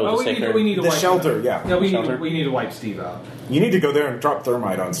 We need to The wipe shelter, yeah. Yeah, we Shelter. need to wipe Steve out. You need to go there and drop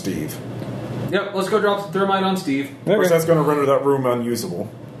thermite on Steve. Yep, let's go drop some thermite on Steve. Of course, that's going to render that room unusable.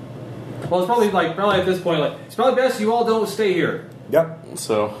 Well, it's probably at this point, it's probably best you all don't stay here. Yep.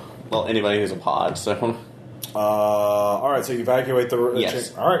 So, well, anybody who's a pod. So, All right, so you evacuate the...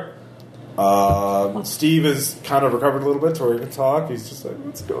 Yes. All right. Steve is kind of recovered a little bit to where he can talk. He's just like,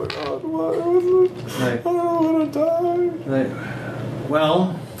 what's going on? What? Right. I don't want to die.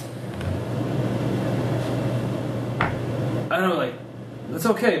 Well, I don't know, like, that's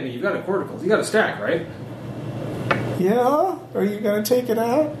okay, but you've got a cortical. You got a stack, right? Yeah? Are you going to take it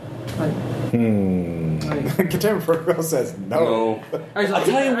out? Like, Contemporary Protocol says no. Actually, I'll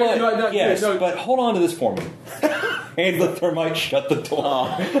tell you what. Yes, no, but hold on to this for me. And the thermite shut the door.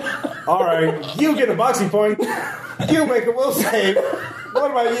 All right, you get a boxing point. You make a will save.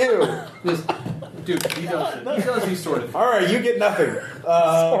 What about you? Dude, he does these sort of things. All right, you get nothing.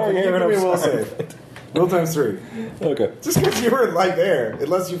 You give me a will save. Will times 3. Okay. Just because you were like there,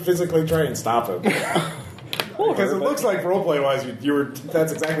 unless you physically try and stop him. Because it looks like roleplay wise, you were.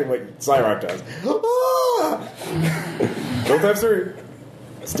 That's exactly what Cyrock does. Will times 3.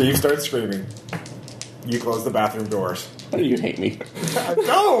 Steve starts screaming. You close the bathroom doors. Why do you hate me?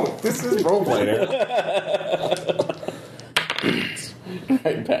 No! This is roleplay now.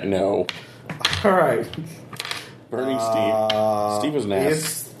 Right back. No. Alright. Burning Steve. Steve was an ass.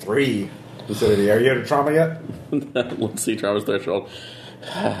 It's 3. Lucidity. Are you at a trauma yet? Let's see, trauma's threshold.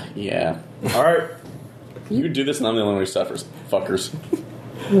 Yeah. Alright. You do this and I'm the only one who suffers. Fuckers.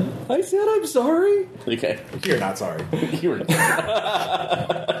 I said I'm sorry. Okay. You're not sorry. You were.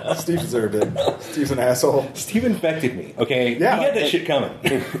 Steve deserved it. Steve's an asshole. Steve infected me. Okay. Yeah. He had that shit coming.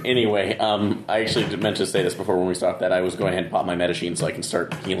 Anyway, I actually meant to say this before when we stopped that I was going ahead and pop my medicine so I can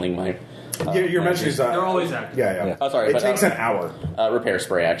start healing my. Your mentions. They're always active. Yeah. Oh, sorry. It but, takes an hour. repair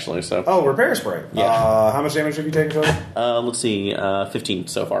spray, actually. So. Oh, repair spray. Yeah. How much damage have you taken total? Let's see. 15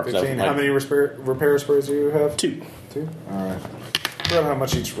 so far. 15. How many repair sprays do you have? 2. 2? Alright. I forgot how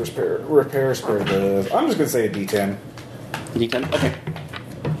much each repair spray does. I'm just going to say a D10. D10? Okay.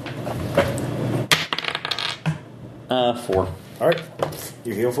 4. Alright.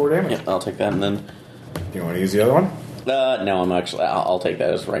 You heal 4 damage. Yeah, I'll take that and then. Do you want to use the other one? No, I'm actually. I'll take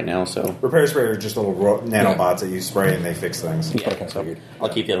that as right now. So Repair spray are just little nanobots that you spray and they fix things. yeah, so I'll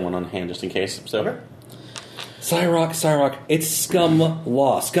keep the other one on hand just in case. So Okay. Cyrock, it's scum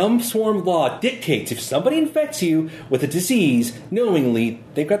law. Scum swarm law dictates if somebody infects you with a disease knowingly,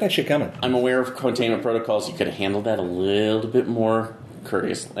 they've got that shit coming. I'm aware of containment protocols. You could have handled that a little bit more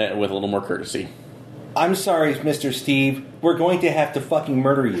courteous, with a little more courtesy. I'm sorry, Mr. Steve. We're going to have to fucking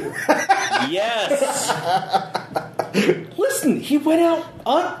murder you. Yes. Listen, he went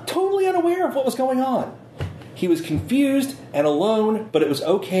out totally unaware of what was going on. He was confused and alone, but it was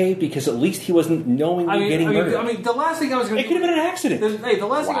okay because at least he wasn't knowingly getting murdered. I mean, the last thing I was going to It could have been an accident. The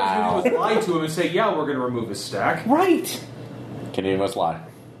last thing I was going to do was lie to him and say, yeah, we're going to remove his stack. Right. Can any of us lie?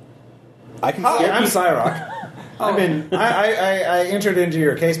 I can Hi, scare I'm people. Cyrock. I entered into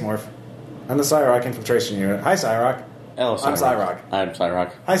your case morph. I'm the Cyrock infiltration unit. Hi, Cyrock. Oh, I'm Cyrock. I'm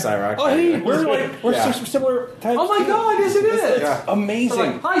Cyrock. Hi, Cyrock. Oh, hey, we're Yeah. some similar types. Oh my god, yes it is! Yeah. Amazing. So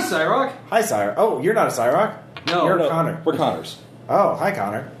like, hi, Cyrock. Hi, Cyrock. Oh, you're not a Cyrock? No. You're No. Connor. We're Connors. Oh, hi,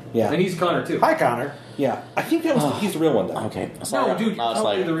 Connor. Yeah. And he's Connor, too. Hi, Connor. Yeah. I think that was he's the real one, though. Okay. No, dude, you're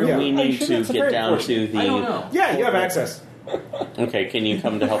totally the real one. We Yeah. need Oh, to shit, that's get very down to unfortunate. the. I don't know. Yeah, you have access. Okay, can you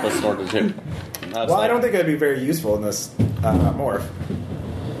come to help us in order to? Well, I don't think that'd be very useful in this morph.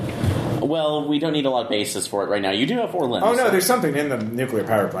 Well, we don't need a lot of basis for it right now. You do have 4 limbs. Oh, no, there's something in the nuclear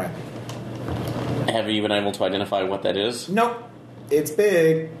power plant. Have you been able to identify what that is? Nope. It's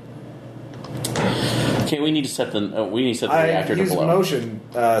big. Okay, we need to set the I reactor to use below. motion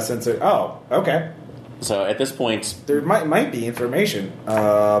sensor. Oh, okay. So at this point, There might be information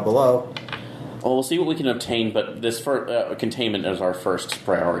below. well, we'll see what we can obtain. But this containment is our first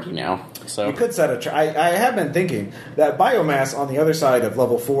priority now. So You could set a. I have been thinking that biomass on the other side of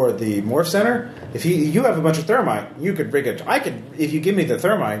level 4, the morph center. If you have a bunch of thermite, you could rig it. I could, if you give me the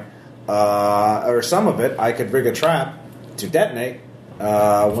thermite or some of it, I could rig a trap to detonate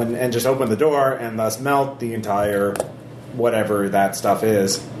and just open the door and thus melt the entire whatever that stuff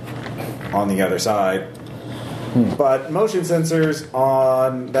is on the other side. But motion sensors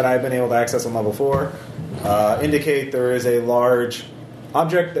that I've been able to access on level 4 indicate there is a large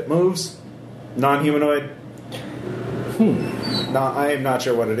object that moves, non-humanoid. I am not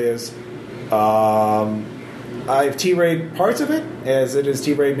sure what it is. I've T-rayed parts of it, as it has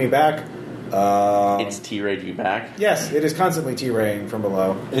T-rayed me back. it's T-rayed you back. Yes, it is constantly T-raying from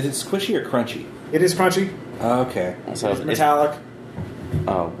below. Is it squishy or crunchy? It is crunchy. Okay. So It's metallic.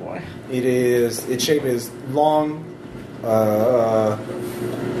 oh boy. It is. Its shape is long.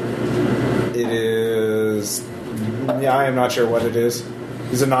 It is. Yeah, I am not sure what it is.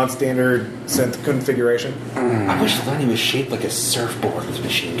 It's a non-standard synth configuration. I wish Lenny was shaped like a surfboard with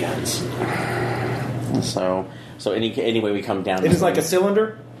machine guns. So anyway, we come down. It is like a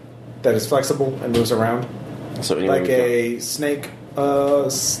cylinder that is flexible and moves around, so anyway, like we go- a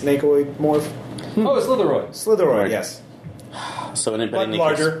snakeoid morph. Oh, it's Slitheroid. Slitheroid, Right. yes. So in, But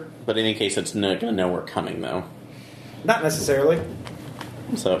larger. But in any case, it's not going to know we're coming though. Not necessarily.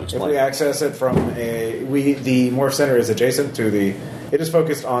 So If explain. we access it from the Morph Center is adjacent to the. It is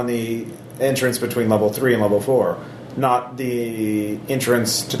focused on the entrance between level 3 and level 4, not the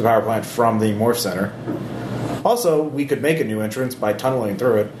entrance to the power plant from the Morph Center. Also, we could make a new entrance by tunneling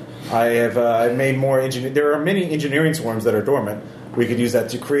through it. I have I've made more There are many engineering swarms that are dormant. We could use that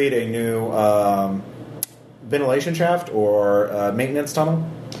to create a new ventilation shaft or maintenance tunnel.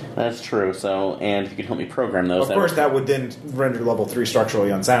 That's true. So, and if you could help me program those, Of course, that would then render level 3 structurally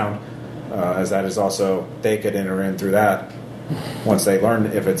unsound, as that is also, they could enter in through that once they learn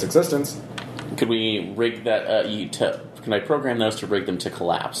if its existence. Could we rig that? Can I program those to rig them to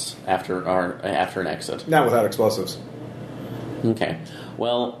collapse after an exit? Not without explosives. Okay.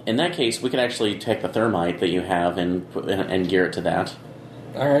 Well, in that case, we could actually take the thermite that you have and gear it to that.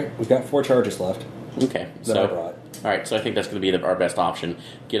 All right, we've got 4 charges left. Okay. That I brought. All right. So I think that's going to be our best option.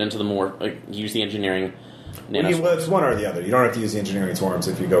 Get into the more use the engineering. Well, it's one or the other. You don't have to use the engineering swarms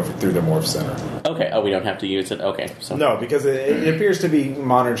if you go through the Morph Center. Okay. Oh, we don't have to use it. Okay. So No, because it appears to be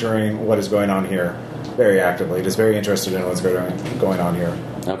monitoring what is going on here very actively. It is very interested in what's going on here.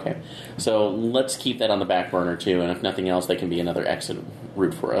 Okay. So let's keep that on the back burner too, and if nothing else, they can be another exit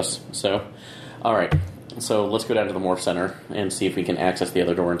route for us. So, all right. So let's go down to the Morph Center and see if we can access the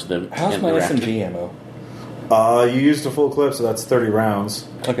other door into the. How's into my the reactor. SMG ammo? You used a full clip, so that's 30 rounds.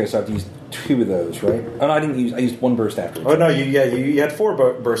 Okay, so I've used 2 of those, right? Oh, no, I didn't use. I used 1 burst after. Oh, no, you had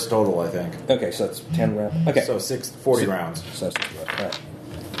 4 bursts total, I think. Okay, so that's 10 rounds. Okay, So 40 rounds. So that's all right.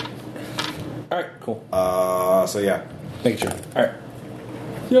 All right, cool. So yeah. Making sure. All right.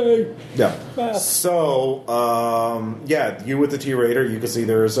 Yay! Yeah. Ah. So, yeah, you with the T-Raider, you can see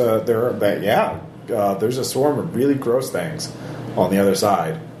there's a swarm of really gross things on the other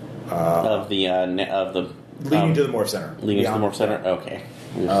side. Of the Leading to the Morph Center. leading to the Morph Center. Okay.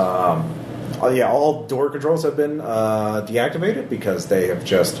 All door controls have been deactivated because they've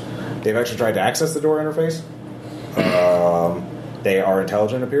actually tried to access the door interface. They are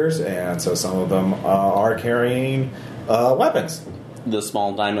intelligent, it appears, and so some of them are carrying weapons. The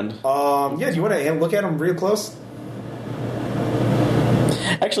small diamond. Yeah, do you want to look at them real close?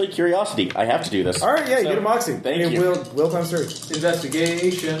 Actually, curiosity. I have to do this. All right, yeah, you So, get a moxie. thank you. Will times 3.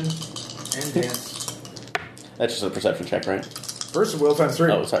 Investigation and dance. That's just a perception check, right? First, will times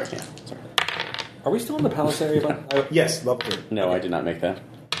 3. Oh, sorry. Yeah. Sorry. Are we still in the palace area? Yes, level 3. No, I did not make that.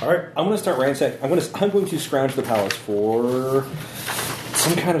 All right. I'm going to start ransacking. I'm going to scrounge the palace for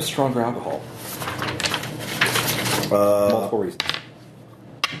some kind of stronger alcohol. Multiple reasons.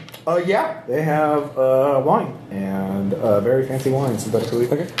 Yeah, they have wine and very fancy wine, synthetically.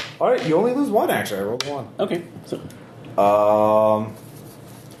 Okay. All right, you only lose 1. Actually, I rolled a 1. Okay. So,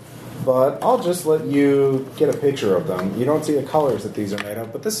 But I'll just let you get a picture of them. You don't see the colors that these are made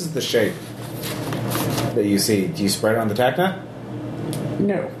of, but this is the shape that you see. Do you spread it on the TACnet?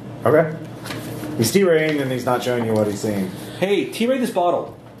 no. Okay. He's T-raying and he's not showing you what he's seeing. Hey, T-Ray this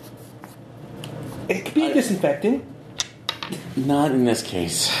bottle. It could be a disinfectant. Not in this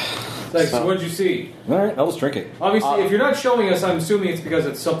case. Thanks. So what'd you see? All right, I'll just drink it. Obviously, if you're not showing us, I'm assuming it's because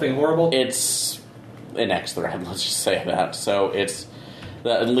it's something horrible. It's an X-thread, let's just say that. So it's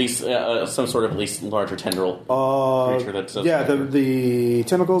at least some sort of at least larger tendril creature that's... the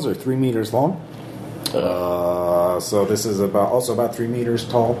tentacles are 3 meters long. So this is about 3 meters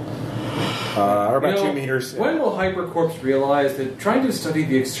tall. Or about 2 meters. When will Hypercorps realize that trying to study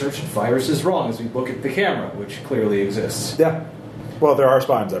the exsertion virus is wrong as we look at the camera, which clearly exists? Yeah. Well, there are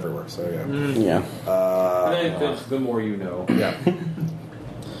spines everywhere, so yeah. Yeah. The more you know. Yeah.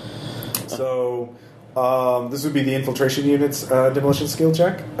 So, this would be the infiltration unit's demolition skill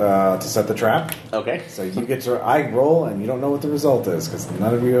check to set the trap. Okay. So you get to roll, and you don't know what the result is because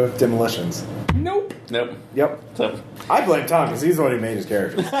none of you have demolitions. Nope. Nope. Yep. So, I blame Tom because he's the one who made his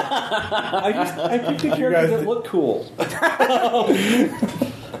character. I picked the characters guys that did- look cool.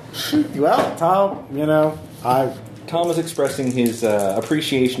 Well, Tom, Tom is expressing his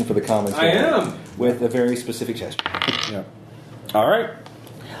appreciation for the commentary. I am. With a very specific gesture. yeah. All right.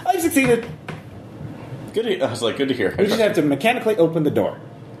 I succeeded. good. I was like, good to hear. We just have to mechanically open the door.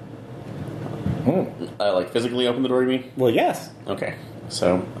 Like physically open the door, you mean? Well, yes. Okay.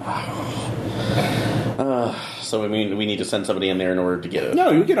 So, so I mean, we need to send somebody in there in order to get it.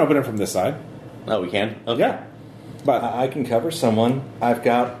 No, you can open it from this side. Oh, we can. Okay. Yeah. But I can cover someone. I've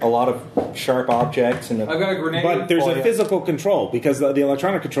got a lot of sharp objects and I've got a grenade. But there's Oh, a yeah. physical control because the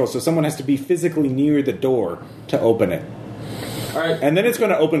electronic control, so someone has to be physically near the door to open it. All right. And then it's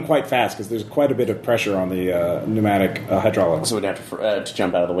going to open quite fast because there's quite a bit of pressure on the pneumatic hydraulics. So we'd have to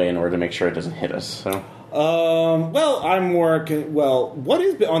jump out of the way in order to make sure it doesn't hit us. So, Well, I'm more... What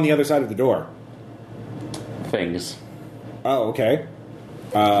is on the other side of the door? things. Oh, okay.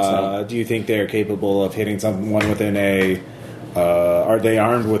 Do you think they're capable of hitting someone within a... are they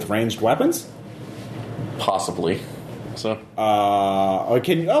armed with ranged weapons? Possibly. So.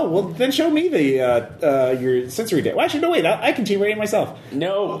 Well, then show me the your sensory data. Well, actually, no, wait. I can T-rate myself.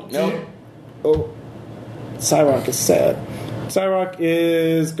 No. Oh, Cyrock is sad. Cyrock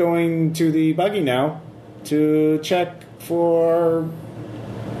is going to the buggy now to check for...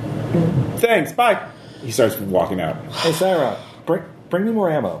 Thanks, bye. He starts walking out. Hey, Cyrock, bring me more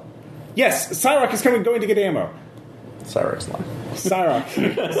ammo. Yes, Cyrock is going to get ammo. Cyrock's lying.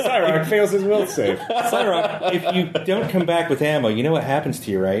 Cyrock fails his will save. Cyrock, if you don't come back with ammo, you know what happens to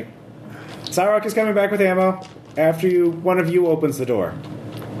you, right? Cyrock is coming back with ammo after one of you opens the door.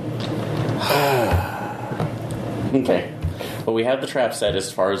 Okay. Well, we have the trap set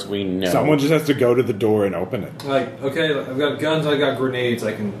as far as we know. Someone just has to go to the door and open it. Like, okay, I've got guns, I've got grenades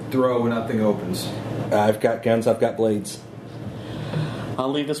I can throw when that thing opens. I've got guns, I've got blades.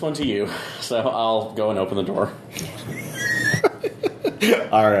 I'll leave this one to you, so I'll go and open the door.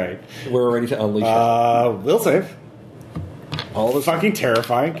 All right. We're ready to unleash it. Will save. All of us. Fucking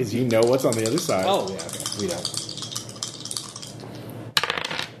terrifying because you know what's on the other side. Oh, yeah, okay. We don't.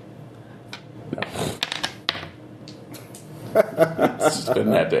 It's been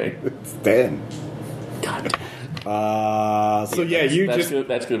that day. It's 10. God So yeah, you that's just...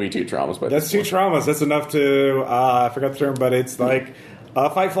 that's going to be 2 traumas. But That's 2 traumas. That's enough to... I forgot the term, but it's like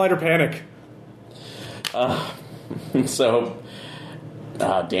fight, flight, or panic. So...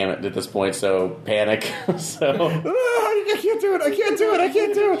 damn it, at this point, so panic. So... I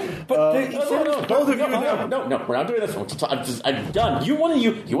can't do it. But both of you know. No, we're not doing this. I'm done. You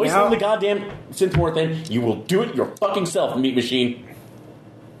waste Now- on the goddamn synth thing. You will do it your fucking self, meat machine.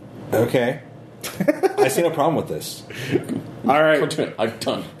 Okay. I see no problem with this. All right. I'm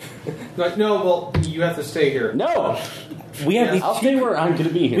done. Like, no, well, you have to stay here. No, We have I'll stay where I'm going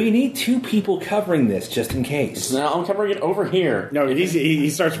to be here. We need 2 people covering this just in case. Now I'm covering it over here. No, he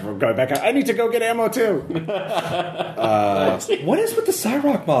starts going back out. I need to go get ammo too. What is with the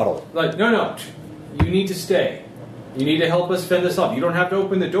Cyrock model? Like, no, you need to stay. You need to help us fend this off. You don't have to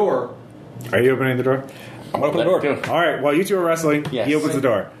open the door. Are you opening the door? I'm going to open the door. All right. While you two are wrestling, Yes. he opens the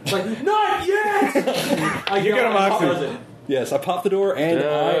door. It's like, not yet! You get a moxie. Yes, I popped the door and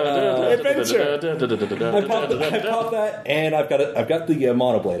Adventure. I popped that, and I've got the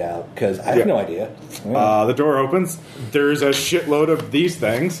monoblade out because I have no idea. The door opens. There's a shitload of these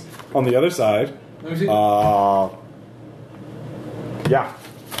things on the other side. Let me see. Yeah.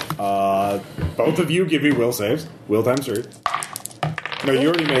 Both of you give me will saves. Will times 3. No, you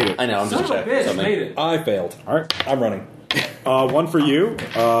already made it. I know. I'm Son just of a checking bitch, something. made it. I failed. All right. I'm running. 1 for you.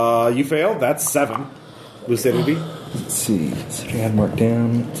 You failed. That's 7. Lucidity. Let's see. So I had marked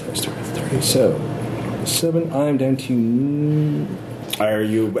down. So I started with 3. So 7. I'm down to. Are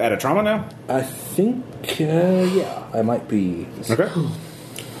you at a trauma now? I think. Yeah, I might be. Okay.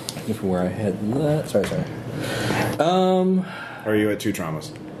 From where I had that. Sorry. Or are you at 2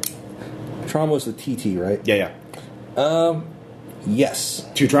 traumas? Trauma was the TT, right? Yeah. Yes.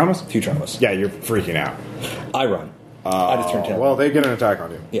 2 traumas? 2 traumas. Yeah, you're freaking out. I run. I just turned 10. Well, they get an attack on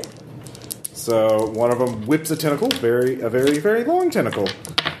you. Yeah. So one of them whips a tentacle, a very, very long tentacle,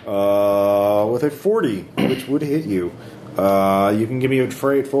 with a 40, which would hit you. You can give me a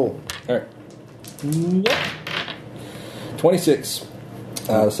freight full. All right. Yep. 26.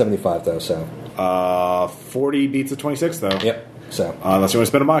 75 though. So. 40 beats a 26 though. Yep. So. Unless you want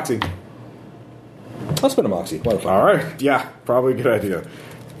to spend a moxie. I'll spin a moxie. Wonderful. All right. Yeah, probably a good idea.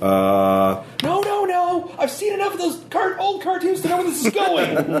 No! I've seen enough of those old cartoons to know where this is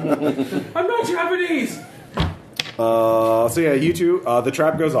going. I'm not Japanese! So yeah, you two. The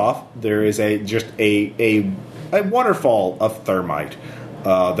trap goes off. There is a waterfall of thermite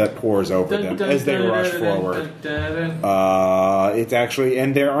that pours over them as they rush forward. It's actually,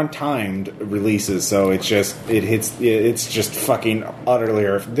 and they're untimed releases, so it's just fucking utterly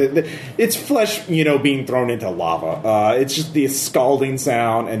it's flesh, being thrown into lava. It's just the scalding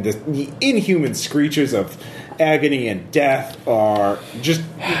sound and the inhuman screeches of agony and death are just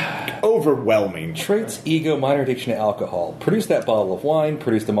overwhelming. Traits, ego, minor addiction to alcohol. Produce that bottle of wine.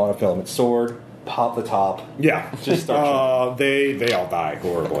 Produce the monofilament sword. Pop the top. Yeah, Just start they all die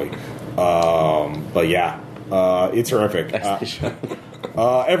horribly. But yeah, it's horrific.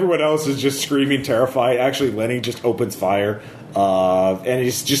 Everyone else is just screaming, terrified. Actually, Lenny just opens fire, and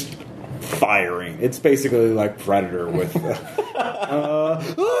he's just firing. It's basically like Predator with.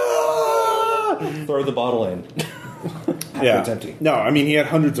 Throw the bottle in. Yeah, it's empty. No, I mean he had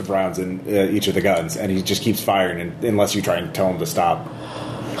hundreds of rounds in each of the guns, and he just keeps firing unless you try and tell him to stop.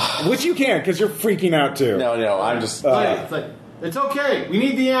 Which you can, because you're freaking out too. No, I'm just. It's okay. We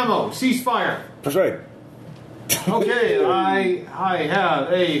need the ammo. Ceasefire. Persuade. Okay, I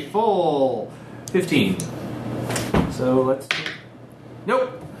have a full 15. So let's.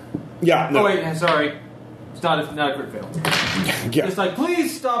 Nope. Yeah. No. Oh wait, sorry. It's not a crit fail. Yeah. It's like,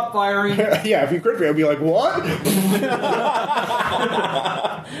 please stop firing. Yeah, if you crit fail, I'd be like, what?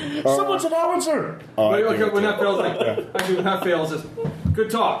 Someone's an answer. Wait, okay, when that fails, actually, when that fails, it's good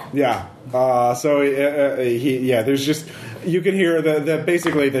talk. Yeah. There's just you can hear the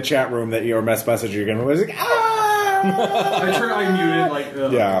basically the chat room that your message you're gonna was like I muted like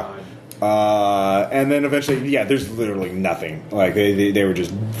yeah. God. And then eventually, there's literally nothing. Like they were just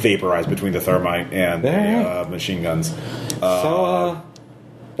vaporized between the thermite and the machine guns. So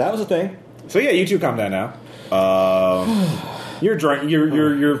that was a thing. So yeah, you two calm down now. You're drunk.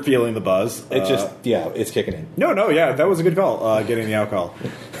 You're feeling the buzz. It it's kicking in. No, yeah, that was a good call. Getting the alcohol.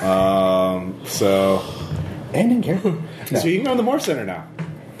 And in here. So you can go to the Morph Center now.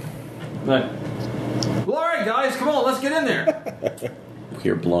 Well, all right, guys, come on, let's get in there.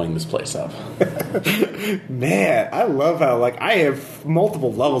 We're blowing this place up. Man, I love how I have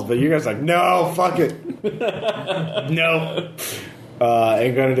multiple levels, but you guys are like, no, fuck it, no,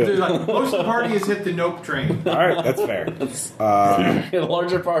 ain't gonna do it. Most of the party has hit the nope train. All right, that's fair. A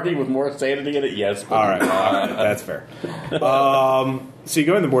larger party with more sanity in it, yes. All right, that's fair. So you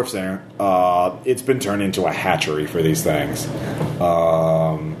go in the Morph Center. It's been turned into a hatchery for these things.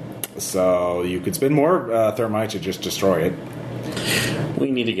 So you could spend more thermite to just destroy it.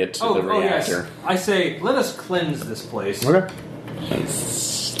 We need to get to the reactor. Yes. I say, let us cleanse this place. Okay.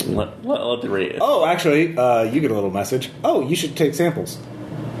 Let the reactor. Oh, actually, you get a little message. Oh, you should take samples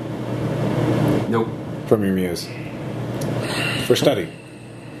Nope. from your muse for study,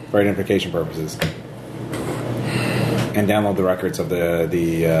 for identification purposes, and download the records of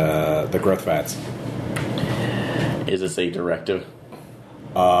the growth fats. Is this a directive?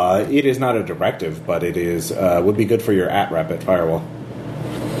 It is not a directive, but it is would be good for your @rep at Firewall.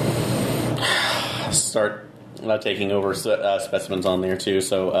 Start taking over specimens on there too.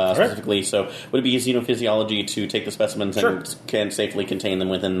 So specifically, so would it be xenophysiology to take the specimens and can safely contain them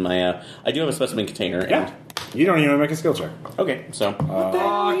within my? I do have a specimen container. Yeah, you don't even make a skill check. Okay, so What the hell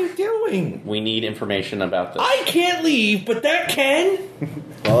are you doing? we need information about this. I can't leave, but that can.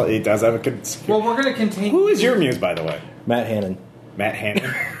 Well, it does have a. Well, we're going to contain... Who is your muse, by the way? Matt Hannon. Matt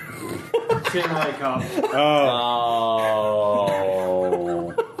Hannon. Samurai Cop. Oh.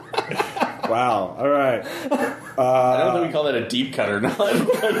 Wow. All right. I don't think we call that a deep cut or not.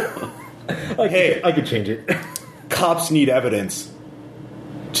 Hey, I could change it. cops need evidence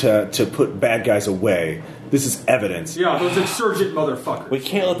to put bad guys away. This is evidence. Yeah, those insurgent motherfuckers. We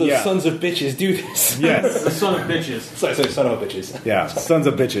can't let those sons of bitches do this. Yes. The son of bitches. Sorry, son of bitches. Yeah. Sons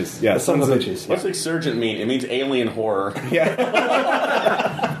of bitches. Yeah. Sons of bitches. What's exurgent mean? It means alien horror. Yeah.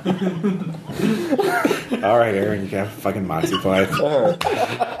 All right, Aaron, you can have a fucking moxie fight.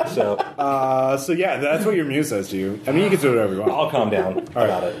 So Yeah, that's what your muse says to you. I mean, you can do whatever you want. I'll calm down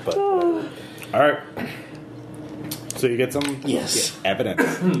about it, but All right. So you get some evidence.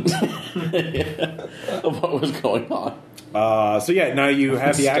 Of what was going on. Now you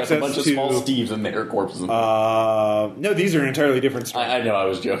have the Got access a bunch of to small Steves and their corpses. no, these are entirely different strains. I know, I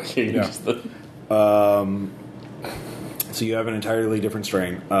was joking. Yeah. Just the- So you have an entirely different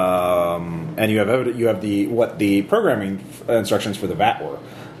strain, and you have the programming instructions for the VAT were,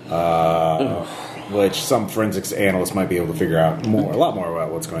 which some forensics analysts might be able to figure out a lot more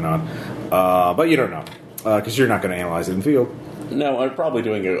about what's going on, but you don't know because you're not going to analyze it in the field. No, I'm probably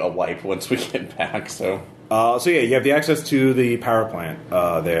doing a wipe once we get back, so... You have the access to the power plant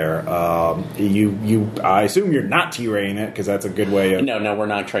there. I assume you're not T-raying it because that's a good way of... No, we're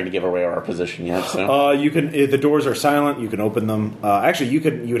not trying to give away our position yet, so... you can. If the doors are silent, you can open them. Actually, you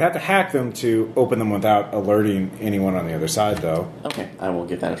would have to hack them to open them without alerting anyone on the other side, though. Okay, I will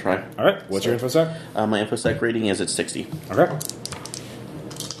give that a try. All right. What's your infosec? My infosec rating is at 60. Okay.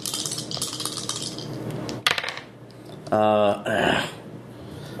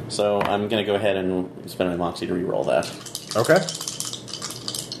 So I'm going to go ahead and spend my moxie to re-roll that. Okay.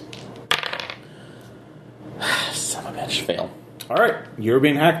 Son of a bitch, fail. All right. You're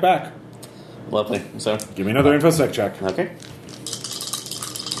being hacked back. Lovely. So, Give me another infosec check. okay.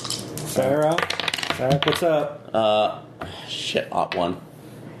 Sarah, what's up? Shit, op 1.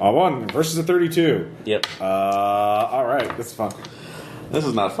 1 versus a 32. Yep. All right. This is fun. This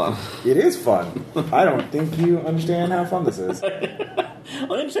is not fun. It is fun. I don't think you understand how fun this is.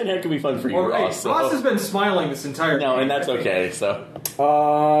 understand how it can be fun for you, Well, hey, Ross. Ross has been smiling this entire No, game. and that's okay. So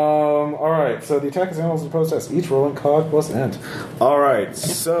Alright, so the attack is animals opposed test. Each rolling cog plus int. Alright,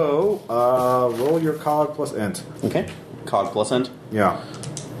 so roll your cog plus int. okay, cog plus end. Yeah.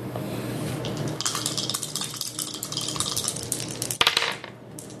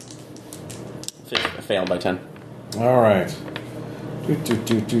 Failed by 10. Alright.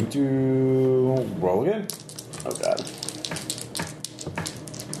 Roll again. Oh god.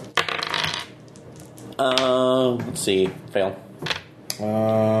 Let's see. Fail.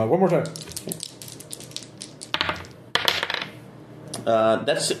 One more time.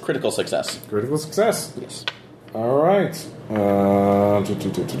 That's critical success. Critical success. Yes. Alright.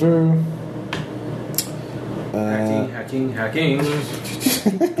 Hacking.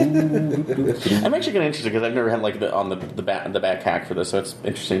 I'm actually kind of interested because I've never had like the back hack for this, so it's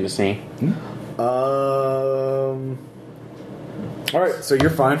interesting to see. Alright, so you're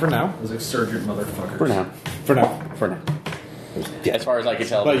fine for now. Those exsurgent motherfuckers. For now. For now. For now. As far as I can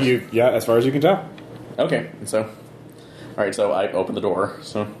tell. But as far as you can tell. Okay, so. Alright, so I open the door.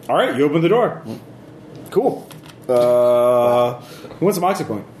 So. Alright, you open the door. Cool. Who wants a Moxie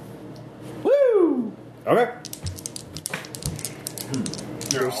point? Woo! Okay.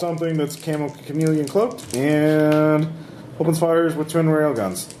 There's something that's chameleon cloaked and opens fires with twin rail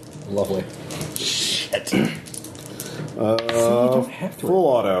guns. Lovely. Shit. don't have to. Full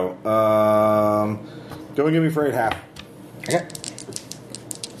auto. Go and give me freight half. Okay.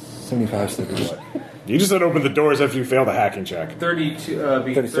 75 slippers. What? You just said open the doors after you failed a hacking check. 32,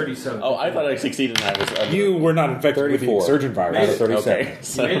 37. Oh, I thought I succeeded and I was. You were not infected with the 34. surgeon Out of virus. 37. Okay.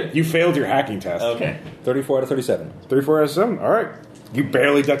 So, You made it. You failed your hacking test. okay. 34 out of 37. 34 out of 7? Alright. You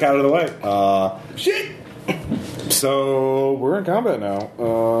barely duck out of the way. Shit! So, we're in combat now.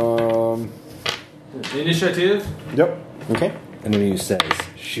 Initiative. Yep. Okay. And then he says,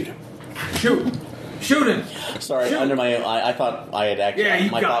 shoot him. Shoot him. Sorry, Shoot. under my. I thought I had actually. Yeah,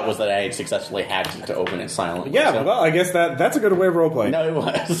 you my got thought it. was that I had successfully hacked it to open it silently. Yeah, so- well, I guess that's a good way of roleplaying. No, it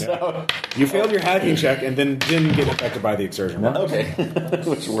was. So. You failed your hacking check and then didn't get affected by the exertion. Okay.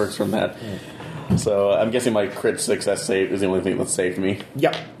 Which works from that. So I'm guessing my crit success save is the only thing that saved me.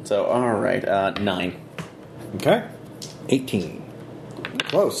 Yep. So, alright, 9. Okay. 18.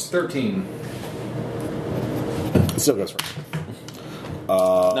 Close. 13. It still goes first.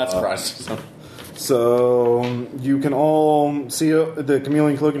 Not surprised. So. So you can all see the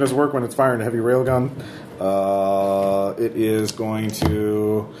chameleon cloaking doesn't work when it's firing a heavy railgun. It is going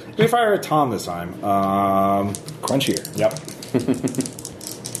to fire at Tom this time. Crunchier. Yep.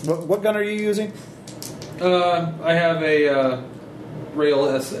 What gun are you using? I have a rail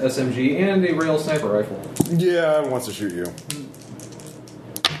SMG and a rail sniper rifle. Yeah, it wants to shoot you.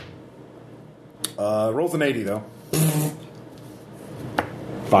 Rolls an 80 though.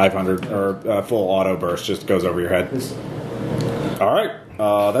 500 or full auto burst just goes over your head. All right,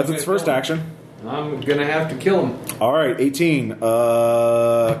 that's its first action. I'm gonna have to kill him. All right, 18.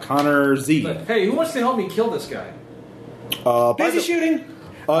 Connor Z. But, hey, who wants to help me kill this guy? Busy shooting.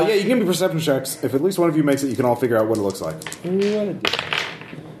 Yeah, you can give me perception checks. If at least one of you makes it, you can all figure out what it looks like.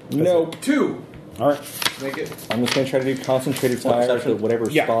 Nope. 2. All right. Make it. I'm just going to try to do concentrated fire perception? to whatever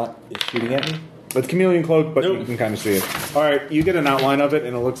Yeah. spot is shooting at me. It's chameleon cloak, but Nope. you can kind of see it. All right, you get an outline of it,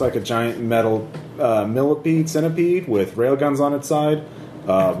 and it looks like a giant metal millipede centipede with railguns on its side,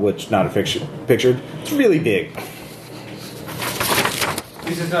 which not a pictured. It's really big.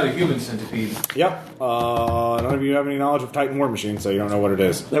 This is not a human centipede. Yep. None of you have any knowledge of Titan War Machine, so you don't know what it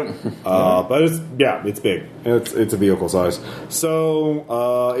is. Nope. But it's big. It's a vehicle size.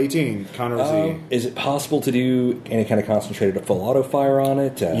 So 18, Connor Z. Is it possible to do any kind of concentrated full auto fire on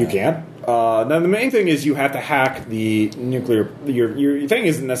it? You can. Now the main thing is you have to hack the nuclear. Your thing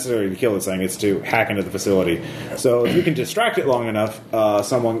isn't necessarily to kill this thing; it's to hack into the facility. So if you can distract it long enough,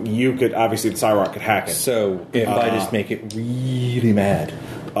 you could obviously the Cyrock could hack it. So if I just make it really mad.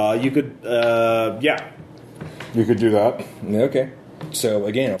 You could, you could do that. Okay. So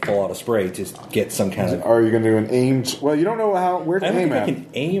again, a full auto spray to get some kind of. Are you going to do an aim? Well, you don't know where to I don't aim think I at. can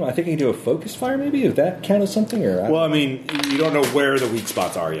aim. I think I can do a focus fire. Maybe if that count as something, or Well, I mean, you don't know where the weak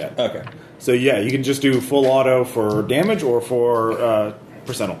spots are yet. okay. So yeah, you can just do full auto for damage or for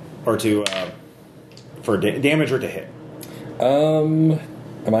percentile or to for damage or to hit. Am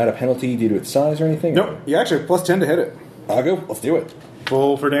I at a penalty due to its size or anything? Nope, you actually have plus 10 to hit it. I'll go. Let's do it.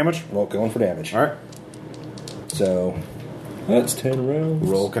 Full for damage. Well, going for damage. All right. So that's 10 rounds.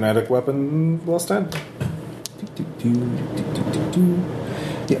 Roll kinetic weapon plus 10.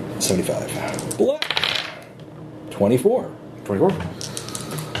 Yeah, 75. Black. 24. 24.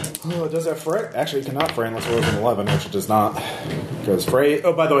 Oh, it does have fray? Actually, it cannot fray unless it rolls an 11, which it does not. Because Frey.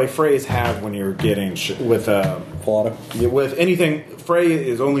 Oh, by the way, Freys have when you're getting with Full auto. with anything. Frey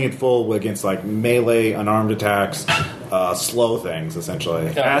is only in full against like melee, unarmed attacks, slow things essentially.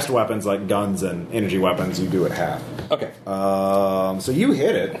 Fast weapons like guns and energy weapons, you do at half. Okay. So you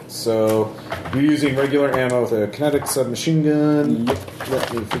hit it. So you're using regular ammo with a kinetic submachine gun.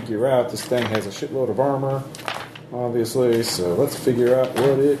 Let me figure out. This thing has a shitload of armor, obviously. So let's figure out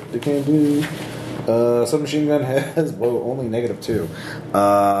what it can do. Submachine gun has only -2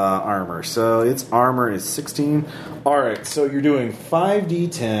 armor. So its armor is 16. All right. So you're doing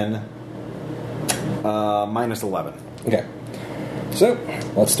 5d10 minus 11. Okay. So,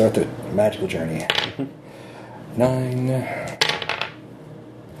 let's start the magical journey. 9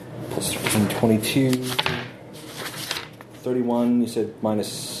 plus 13, 22. 31, you said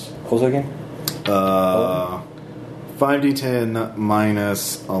minus. What was that again? 5d10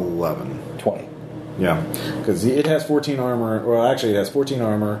 minus 11. 20. Yeah, because it has 14 armor. Well, actually, it has 14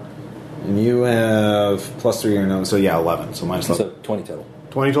 armor, and you have +3 or no. So yeah, 11. So minus 11. So 20 total.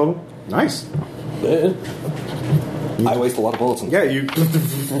 20 total. Nice. I waste a lot of bullets. Yeah, you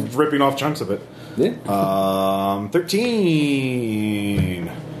ripping off chunks of it. Yeah. 13.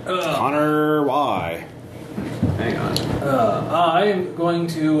 Connor, why? Hang on. I am going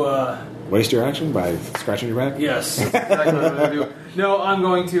to. Waste your action by scratching your back? Yes. Exactly what I'm going to do. No, I'm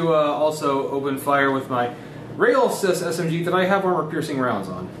going to also open fire with my Rail Assist SMG that I have armor-piercing rounds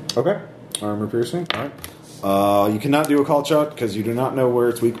on. Okay. Armor piercing. All right. You cannot do a call shot because you do not know where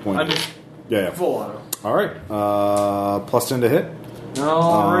its weak point I'm is. just Yeah. full auto. All right. +10 to hit.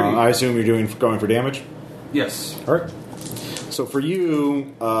 Alrighty. I assume you're going for damage. Yes. All right. So for you,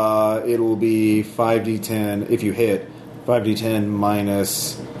 it'll be 5d10 if you hit. 5d10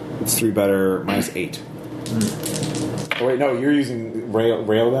 minus. It's 3 better. Minus 8. Oh wait, no, you're using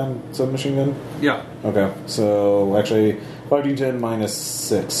railgun submachine gun. Yeah. Okay. So actually, 5d10 minus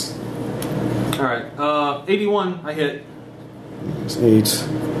 6. All right. 81. I hit. Minus 8.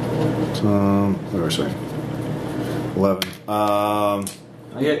 Sorry. 11. I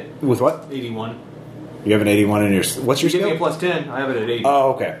hit With what? 81. You have an 81 in your. What's your You give me a skill? +10. I have it at 80.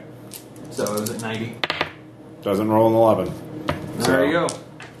 Oh, okay. So it was at 90. Doesn't roll an 11. There you go.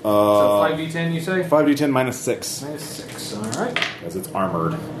 So 5d10, you say? 5d10 minus 6. Minus 6. All right. Because it's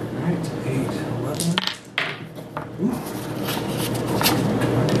armored. All right. 8, 11.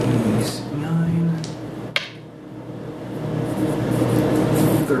 9.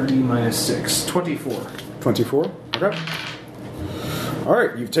 30 minus 6. 24. 24. Okay. All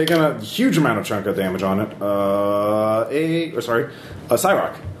right, you've taken a huge amount of chunk of damage on it. A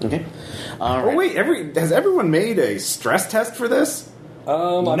Cyrock. Okay. Oh wait, has everyone made a stress test for this?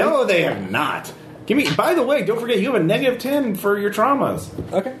 No, they have not. Give me. By the way, don't forget you have a -10 for your traumas.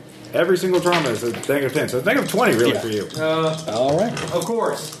 Okay. Every single trauma is a -10, so it's -20 really for you. All right. Of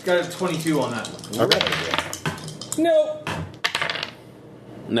course. Got a 22 on that one. Okay. No.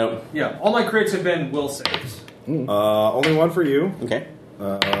 No. Yeah. All my crits have been will saves. Only one for you, Okay.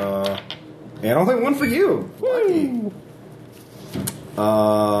 and only one for you. Lucky.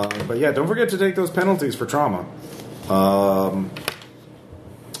 But yeah, don't forget to take those penalties for trauma.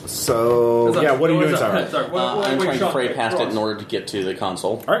 So yeah, what are you doing, Cyrock? Sorry. I'm trying to Sean, fray wait, past it Ross. in order to get to the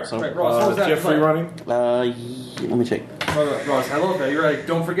console. All right, So, Right, Ross, what was that? do you have free running? let me check. Ross, I love that. You're like,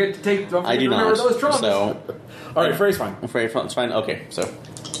 don't forget to take. Don't I forget do to remember not. those traumas. So, All right, Frey's fine. fray it's fine. Okay, so.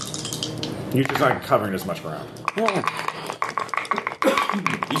 You're just not covering as much ground.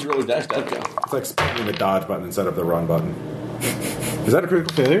 He's really dashed out, Joe. It's like spamming the dodge button instead of the run button. Is that a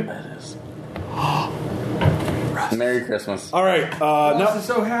critical failure? Merry Christmas. All right. Ross No. is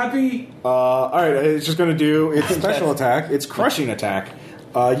so happy. All right. It's just going to do its special attack. Its crushing attack.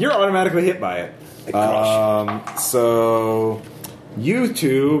 You're automatically hit by it. So you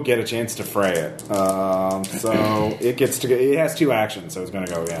two get a chance to fray it. So it gets to. It has 2 actions, so it's going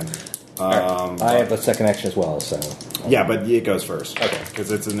to go again. I have a second action as well, so. Yeah, but it goes first. Okay. Because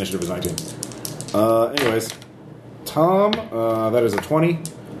its initiative is 19. Anyways, Tom, that is a 20.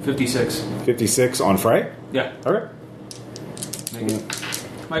 56. 56 on fray. Yeah. Okay.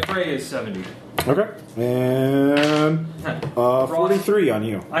 My fray is 70. Okay. And 43 on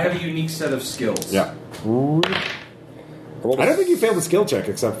you. I have a unique set of skills. Yeah. I don't think you failed the skill check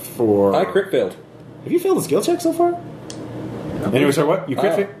except for. I crit failed. Have you failed the skill check so far? Anyway, so what? You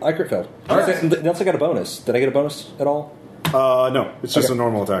crit fail? I crit failed. Alright. They also got a bonus. Did I get a bonus at all? No. It's just Okay. a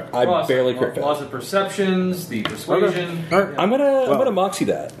normal attack. I Ross, barely crit failed. Laws of perceptions, the persuasion. Okay. All right. I'm gonna moxie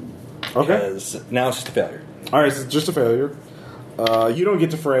that. Okay. Because now it's just a failure. All right, so it's just a failure. You don't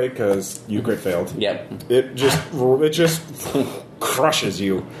get to fray because you crit failed. Yep. It just crushes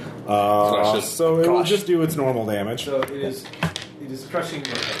you. Crushes. So it will Gosh. just do its normal damage. So it is It is crushing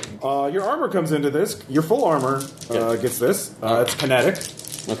your head. Your armor comes into this. Your full armor gets this. It's kinetic.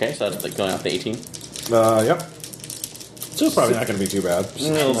 Okay, so that's like going off the 18. Yep. So it's probably not going to be too bad.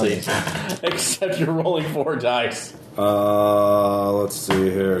 We'll see. Except you're rolling 4 dice. Let's see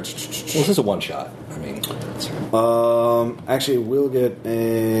here. Well, this is a one shot. I mean, actually, we'll get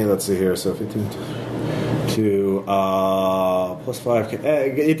a. Let's see here. So 15 to plus 5.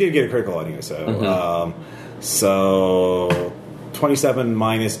 It did get a critical on you. So, so 27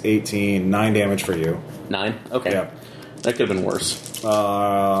 minus 18, 9 damage for you. 9? Okay. Yeah. That could have been worse.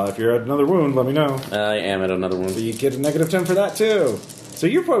 If you're at another wound, let me know. I am at another one. So you get a negative 10 for that too. So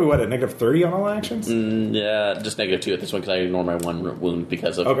you're probably what, a negative 30 on all actions? Yeah, just negative 2 at this one because I ignore my 1 wound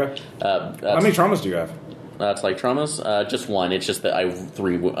because of. Okay. How many traumas do you have? That's like traumas. Just 1. It's just that I have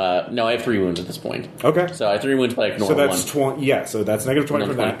 3. No, I have 3 wounds at this point. Okay. So I have 3 wounds, but I ignore So that's 1. 20. Yeah. So that's negative 20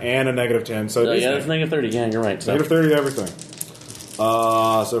 for that, and a negative 10. So it is yeah, that's negative 30. Yeah, you're right. So. negative 30 to everything.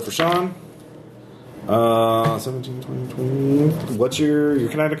 So for Sean, 17, 20, 20. What's your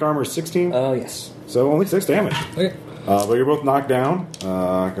kinetic armor? Is 16. yes. So only 6 damage. Okay. But you're both knocked down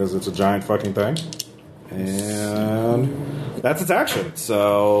because it's a giant fucking thing, and that's its action.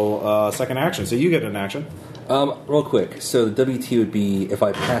 So second action. So you get an action. Real quick. So the WT would be if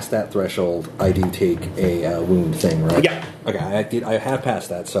I pass that threshold, I do take a wound thing, right? Yeah. Okay. I have passed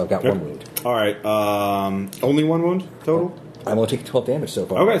that, so I've got Yep. 1 wound. All right. Only 1 wound total. I'm only taking 12 damage so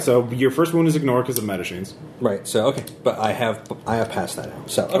far. Okay, so your first wound is ignored because of medicines. Right. So okay, but I have passed that now.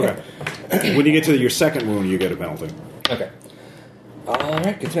 So okay. When you get to your second wound, you get a penalty. Okay. All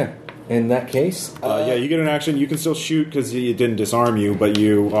right. Good to know. In that case, Yeah, you get an action. You can still shoot because it didn't disarm you, but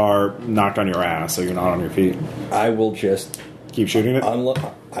you are knocked on your ass, so you're not on your feet. I will just Keep shooting it. I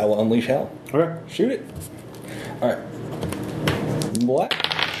will unleash hell. Okay. Shoot it. All right. What?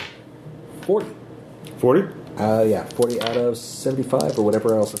 40. 40. Yeah, 40 out of 75 or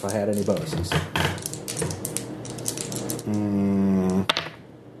whatever else if I had any bonuses.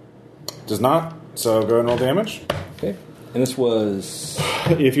 Does not. So go ahead and roll damage. Okay. And this was...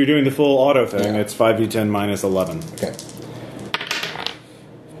 If you're doing the full auto thing, Yeah. it's 5d10 minus 11. Okay.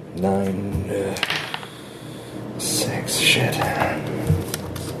 9... 6. Shit.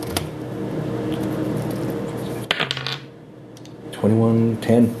 21,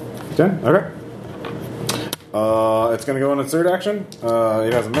 10. 10? Okay. It's going to go on its third action.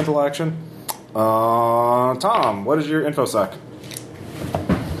 It has a mental action. Tom, what is your infosec?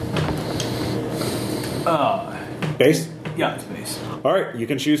 Base? Yeah, it's base. All right, you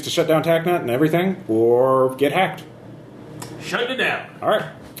can choose to shut down TACnet and everything, or get hacked. Shut it down. All right.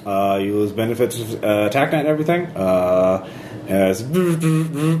 You lose benefits of TACnet and everything.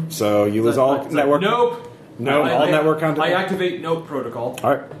 So you lose all network. Nope. No, all network content. I activate nope protocol.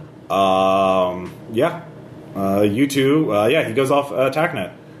 All right. Yeah. You two. Yeah, he goes off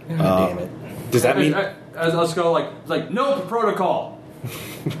TACnet. Damn it. Does that mean? Let's go like nope protocol.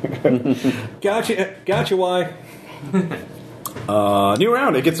 Gotcha, why? New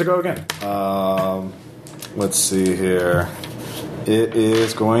round. It gets to go again. Let's see here. It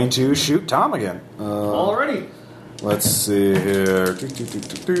is going to shoot Tom again. Already. Let's see here.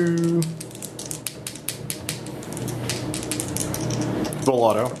 Full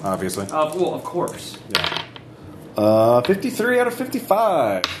auto, obviously. Well, of course. Yeah. 53 out of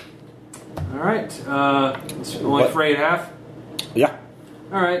 55. All right. It's only What? frayed half. Yeah.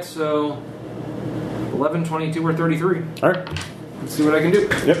 All right. So 11, 22, or 33. All right. Let's see what I can do.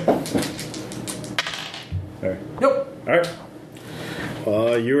 Yep. All right. Nope. All right.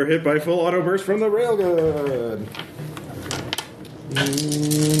 You were hit by full auto burst from the railgun.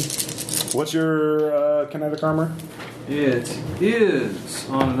 What's your kinetic armor? It is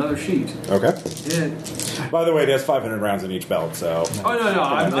on another sheet. Okay. It. By the way, it has 500 rounds in each belt, so Oh no,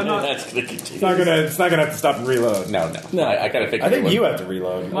 I'm not. That's going to it's continue. not gonna have to stop and reload. No. I kind of think. I think you have to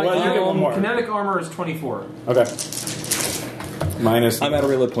reload. My Well, you get one more. kinetic armor is 24. Okay. Minus. I'm at a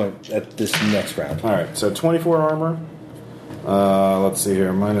reload point at this next round. All right, so 24 armor. Let's see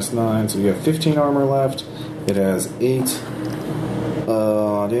here, minus 9, so you have 15 armor left. It has 8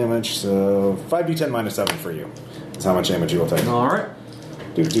 damage, so 5d10 minus 7 for you. That's how much damage you will take. All right.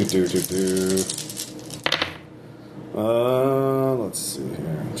 Let's see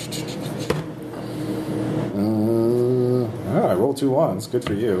here. I rolled 2 ones. Good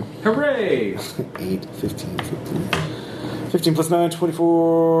for you. Hooray! 8, 15. 15 plus 9,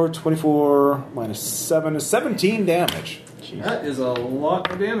 24. 24 minus 7 is 17 damage. That is a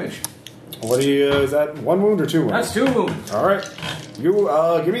lot of damage. What do you, is that 1 wound or 2 wounds? That's 2 wounds. All right. You,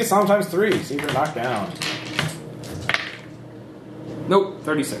 give me a sometimes 3. See if you're knocked down. Nope,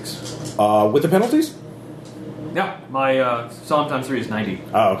 36. With the penalties? Yeah, my Psalm times 3 is 90.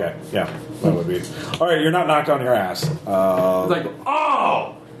 Oh, okay. Yeah, that would be. All right, you're not knocked on your ass. It's like,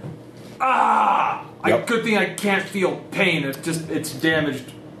 oh! Ah! Yep. Good thing I can't feel pain. It's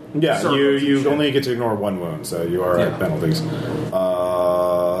damaged. Yeah, circuits and you shit. only get to ignore one wound, so you are at Yeah. penalties.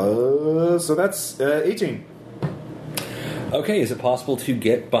 So that's 18. Okay, is it possible to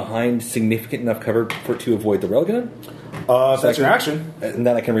get behind significant enough cover to avoid the railgun? That's your action. And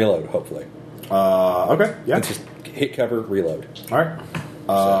then I can reload, hopefully. Okay, yeah. It's just hit cover, reload. All right.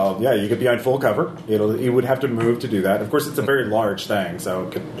 Yeah, you could be on full cover. You would have to move to do that. Of course, it's a very large thing, so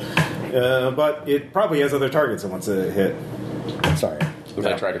it could, but it probably has other targets once it hit. Sorry. Because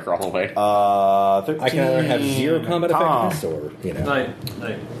I tried to crawl away. 13. I can either have 0 combat Tom. effectiveness or, Like,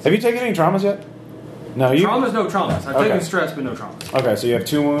 Have you taken any traumas yet? No, you. traumas, no traumas. I've Okay. taken stress, but no traumas. Okay, so you have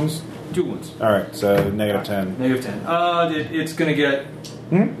 2 wounds. 2 wounds. All right, so negative 10. Negative 10. It's gonna get.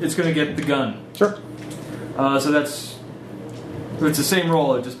 It's gonna get the gun. Sure. So that's. If it's the same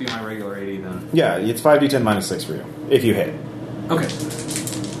roll, it'd just be my regular 80 then. Yeah, it's 5d10 minus 6 for you if you hit. Okay.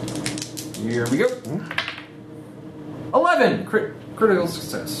 Here we go. 11 critical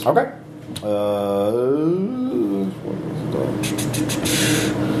success. Okay.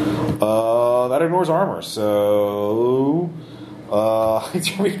 That ignores armor, so I need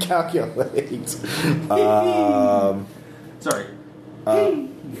to recalculate. Sorry.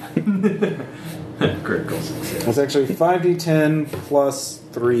 Critical success. It's actually 5d10 plus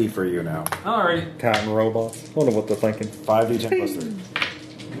 3 for you now. Alrighty. cotton robots. Wonder what they're thinking. 5d10 plus 3.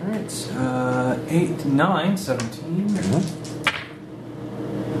 Alright. 8, 9, 17.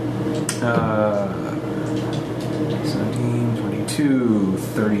 17, 22,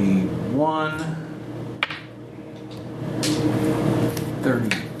 31.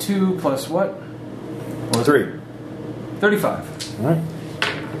 32 plus what? What was 3. it? 35. Alright.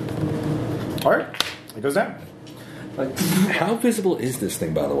 Alright. It goes down. Like, How visible is this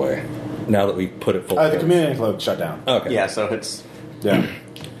thing, by the way? Now that we put it full. The close? community cloak shut down. Okay. Yeah, so it's Yeah.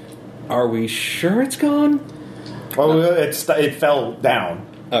 Are we sure it's gone? Well, it fell down.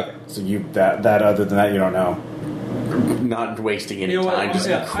 Okay. So that other than that, you don't know. not wasting any you know what? time, just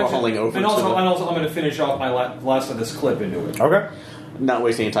Yeah, crawling over and to also, the, I'm going to finish off my last of this clip into it. Okay. not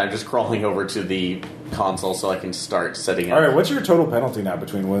wasting any time, just crawling over to the console so I can start setting up. All right. What's your total penalty now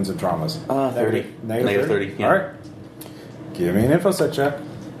between wounds and traumas? 30. Negative 30, yeah. All right. Give me an info set check.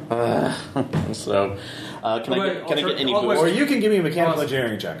 So, can I get any I'll boost? Or you can give me a mechanical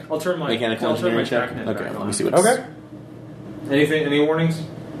engineering check. I'll turn my Mechanical I'll turn my engineering check? track net Okay, back let on. me see what's... Okay. Anything? Any warnings?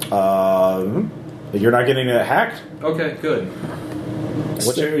 You're not getting it hacked. Okay, good.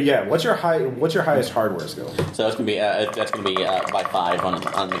 What's your highest hardware skill? So that's gonna be by 5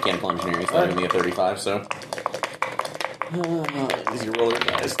 on mechanical engineering. So that's gonna be a 35. So easy roller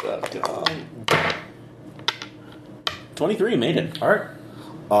guys. 23 made it. All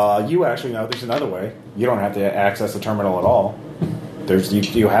right. You actually know there's another way. You don't have to access the terminal at all.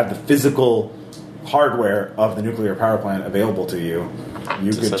 You have the physical hardware of the nuclear power plant available to you.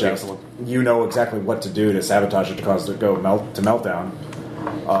 You could just excellent. you know exactly what to do to sabotage it to cause it to meltdown.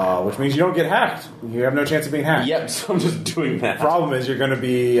 Which means you don't get hacked. You have no chance of being hacked. Yep. So I'm just doing that. Problem is, you're going to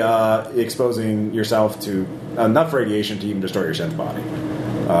be exposing yourself to enough radiation to even destroy your synth body.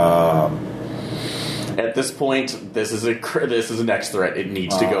 At this point, this is a next threat. It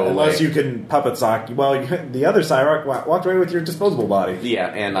needs to go away. Unless you can puppet sock. Well, the other Cyrock walked away with your disposable body. Yeah,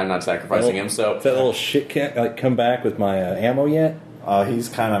 and I'm not sacrificing him. So Does that little shit cat come back with my ammo yet? He's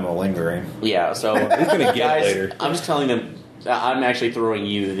kind of malingering. yeah, so He's gonna get guys, it later. I'm just telling them. I'm actually throwing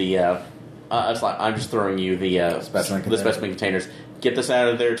you the. I'm just throwing you the Specimen the container. specimen containers. Get this out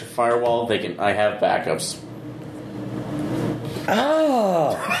of there to firewall. I have backups.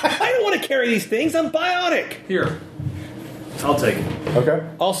 Oh, I don't want to carry these things. I'm bionic. Here, I'll take it. Okay.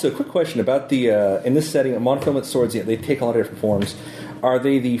 Also, quick question about the in this setting, monofilament swords. Yeah, they take a lot of different forms. Are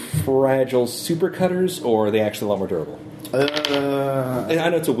they the fragile super cutters, or are they actually a lot more durable? And I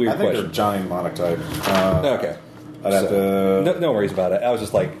know it's a weird I think question. they're Johnny Mnemonic type. Okay, I'd have to. no worries about it. I was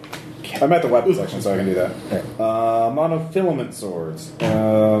just like, I'm at the weapons section, so I can do that. Monofilament swords.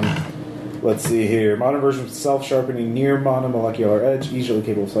 Let's see here. Modern version of self-sharpening near monomolecular edge, easily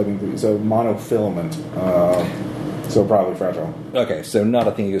capable of swiping through. So monofilament. So probably fragile. okay, so not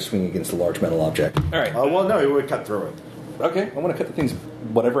a thing you can swing against a large metal object. All right. Well, no, it would cut through it. Okay, I want to cut the things.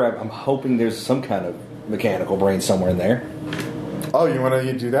 Whatever. I'm hoping there's some kind of mechanical brain somewhere in there. Oh, you want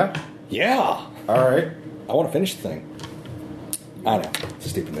to do that? Yeah. All right. I want to finish the thing. I know. It's a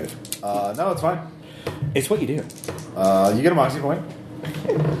stupid move. No, it's fine. It's what you do. You get a moxie point.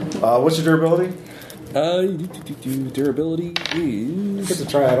 What's your durability? Durability Get is... to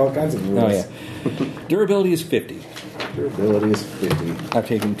try out all kinds of moves. Oh, yeah. Durability is 50. Durability is 50. I've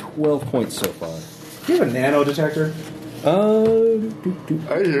taken 12 points so far. Do you have a nano detector? I do.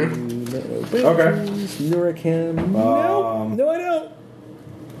 Okay. Nuricam. No, I don't.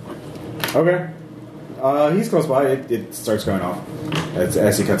 Okay. He's close by. It starts going off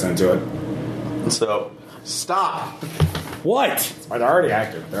as he cuts into it. So, stop. What? They're already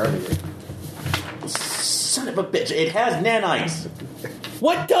active. They're already here. Son of a bitch! It has nanites.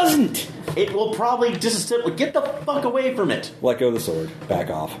 What doesn't? It will probably disassemble. Get the fuck away from it. Let go of the sword. Back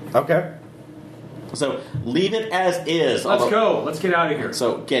off. Okay. So leave it as is. Let's go. Let's get out of here.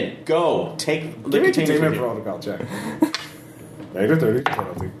 So again, go take the Give me a containment. containment protocol check. Later 30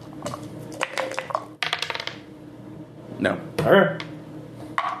 penalty. No. All right.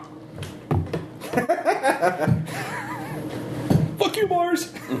 Fuck you,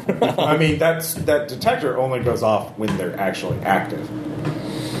 Mars. I mean, that detector only goes off when they're actually active.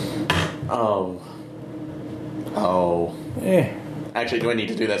 Oh. Actually, do I need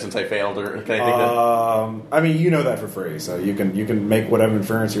to do that since I failed, or can I think that? I mean, you know that for free, so you can make whatever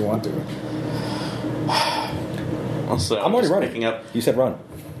inference you want to. Also, I'm already just running. picking up, You said run.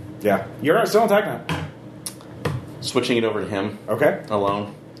 Yeah, you're still on attack now. switching it over to him Okay.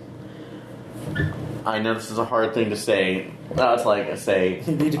 alone. I know this is a hard thing to say. It's like I say.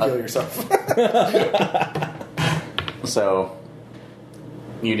 You need to kill yourself. So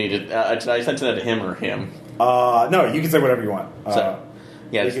you need to. Should I send that to him or him? No, you can say whatever you want. So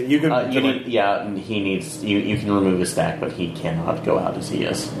yeah, you can. you need, yeah, and he needs. You can remove his stack, but he cannot go out as he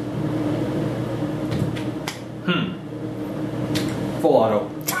is. Full auto.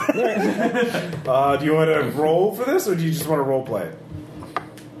 Do you want to roll for this, or do you just want to role play it?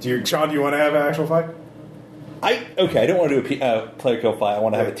 Sean, do you want to have an actual fight? I don't want to do a player kill fight. I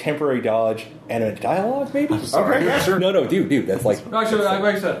want to have a temporary dodge and a dialogue, maybe. Okay, yeah, sure. No, dude, that's like. Actually,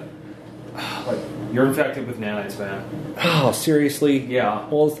 like I said, like, you're infected with nanites, man. Oh, seriously? Yeah.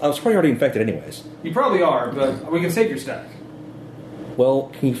 Well, I was probably already infected, anyways. You probably are, but we can save your stack.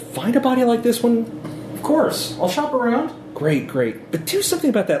 Well, can you find a body like this one? Of course. I'll shop around. Great. But do something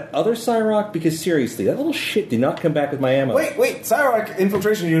about that other Cyrock, because seriously, that little shit did not come back with my ammo. Wait, Cyrock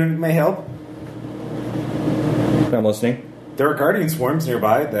infiltration unit may help. I'm listening. There are guardian swarms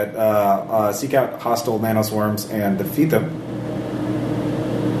nearby that seek out hostile nanoswarms and defeat them.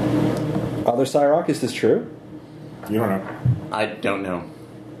 Other Cyrock, is this true? You don't know. I don't know.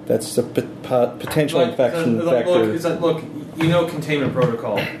 That's a potential infection vector. Look, you know containment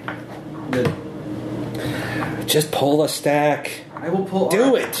protocol. Just pull a stack. I will pull.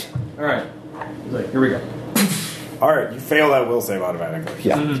 Do it. All right. He's like, here we go. All right, you fail that will save automatically.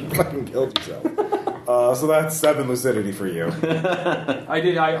 Yeah. You fucking killed yourself. So that's 7 lucidity for you. I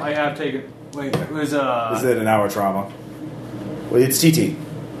did. I have taken. Wait, it was Is it an hour trauma? Well, it's TT.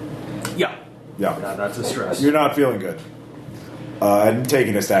 Yeah. Yeah. That's a stress. You're not feeling good. And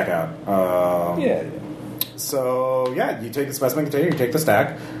taking a stack out. Yeah. So, yeah, you take the specimen container, you take the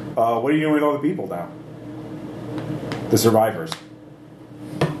stack. What are you doing with all the people now? The survivors.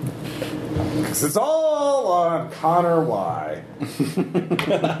 Because it's all on Connor Y.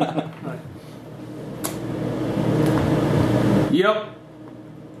 Yep.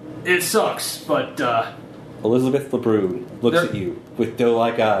 It sucks, but Elizabeth LeBrew looks There- at you with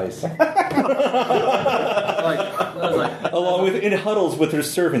doe-like eyes, I was like, along with in huddles with her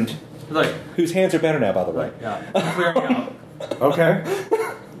servant, whose hands are better now, by the way. yeah, clearing out. Okay.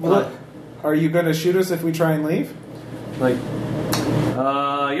 But, Are you going to shoot us if we try and leave?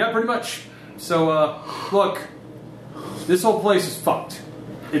 yeah, pretty much. So, look, this whole place is fucked.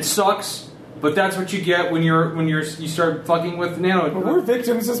 It sucks, but that's what you get when you start fucking with nano. But we're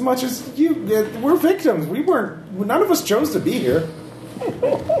victims as much as you. We're victims. We weren't. None of us chose to be here.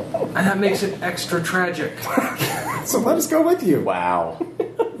 And that makes it extra tragic. So let us go with you. Wow.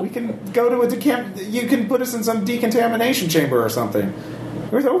 We can go to a You can put us in some decontamination chamber or something.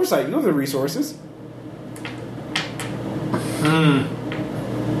 With oversight, you have the resources.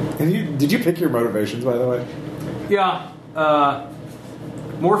 Did you pick your motivations, by the way? Yeah.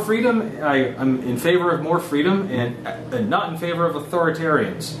 More freedom. I'm in favor of more freedom, and not in favor of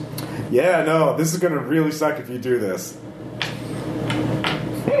authoritarians. Yeah, no. This is going to really suck if you do this.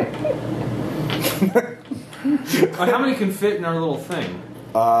 How many can fit in our little thing?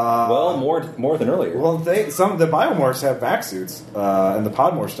 Well, more than earlier. Well, some of the biomorphs have vac suits, and the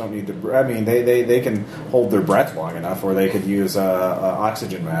podmorphs don't need to. I mean, they can hold their breath long enough, or they could use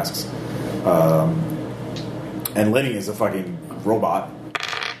oxygen masks. And Lenny is a fucking robot.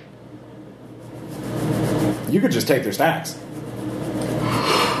 You could just take their stacks.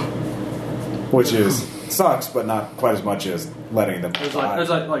 which is sucks, but not quite as much as letting them. It's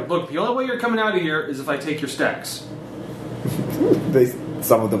like, look, the only way you're coming out of here is if I take your stacks.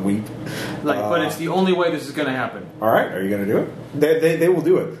 Some of them weep. But it's the only way this is going to happen. All right, are you going to do it? They will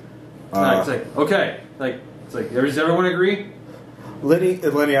do it. It's like, okay, it's like, does everyone agree?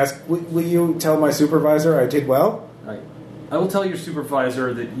 Lenny asks, will you tell my supervisor I did well? I will tell your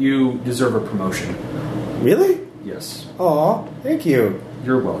supervisor that you deserve a promotion. Really? Yes. Aw, thank you.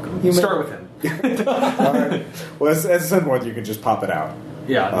 You're welcome. You Start with him. All right. Well, at some point you can just pop it out.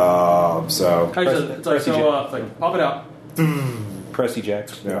 Yeah. So. It's like, pop it out. Press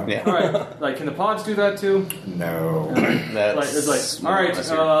eject. Yeah. Yeah. All right. Can the pods do that too? No. That's all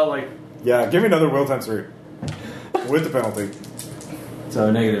right. Yeah, give me another will times 3. With the penalty. So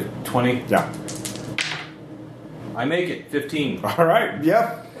negative 20. Yeah. I make it 15. All right.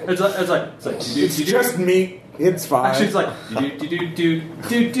 Yep. It's Just meat. It's fine. Actually, it's like do.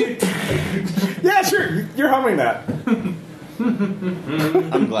 Yeah, sure. You're humming that.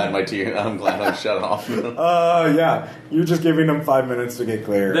 I'm glad I'm shut off. Yeah. You're just giving them 5 minutes to get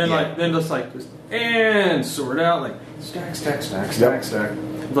clear. Then and sort out stack. It's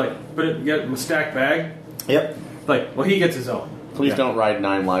like you get a stack bag. Yep. He gets his own. Please don't ride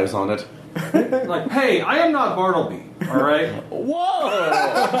 9 lives on it. Hey, I am not Bartleby. All right. Whoa!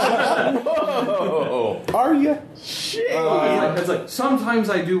 Are you? Shit! It's like sometimes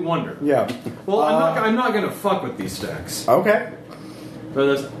I do wonder. Yeah. Well, I'm not gonna fuck with these stacks. Okay.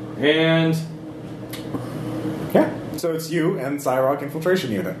 And yeah. So it's you and Cyrock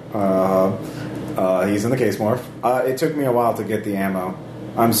Infiltration Unit. He's in the case morph. It took me a while to get the ammo.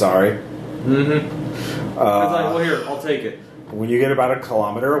 I'm sorry. It's well, here, I'll take it. When you get about a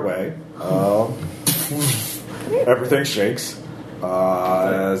kilometer away, everything shakes.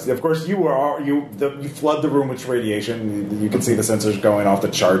 Of course, you flood the room with radiation. You can see the sensors going off the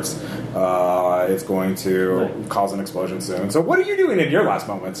charts. It's going to cause an explosion soon. So, what are you doing in your last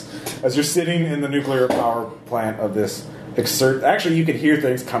moments as you're sitting in the nuclear power plant of this exert? Actually, you can hear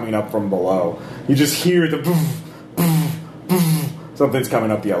things coming up from below. You just hear the boom, boom, boom. Something's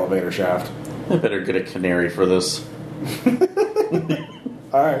coming up the elevator shaft. I better get a canary for this.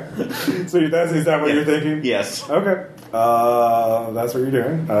 All right. So is that what you're thinking? Yes. Okay. That's what you're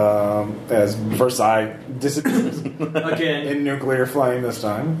doing. As Versailles disappears Again. in nuclear flame this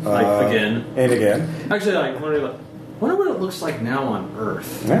time. Again. And again. Actually, wonder what it looks like now on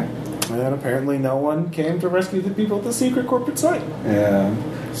Earth. Yeah. And apparently no one came to rescue the people at the secret corporate site. Yeah.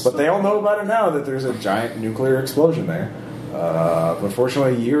 But they all know about it now that there's a giant nuclear explosion there. But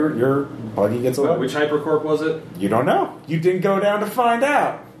fortunately, your buggy gets away. Which hypercorp was it? You don't know. You didn't go down to find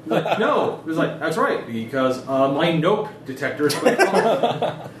out. No, it was that's right, because my nope detector is quite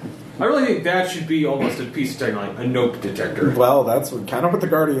powerful. I really think that should be almost a piece of technology, a nope detector. Well, that's kind of what the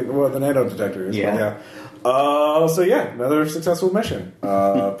nano detector is. Yeah. So another successful mission.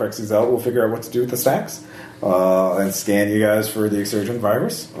 Prexyzelt will figure out what to do with the stacks and scan you guys for the exsurgent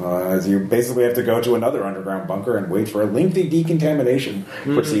virus. As you basically have to go to another underground bunker and wait for a lengthy decontamination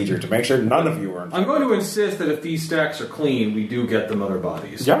procedure to make sure none of you are infected. I'm going to insist that if these stacks are clean, we do get them other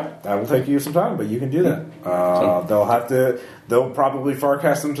bodies. Yeah, that will take you some time, but you can do that. They'll probably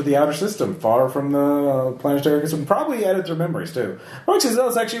farcast them to the outer system, far from the planetary system. Probably edit their memories too. Prexyzelt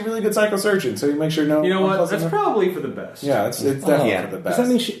is actually a really good psychosurgeon, so you make sure no. You know what? That's probably for the best. Yeah, it's definitely for the best.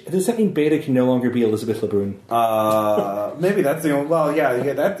 Does that mean Beta can no longer be Elizabeth LeBrun? Maybe that's the only. Well, yeah,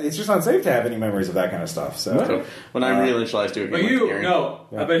 that it's just not safe to have any memories of that kind of stuff. So when I reinitialize, do it. But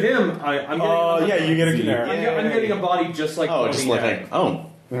but him, I'm getting. You get a canary. I'm getting a body just like. What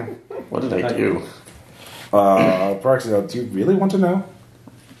did I do? Prexyzelt, do you really want to know?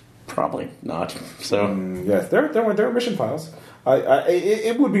 Probably not. So yes, there are mission files.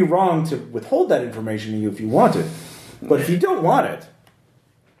 It would be wrong to withhold that information to you if you want it, but if you don't want it,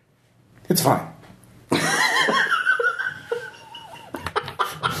 it's fine.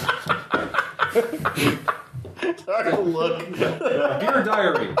 look. Dear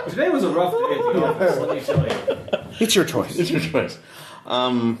diary, today was a rough day at the office. Let me tell you. It's your choice. It's your choice.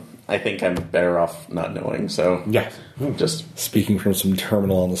 I think I'm better off not knowing. So Yes. just Speaking from some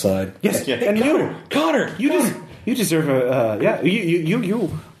terminal on the side. Yes. Yeah. And Connor! you deserve a you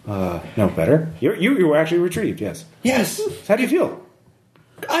know better. You were actually retrieved. Yes. Yes! How do you feel?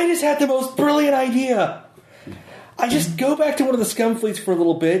 I just had the most brilliant idea. I just go back to one of the scum fleets for a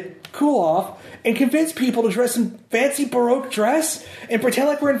little bit, cool off, and convince people to dress in fancy Baroque dress and pretend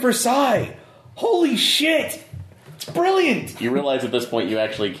like we're in Versailles. Holy shit! It's brilliant! you realize at this point you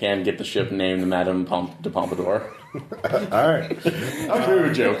actually can get the ship named Madame de Pompadour. All right. I'm doing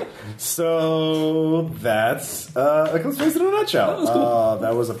a joke. So that's Eclipse Phase in a nutshell. That was cool.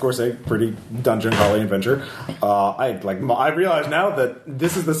 That was, of course, a pretty dungeon crawling adventure. I realize now that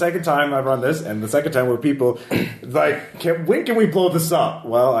this is the second time I've run this, and the second time where people like, when can we blow this up?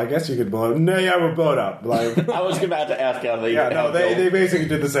 Well, I guess you could blow it. No, yeah, we'll blow it up. Like, I was about to ask how they. yeah, no, they basically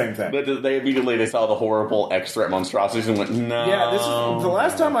did the same thing. But they immediately saw the horrible X threat monstrosities and went, no. Yeah, this is the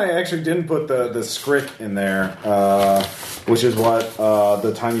last time I actually didn't put the scrick in there, which is what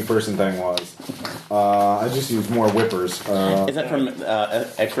the tiny person thing was. I just used more whippers. Is that from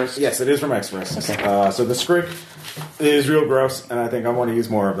X-Risk? Yes, it is from X-Risk. So the scrick is real gross, and I think I want to use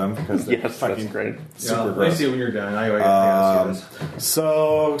more of them because they're Yes, fucking that's great. super I gross. see it when you're done. I gotta see this.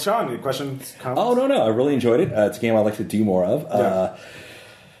 So, Sean, any questions? Comments? Oh, no, I really enjoyed it. It's a game I'd like to do more of. Yeah.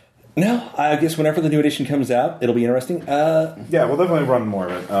 No, I guess whenever the new edition comes out, it'll be interesting. Yeah, we'll definitely run more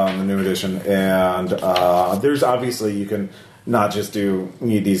of it on the new edition. And there's obviously, you can not just do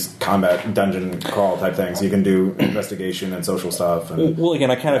these combat dungeon crawl type things. You can do investigation and social stuff. And, Well, again,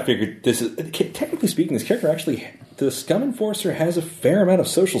 I kind of figured this is, technically speaking, this character actually, the Scum Enforcer has a fair amount of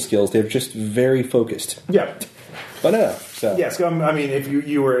social skills. They're just very focused. yeah. But no, so. Yeah, Scum, I mean, if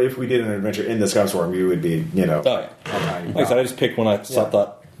we did an adventure in the Scum Swarm, you would be, Oh, yeah. Like I said, I just picked one I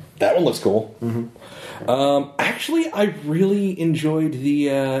thought, that one looks cool. Mm-hmm. Actually, I really enjoyed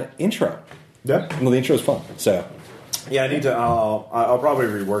the intro. Yeah. Well, the intro is fun, so. Yeah, I need to. I'll probably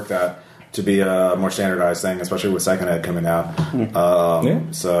rework that to be a more standardized thing, especially with Second Ed coming out.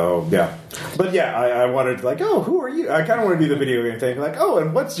 So yeah, but yeah, I wanted like, oh, who are you? I kind of want to do the video game thing, like, oh,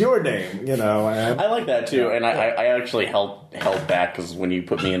 and what's your name? You know, and I like that too, and I actually held back because when you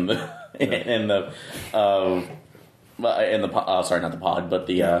put me in the sorry, not the pod, but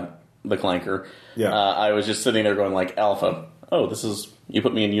the clanker. Yeah. I was just sitting there going like, Alpha. Oh, this is you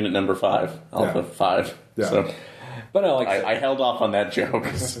put me in unit number 5, Alpha 5. Yeah. So But no, like I held off on that joke.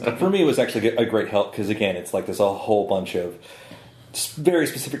 for me, it was actually a great help because, again, it's like there's a whole bunch of very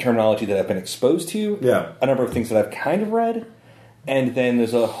specific terminology that I've been exposed to. Yeah. A number of things that I've kind of read. And then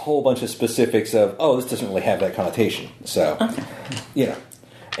there's a whole bunch of specifics of, oh, this doesn't really have that connotation. So,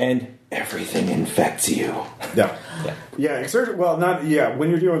 and everything infects you. yeah. Yeah, exertion. Well, not when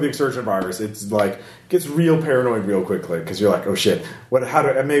you're dealing with the exertion virus, it's like gets real paranoid real quickly because you're like, oh shit, what? How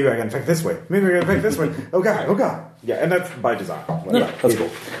do? Maybe I can infect this way. Maybe I can infect this way. Oh god. Yeah, and that's by design. That's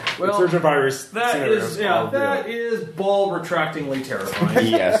cool. Well, exertion virus. That scenarios is are that real. is ball retractingly terrifying.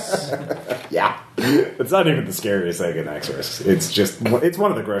 Yes. Yeah, it's not even the scariest thing in X-Risk. It's just it's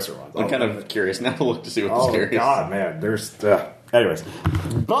one of the grosser ones. I'm kind of curious now to look to see what the Oh scary is. god, man. There's anyways.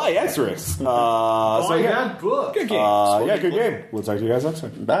 Bye, X-Risk. Oh, So yeah, that book. Good game. yeah, good game. We'll talk to you guys next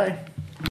time. Bye.